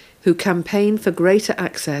Psychosis, who campaign for greater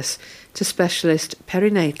access to specialist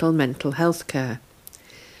perinatal mental health care.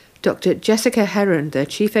 Dr. Jessica Heron, their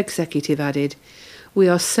chief executive, added, "We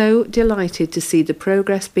are so delighted to see the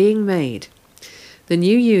progress being made. The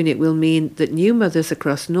new unit will mean that new mothers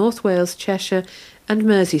across North Wales, Cheshire and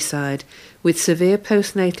Merseyside with severe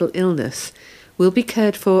postnatal illness will be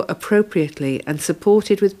cared for appropriately and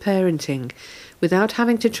supported with parenting without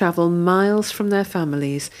having to travel miles from their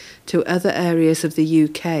families to other areas of the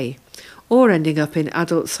UK or ending up in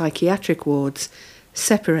adult psychiatric wards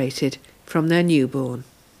separated from their newborn."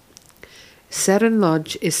 Seren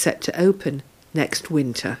Lodge is set to open next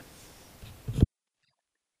winter.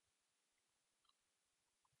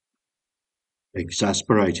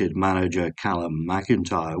 Exasperated manager Callum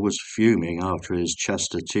McIntyre was fuming after his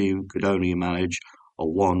Chester team could only manage a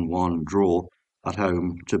 1-1 draw at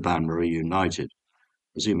home to Banbury United,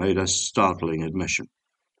 as he made a startling admission.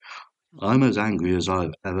 "I'm as angry as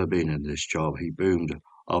I've ever been in this job," he boomed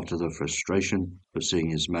after the frustration of seeing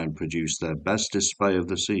his men produce their best display of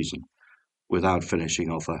the season without finishing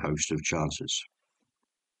off a host of chances.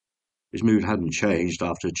 His mood hadn't changed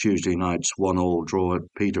after Tuesday night's 1-1 draw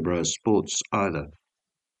at Peterborough Sports either,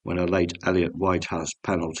 when a late Elliot Whitehouse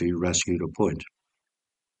penalty rescued a point.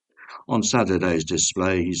 On Saturday's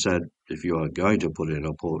display, he said, "If you are going to put in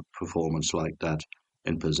a performance like that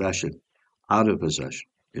in possession, out of possession,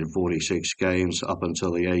 in 46 games up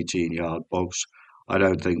until the 18-yard box, I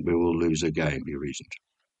don't think we will lose a game," he reasoned.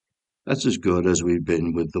 "That's as good as we've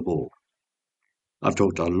been with the ball. I've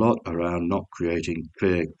talked a lot around not creating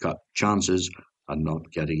clear-cut chances and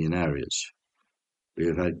not getting in areas. We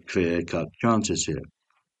have had clear-cut chances here,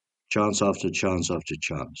 chance after chance after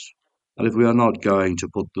chance. And if we are not going to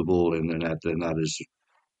put the ball in the net, then that is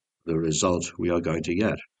the result we are going to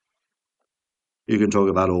get. You can talk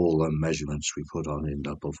about all the measurements we put on in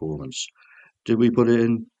the performance. Did we put it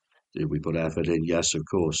in? Did we put effort in? Yes, of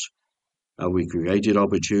course. Have we created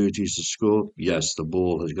opportunities to score? Yes, the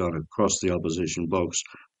ball has gone across the opposition box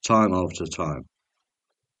time after time.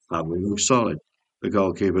 Have we looked solid? The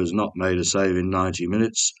goalkeeper has not made a save in 90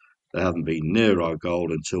 minutes. They haven't been near our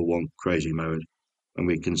goal until one crazy moment when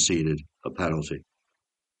we conceded a penalty.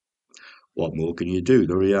 What more can you do?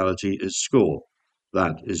 The reality is score.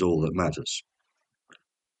 That is all that matters."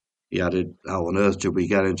 He added, "How on earth did we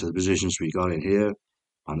get into the positions we got in here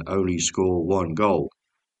and only score one goal?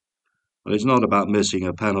 Well, it's not about missing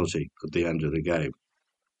a penalty at the end of the game.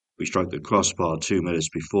 We struck the crossbar 2 minutes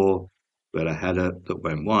before. We had a header that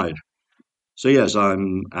went wide. So yes,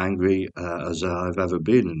 I'm angry as I've ever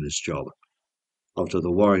been in this job. After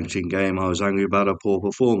the Warrington game, I was angry about a poor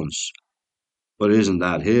performance. But it isn't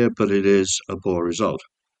that here, but it is a poor result.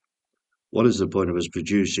 What is the point of us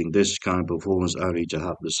producing this kind of performance only to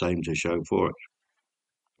have the same to show for it?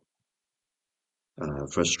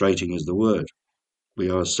 Frustrating is the word. We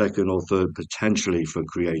are second or third potentially for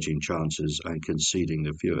creating chances and conceding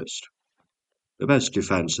the fewest. The best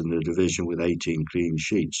defence in the division with 18 clean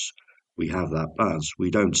sheets. We have that balance. We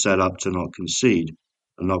don't set up to not concede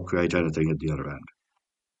and not create anything at the other end.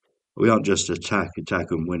 We aren't just attack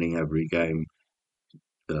and winning every game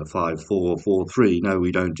 5-4, 4-3. No,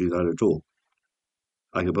 we don't do that at all.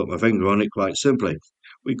 I can put my finger on it quite simply.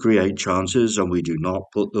 We create chances and we do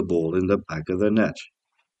not put the ball in the back of the net.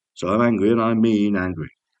 So I'm angry, and I mean angry,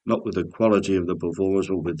 not with the quality of the performance,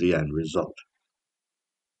 but with the end result.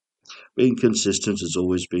 Being consistent has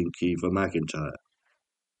always been key for McIntyre.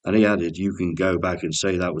 And he added, "You can go back and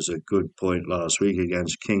say that was a good point last week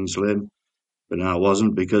against Kings Lynn, but now it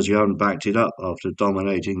wasn't because you haven't backed it up after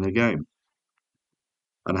dominating the game.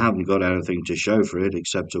 And haven't got anything to show for it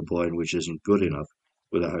except a point which isn't good enough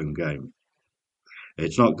with a home game.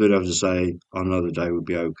 It's not good enough to say another day would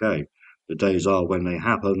be okay. The days are when they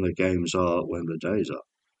happen, the games are when the days are.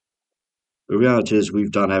 The reality is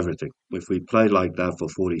we've done everything. If we played like that for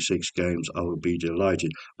 46 games, I would be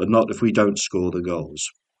delighted, but not if we don't score the goals.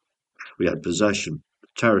 We had possession,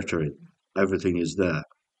 territory, everything is there,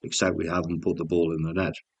 except we haven't put the ball in the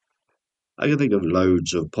net. I can think of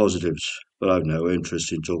loads of positives, but I've no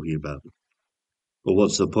interest in talking about them. But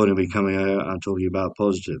what's the point of me coming out and talking about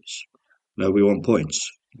positives? No, we want points,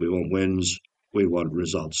 we want wins, we want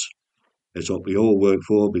results. It's what we all work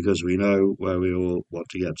for because we know where we all want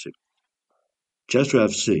to get to. Chester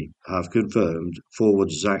FC have confirmed forward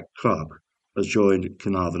Zach Clark has joined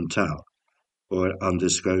Carnarvon Town for an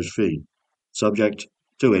undisclosed fee, subject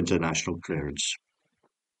to international clearance.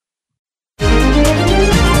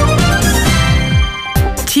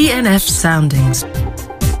 TNF Soundings.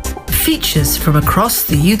 Features from across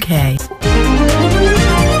the UK.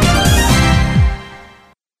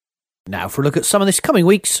 Now for a look at some of this coming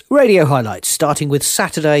week's radio highlights, starting with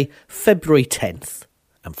Saturday, February 10th.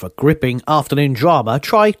 And for gripping afternoon drama,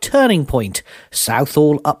 try Turning Point,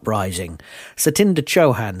 Southall Uprising. Satinder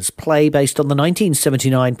Chauhan's play based on the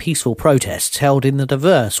 1979 peaceful protests held in the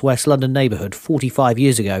diverse West London neighbourhood 45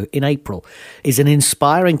 years ago in April is an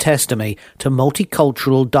inspiring testimony to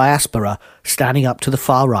multicultural diaspora standing up to the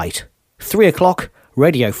far right. 3 o'clock,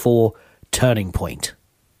 Radio 4, Turning Point.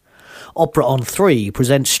 Opera on 3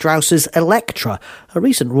 presents Strauss's Electra, a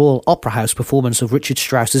recent Royal Opera House performance of Richard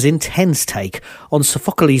Strauss's intense take on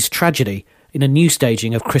Sophocles' tragedy in a new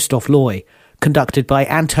staging of Christoph Loy, conducted by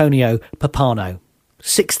Antonio Papano.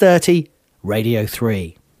 6:30, Radio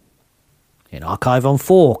 3. In Archive on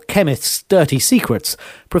 4, Chemists' Dirty Secrets,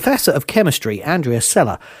 Professor of Chemistry Andrea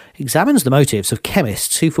Sella examines the motives of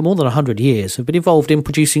chemists who for more than 100 years have been involved in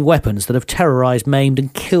producing weapons that have terrorised, maimed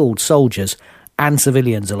and killed soldiers and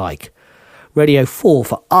civilians alike. Radio 4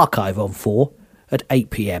 for Archive on 4 at 8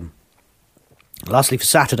 p.m. Lastly, for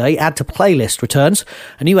Saturday, Add to Playlist returns,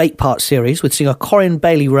 a new 8-part series with singer Corinne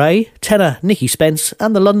Bailey-Rae, tenor Nikki Spence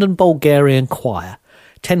and the London Bulgarian Choir.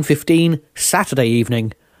 10:15 Saturday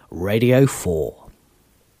evening, Radio 4.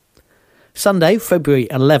 Sunday, February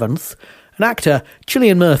 11th, an actor,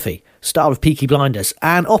 Cillian Murphy, star of Peaky Blinders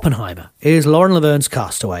and Oppenheimer, is Lauren Laverne's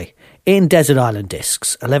Castaway in Desert Island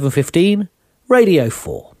Discs. 11:15, Radio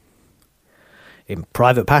 4. In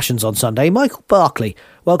Private Passions on Sunday, Michael Barclay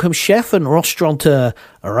welcomes chef and restaurateur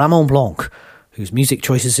Ramon Blanc, whose music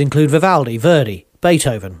choices include Vivaldi, Verdi,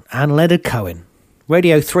 Beethoven and Leonard Cohen.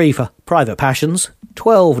 Radio 3 for Private Passions,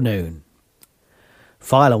 12 noon.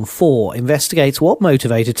 File on 4 investigates what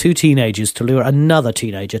motivated two teenagers to lure another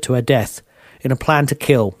teenager to her death in a plan to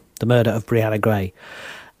kill, the murder of Brianna Gray.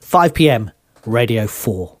 5 p.m, Radio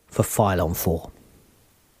 4 for File on 4.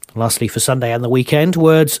 Lastly, for Sunday and the weekend,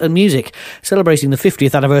 Words and Music, celebrating the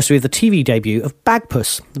 50th anniversary of the TV debut of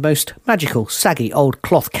Bagpuss, the most magical, saggy old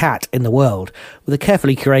cloth cat in the world, with a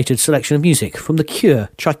carefully curated selection of music from The Cure,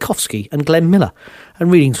 Tchaikovsky and Glenn Miller,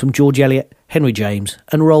 and readings from George Eliot, Henry James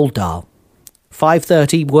and Roald Dahl.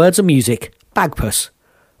 5:30, Words and Music, Bagpuss,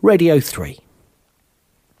 Radio 3.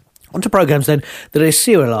 On to programmes then that are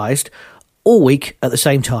serialised all week at the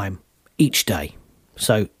same time, each day.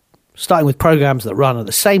 So, starting with programmes that run at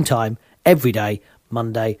the same time every day,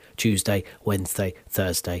 Monday, Tuesday, Wednesday,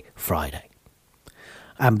 Thursday, Friday.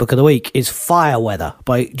 And Book of the Week is Fire Weather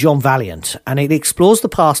by John Valiant, and it explores the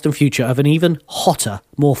past and future of an even hotter,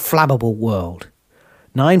 more flammable world.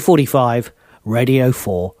 9:45, Radio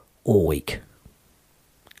 4, all week.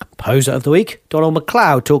 Composer of the Week, Donald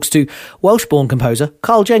MacLeod talks to Welsh-born composer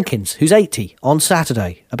Carl Jenkins, who's 80, on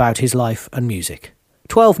Saturday, about his life and music.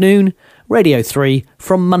 12 noon, Radio 3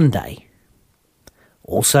 from Monday.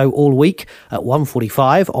 Also all week at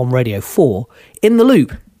 1:45 on Radio 4, In the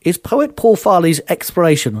Loop is poet Paul Farley's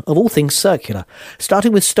exploration of all things circular,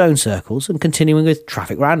 starting with stone circles and continuing with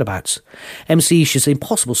traffic roundabouts, MC Isha's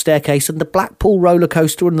Impossible Staircase and the Blackpool roller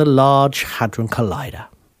coaster and the Large Hadron Collider.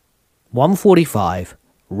 1:45,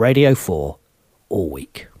 Radio 4, all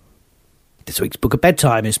week. This week's Book of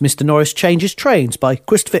Bedtime is Mr. Norris Changes Trains by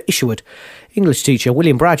Christopher Isherwood. English teacher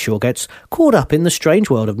William Bradshaw gets caught up in the strange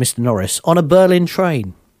world of Mr. Norris on a Berlin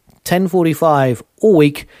train. 10:45 all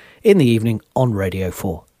week in the evening on Radio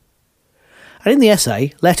 4. And in the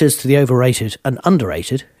essay, Letters to the Overrated and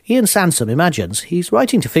Underrated, Ian Sansom imagines he's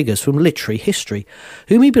writing to figures from literary history,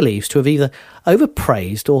 whom he believes to have either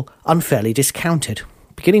overpraised or unfairly discounted,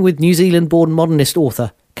 beginning with New Zealand-born modernist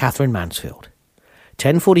author Catherine Mansfield.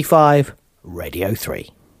 10:45, Radio 3.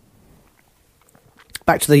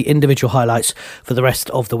 Back to the individual highlights for the rest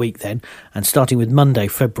of the week then, and starting with Monday,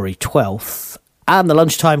 February 12th. And the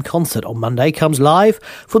lunchtime concert on Monday comes live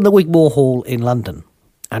from the Wigmore Hall in London.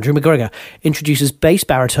 Andrew McGregor introduces bass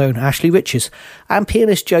baritone Ashley Riches and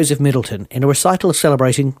pianist Joseph Middleton in a recital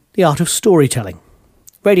celebrating the art of storytelling.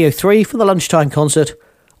 Radio 3 for the lunchtime concert,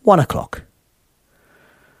 1 o'clock.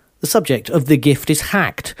 The subject of The Gift is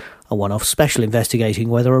Hacked, a one-off special investigating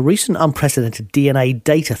whether a recent unprecedented DNA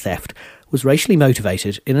data theft was racially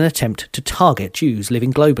motivated in an attempt to target Jews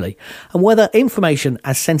living globally, and whether information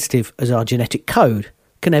as sensitive as our genetic code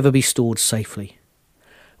can ever be stored safely.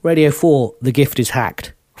 Radio 4, The Gift is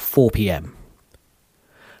Hacked, 4 p.m.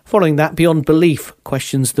 Following that, Beyond Belief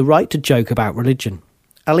questions the right to joke about religion.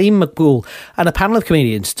 Aleem Maqbool and a panel of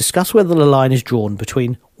comedians discuss whether the line is drawn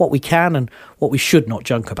between what we can and what we should not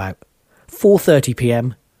joke about. 4:30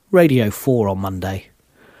 p.m, Radio 4 on Monday.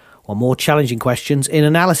 One more challenging questions in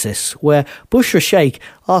Analysis, where Bushra Sheikh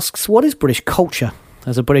asks what is British culture?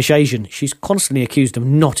 As a British Asian, she's constantly accused of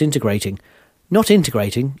not integrating. Not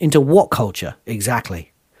integrating into what culture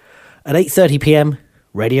exactly? At 8:30 p.m,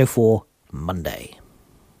 Radio 4, Monday.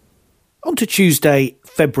 On to Tuesday,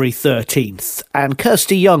 February 13th, and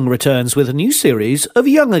Kirsty Young returns with a new series of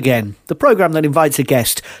Young Again, the programme that invites a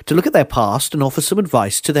guest to look at their past and offer some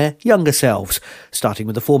advice to their younger selves, starting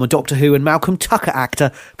with the former Doctor Who and Malcolm Tucker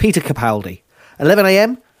actor Peter Capaldi. 11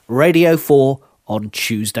 a.m, Radio 4 on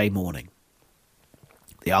Tuesday morning.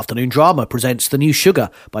 The afternoon drama presents The New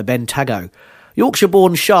Sugar by Ben Tago.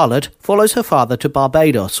 Yorkshire-born Charlotte follows her father to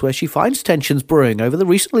Barbados, where she finds tensions brewing over the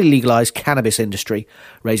recently legalised cannabis industry,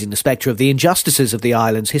 raising the spectre of the injustices of the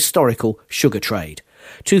island's historical sugar trade.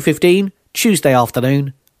 2:15, Tuesday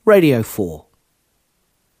afternoon, Radio 4.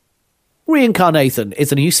 Reincarnathan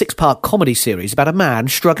is a new 6-part comedy series about a man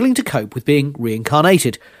struggling to cope with being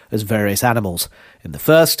reincarnated as various animals. In the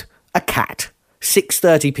first, a cat.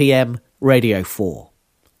 6:30pm, Radio 4.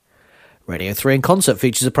 Radio 3 in Concert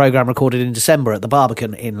features a programme recorded in December at the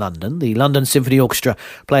Barbican in London. The London Symphony Orchestra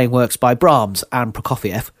playing works by Brahms and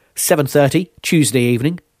Prokofiev. 7:30, Tuesday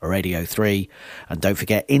evening, Radio 3. And don't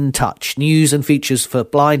forget In Touch, news and features for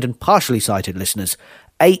blind and partially sighted listeners.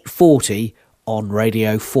 8:40 on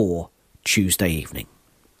Radio 4, Tuesday evening.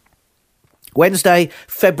 Wednesday,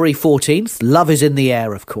 February 14th, Love is in the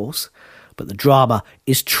Air, of course. But the drama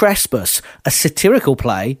is Trespass, a satirical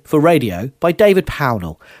play for radio by David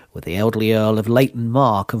Pownall, with the elderly Earl of Leighton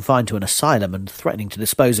Mar confined to an asylum and threatening to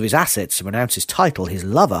dispose of his assets and renounce his title. His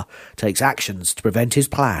lover takes actions to prevent his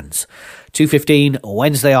plans. 2:15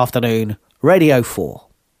 Wednesday afternoon, Radio 4.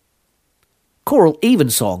 Choral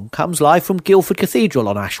Evensong comes live from Guildford Cathedral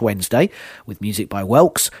on Ash Wednesday, with music by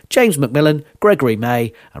Welks, James Macmillan, Gregory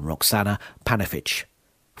May and Roxana Panafich.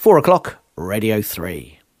 4 o'clock, Radio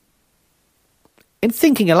 3. In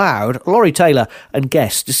Thinking Aloud, Laurie Taylor and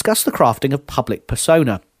guests discuss the crafting of public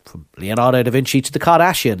persona, from Leonardo da Vinci to the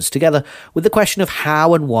Kardashians, together with the question of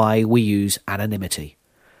how and why we use anonymity.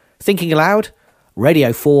 Thinking Aloud,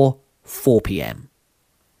 Radio 4, 4pm.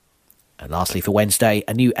 And lastly for Wednesday,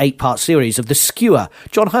 a new 8-part series of The Skewer.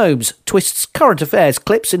 John Holmes twists current affairs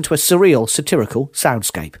clips into a surreal, satirical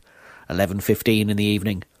soundscape. 11:15 in the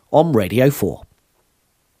evening on Radio 4.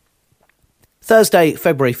 Thursday,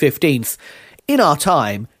 February 15th, In Our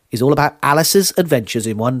Time is all about Alice's adventures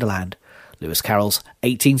in Wonderland. Lewis Carroll's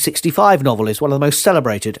 1865 novel is one of the most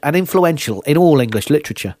celebrated and influential in all English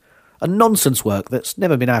literature. A nonsense work that's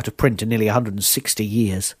never been out of print in nearly 160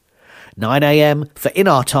 years. 9am for In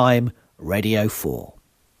Our Time, Radio 4.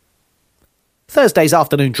 Thursday's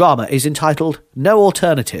afternoon drama is entitled No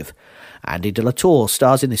Alternative. Andy de la Tour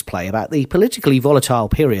stars in this play about the politically volatile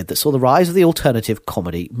period that saw the rise of the alternative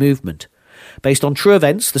comedy movement. Based on true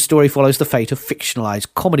events, the story follows the fate of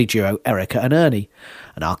fictionalised comedy duo Erica and Ernie,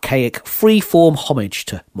 an archaic free-form homage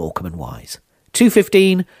to Morecambe and Wise.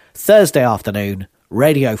 2:15, Thursday afternoon,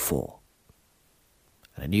 Radio 4.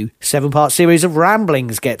 And a new 7-part series of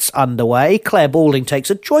Ramblings gets underway. Claire Balding takes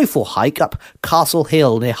a joyful hike up Castle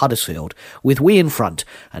Hill near Huddersfield with We in Front,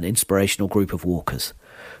 an inspirational group of walkers.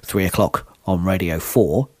 3 o'clock on Radio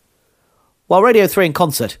 4. While Radio 3 in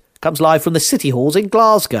Concert comes live from the City Halls in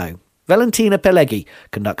Glasgow. Valentina Pelleggi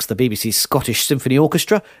conducts the BBC's Scottish Symphony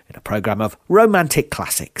Orchestra in a programme of romantic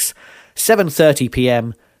classics.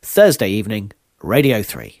 7:30pm, Thursday evening, Radio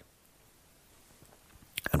 3.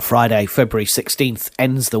 And Friday, February 16th,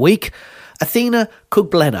 ends the week. Athena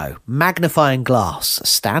Kugbleno, Magnifying Glass, a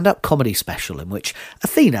stand-up comedy special in which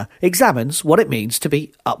Athena examines what it means to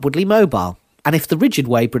be upwardly mobile, and if the rigid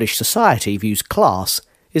way British society views class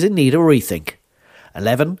is in need of a rethink.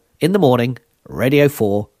 11 in the morning, Radio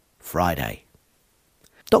 4, Friday.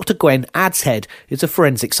 Dr. Gwen Adshead is a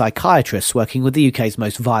forensic psychiatrist working with the UK's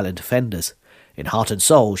most violent offenders. In Heart and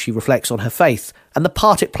Soul, she reflects on her faith and the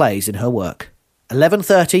part it plays in her work.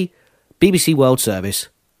 11:30, BBC World Service,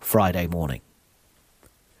 Friday morning.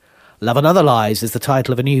 Love and Other Lies is the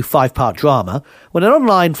title of a new 5-part drama. When an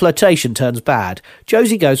online flirtation turns bad,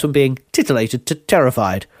 Josie goes from being titillated to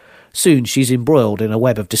terrified. Soon she's embroiled in a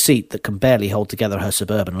web of deceit that can barely hold together her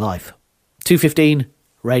suburban life. 2:15,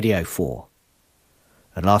 Radio 4.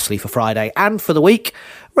 And lastly for Friday and for the week,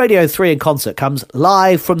 Radio 3 in Concert comes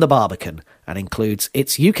live from the Barbican and includes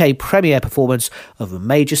its UK premiere performance of A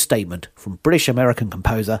Major Statement from British-American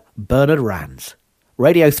composer Bernard Rands.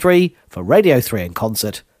 Radio 3 for Radio 3 in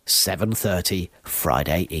Concert, 7:30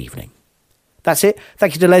 Friday evening. That's it.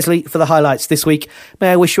 Thank you to Leslie for the highlights this week.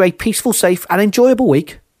 May I wish you a peaceful, safe and enjoyable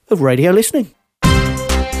week of radio listening.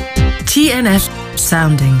 TNF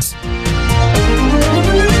Soundings.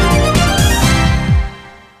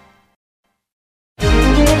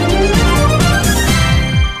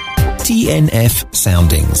 TNF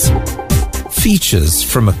Soundings. Features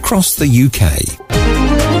from across the UK.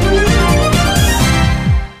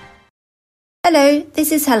 Hello,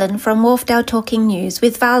 this is Helen from Wharfdale Talking News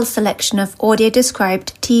with Val's selection of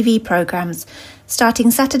audio-described TV programmes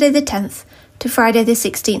starting Saturday the 10th to Friday the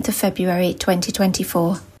 16th of February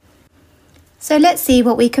 2024. So let's see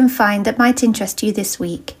what we can find that might interest you this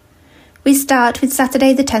week. We start with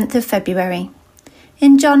Saturday the 10th of February.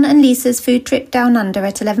 In John and Lisa's Food Trip Down Under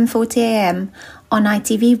at 11:40am on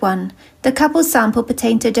ITV1, the couple sample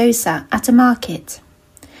potato dosa at a market.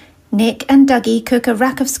 Nick and Dougie cook a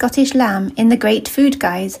rack of Scottish lamb in The Great Food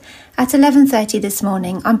Guys at 11:30 this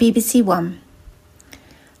morning on BBC One.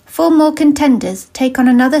 4 more contenders take on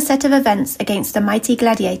another set of events against the mighty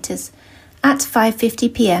gladiators at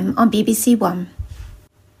 5:50pm on BBC One.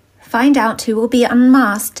 Find out who will be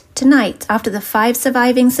unmasked tonight after the 5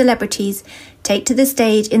 surviving celebrities take to the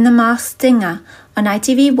stage in The Masked Singer on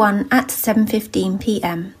ITV1 at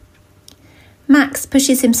 7:15pm. Max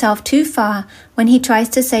pushes himself too far when he tries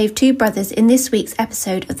to save 2 brothers in this week's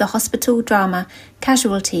episode of the hospital drama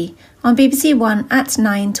Casualty on BBC One at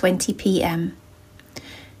 9:20pm.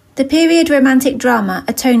 The period romantic drama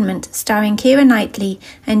Atonement, starring Keira Knightley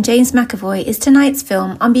and James McAvoy, is tonight's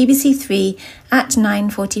film on BBC Three at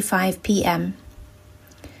 9:45pm.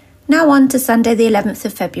 Now on to Sunday the 11th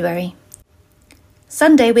of February.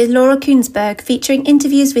 Sunday with Laura Kuenssberg, featuring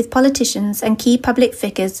interviews with politicians and key public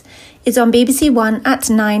figures, is on BBC One at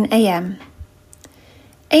 9am.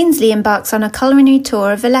 Ainsley embarks on a culinary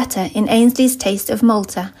tour of Valletta in Ainsley's Taste of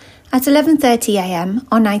Malta at 11:30am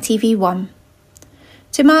on ITV1.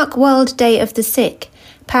 To mark World Day of the Sick,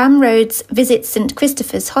 Pam Rhodes visits St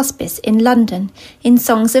Christopher's Hospice in London in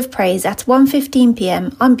Songs of Praise at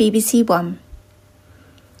 1:15pm on BBC One.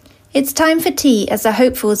 It's time for tea as the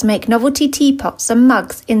hopefuls make novelty teapots and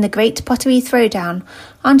mugs in the Great Pottery Throwdown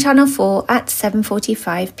on Channel 4 at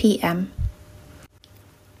 7:45pm.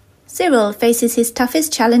 Cyril faces his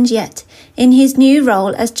toughest challenge yet in his new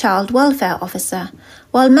role as Child Welfare Officer,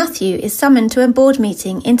 while Matthew is summoned to a board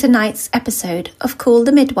meeting in tonight's episode of Call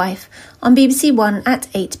the Midwife on BBC One at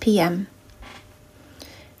 8pm.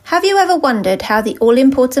 Have you ever wondered how the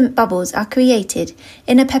all-important bubbles are created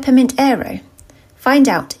in a peppermint aero? Find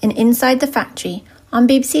out in Inside the Factory on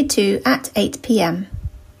BBC Two at 8pm.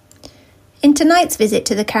 In tonight's visit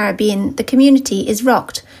to the Caribbean, the community is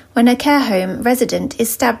rocked when a care home resident is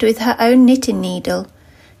stabbed with her own knitting needle.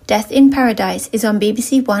 Death in Paradise is on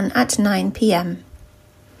BBC One at 9pm.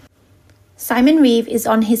 Simon Reeve is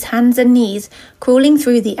on his hands and knees crawling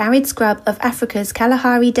through the arid scrub of Africa's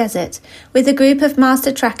Kalahari Desert with a group of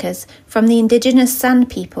master trackers from the indigenous Sand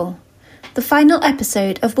people. The final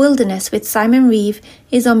episode of Wilderness with Simon Reeve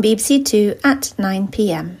is on BBC Two at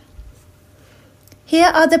 9pm. Here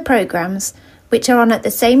are the programmes which are on at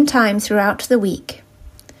the same time throughout the week.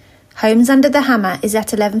 Homes Under the Hammer is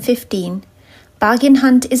at 11:15, Bargain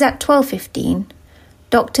Hunt is at 12:15,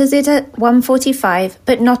 Doctors is at 1:45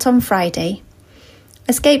 but not on Friday.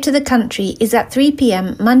 Escape to the Country is at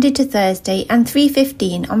 3pm Monday to Thursday and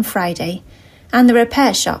 3:15 on Friday, and The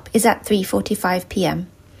Repair Shop is at 3:45pm.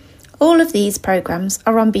 All of these programmes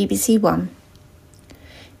are on BBC One.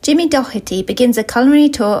 Jimmy Doherty begins a culinary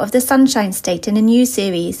tour of the Sunshine State in a new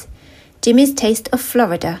series, Jimmy's Taste of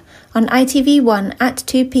Florida, on ITV1 at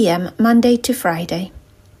 2pm Monday to Friday.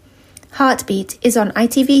 Heartbeat is on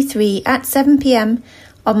ITV3 at 7pm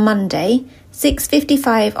on Monday,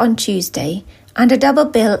 6:55 on Tuesday, and a double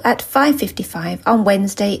bill at 5:55 on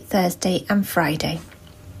Wednesday, Thursday and Friday.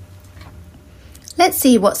 Let's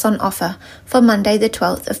see what's on offer for Monday the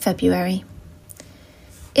 12th of February.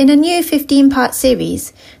 In a new 15-part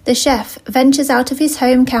series, the chef ventures out of his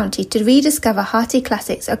home county to rediscover hearty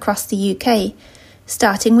classics across the UK,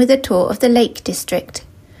 starting with a tour of the Lake District.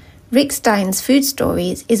 Rick Stein's Food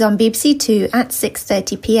Stories is on BBC Two at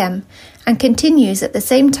 6:30pm and continues at the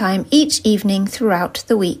same time each evening throughout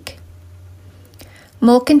the week.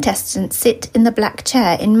 More contestants sit in the black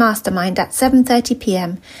chair in Mastermind at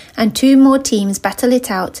 7:30pm and 2 more teams battle it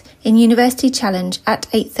out in University Challenge at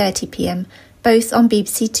 8:30pm, both on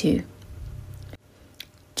BBC Two.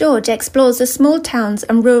 George explores the small towns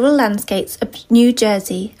and rural landscapes of New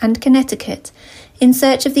Jersey and Connecticut in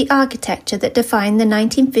search of the architecture that defined the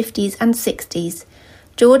 1950s and 60s.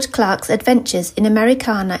 George Clark's Adventures in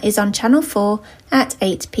Americana is on Channel 4 at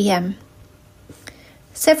 8pm.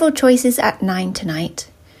 Several choices at 9 tonight.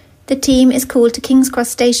 The team is called to King's Cross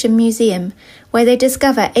Station Museum, where they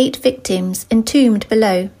discover 8 victims entombed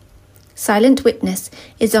below. Silent Witness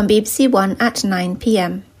is on BBC One at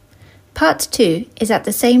 9pm. Part 2 is at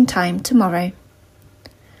the same time tomorrow.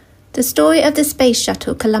 The story of the Space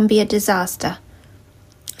Shuttle Columbia disaster,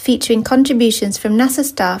 featuring contributions from NASA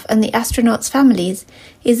staff and the astronauts' families,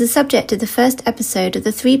 is the subject of the first episode of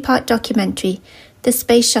the 3-part documentary The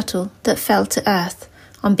Space Shuttle That Fell to Earth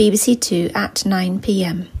on BBC Two at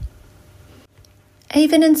 9pm.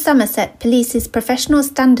 Avon and Somerset Police's Professional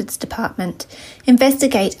Standards Department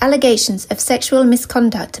investigate allegations of sexual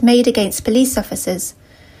misconduct made against police officers.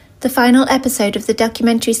 The final episode of the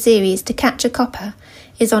documentary series To Catch a Copper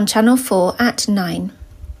is on Channel 4 at 9.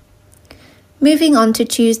 Moving on to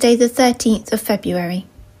Tuesday the 13th of February.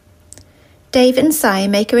 Dave and Si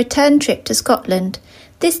make a return trip to Scotland,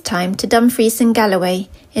 this time to Dumfries and Galloway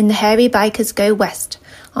in The Hairy Bikers Go West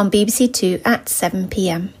on BBC Two at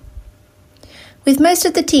 7pm. With most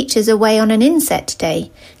of the teachers away on an inset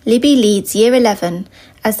day, Libby leads Year 11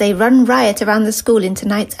 as they run riot around the school in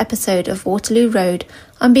tonight's episode of Waterloo Road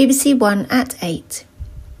on BBC One at 8.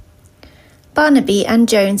 Barnaby and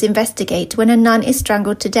Jones investigate when a nun is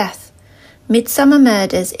strangled to death. Midsummer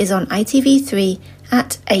Murders is on ITV3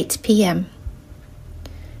 at 8 p.m.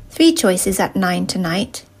 Three Choices at 9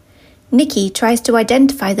 tonight. Nikki tries to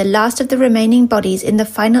identify the last of the remaining bodies in the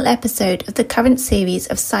final episode of the current series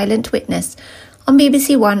of Silent Witness on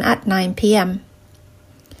BBC One at 9 p.m.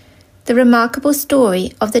 The remarkable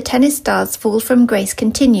story of the tennis star's fall from grace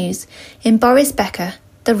continues in Boris Becker,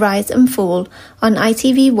 The Rise and Fall on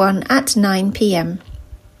ITV1 at 9 p.m.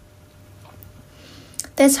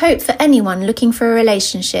 There's hope for anyone looking for a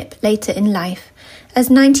relationship later in life, as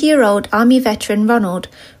 90-year-old Army veteran Ronald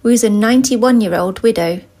woos a 91-year-old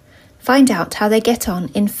widow. Find out how they get on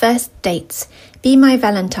in First Dates, Be My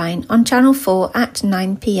Valentine on Channel 4 at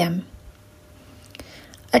 9 p.m.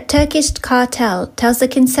 A Turkish cartel tells the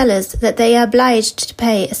Kinsellas that they are obliged to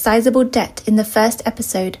pay a sizable debt in the first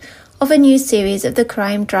episode of a new series of the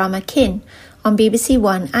crime drama Kin on BBC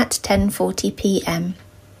One at 10:40 p.m.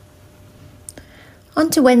 On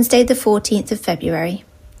to Wednesday the 14th of February.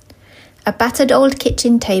 A battered old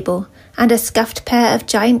kitchen table and a scuffed pair of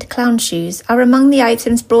giant clown shoes are among the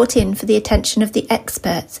items brought in for the attention of the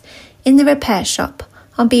experts in the repair shop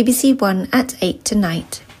on BBC One at 8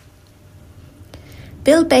 tonight.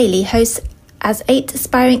 Bill Bailey hosts as 8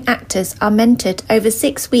 aspiring actors are mentored over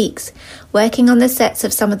 6 weeks, working on the sets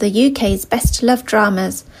of some of the UK's best-loved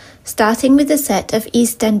dramas, starting with the set of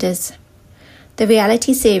EastEnders. The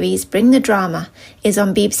reality series Bring the Drama is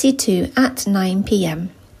on BBC Two at 9 p.m.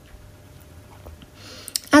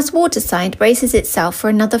 As Waterside braces itself for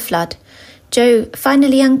another flood, Jo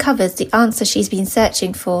finally uncovers the answer she's been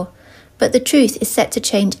searching for, but the truth is set to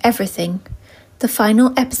change everything. The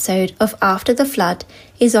final episode of After the Flood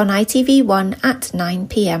is on ITV1 at 9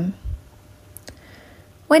 p.m.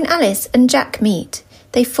 When Alice and Jack meet,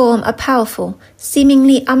 they form a powerful,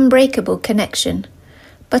 seemingly unbreakable connection.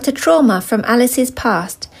 But a trauma from Alice's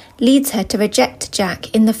past leads her to reject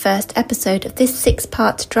Jack in the first episode of this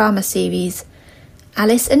 6-part drama series.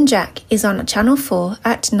 Alice and Jack is on Channel 4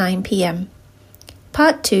 at 9 p.m.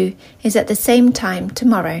 Part 2 is at the same time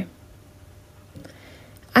tomorrow.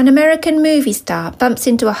 An American movie star bumps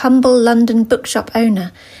into a humble London bookshop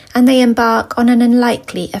owner and they embark on an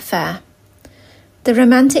unlikely affair. The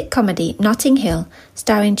romantic comedy Notting Hill,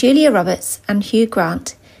 starring Julia Roberts and Hugh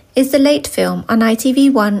Grant, is the late film on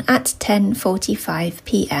ITV1 at 10:45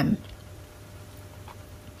 p.m.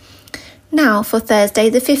 Now for Thursday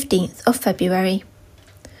the 15th of February.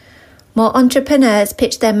 More entrepreneurs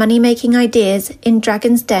pitch their money-making ideas in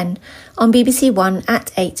Dragon's Den on BBC One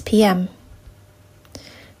at 8 p.m.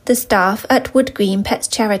 The staff at Wood Green Pets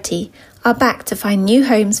Charity are back to find new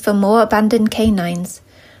homes for more abandoned canines.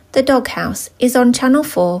 The Doghouse is on Channel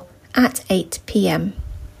 4 at 8 p.m.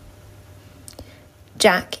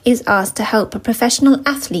 Jack is asked to help a professional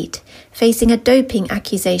athlete facing a doping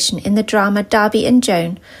accusation in the drama Darby and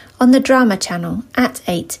Joan on the Drama Channel at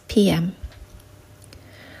 8 p.m.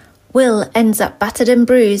 Will ends up battered and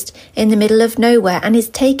bruised in the middle of nowhere and is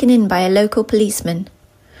taken in by a local policeman.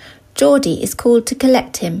 Geordie is called to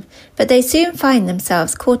collect him, but they soon find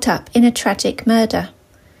themselves caught up in a tragic murder.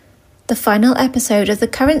 The final episode of the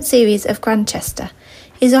current series of Grantchester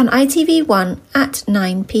is on ITV1 at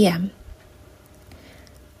 9 p.m.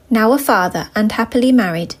 Now a father and happily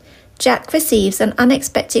married, Jack receives an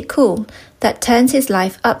unexpected call that turns his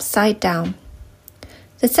life upside down.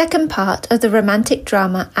 The second part of the romantic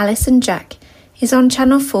drama Alice and Jack is on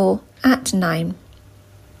Channel 4 at 9.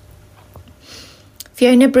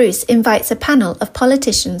 Fiona Bruce invites a panel of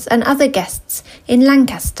politicians and other guests in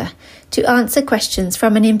Lancaster to answer questions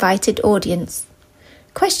from an invited audience.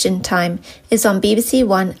 Question Time is on BBC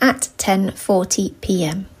One at 10:40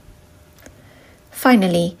 p.m.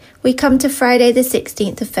 Finally, we come to Friday the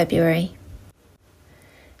 16th of February.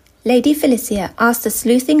 Lady Felicia asked a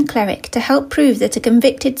sleuthing cleric to help prove that a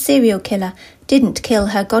convicted serial killer didn't kill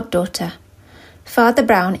her goddaughter. Father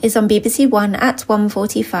Brown is on BBC One at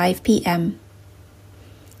 1:45 p.m.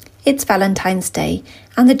 It's Valentine's Day,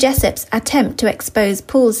 and the Jessops attempt to expose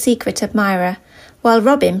Paul's secret admirer, while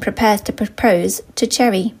Robin prepares to propose to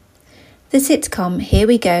Cherry. The sitcom Here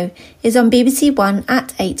We Go is on BBC One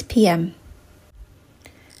at 8 p.m.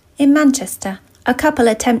 In Manchester, a couple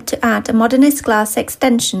attempt to add a modernist glass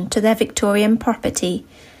extension to their Victorian property.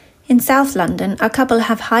 In South London, a couple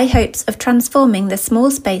have high hopes of transforming the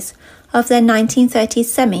small space of their 1930s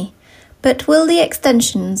semi, but will the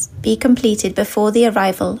extensions be completed before the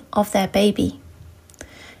arrival of their baby?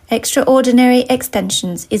 Extraordinary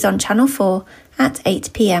Extensions is on Channel 4 at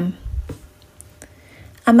 8 p.m.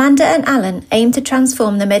 Amanda and Alan aim to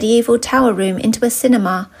transform the medieval tower room into a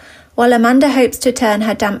cinema, while Amanda hopes to turn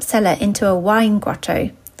her damp cellar into a wine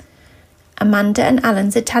grotto. Amanda and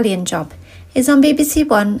Alan's Italian Job is on BBC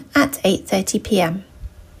One at 8:30pm.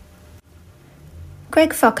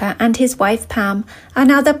 Greg Focker and his wife Pam are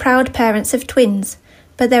now the proud parents of twins,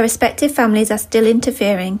 but their respective families are still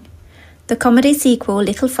interfering. The comedy sequel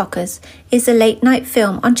Little Fockers is a late-night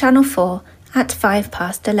film on Channel 4 at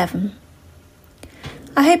 11:05.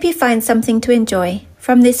 I hope you find something to enjoy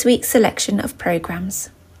from this week's selection of programmes.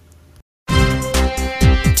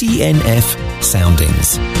 DNF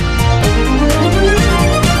Soundings.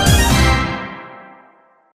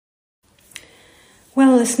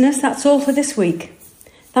 Well, listeners, that's all for this week.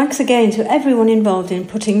 Thanks again to everyone involved in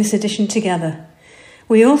putting this edition together.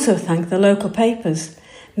 We also thank the local papers,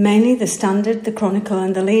 mainly the Standard, the Chronicle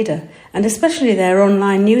and the Leader, and especially their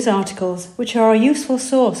online news articles, which are a useful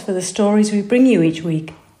source for the stories we bring you each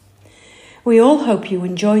week. We all hope you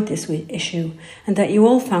enjoyed this issue and that you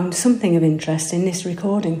all found something of interest in this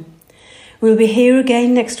recording. We'll be here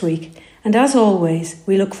again next week, and as always,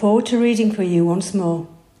 we look forward to reading for you once more.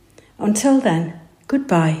 Until then,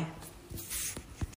 goodbye.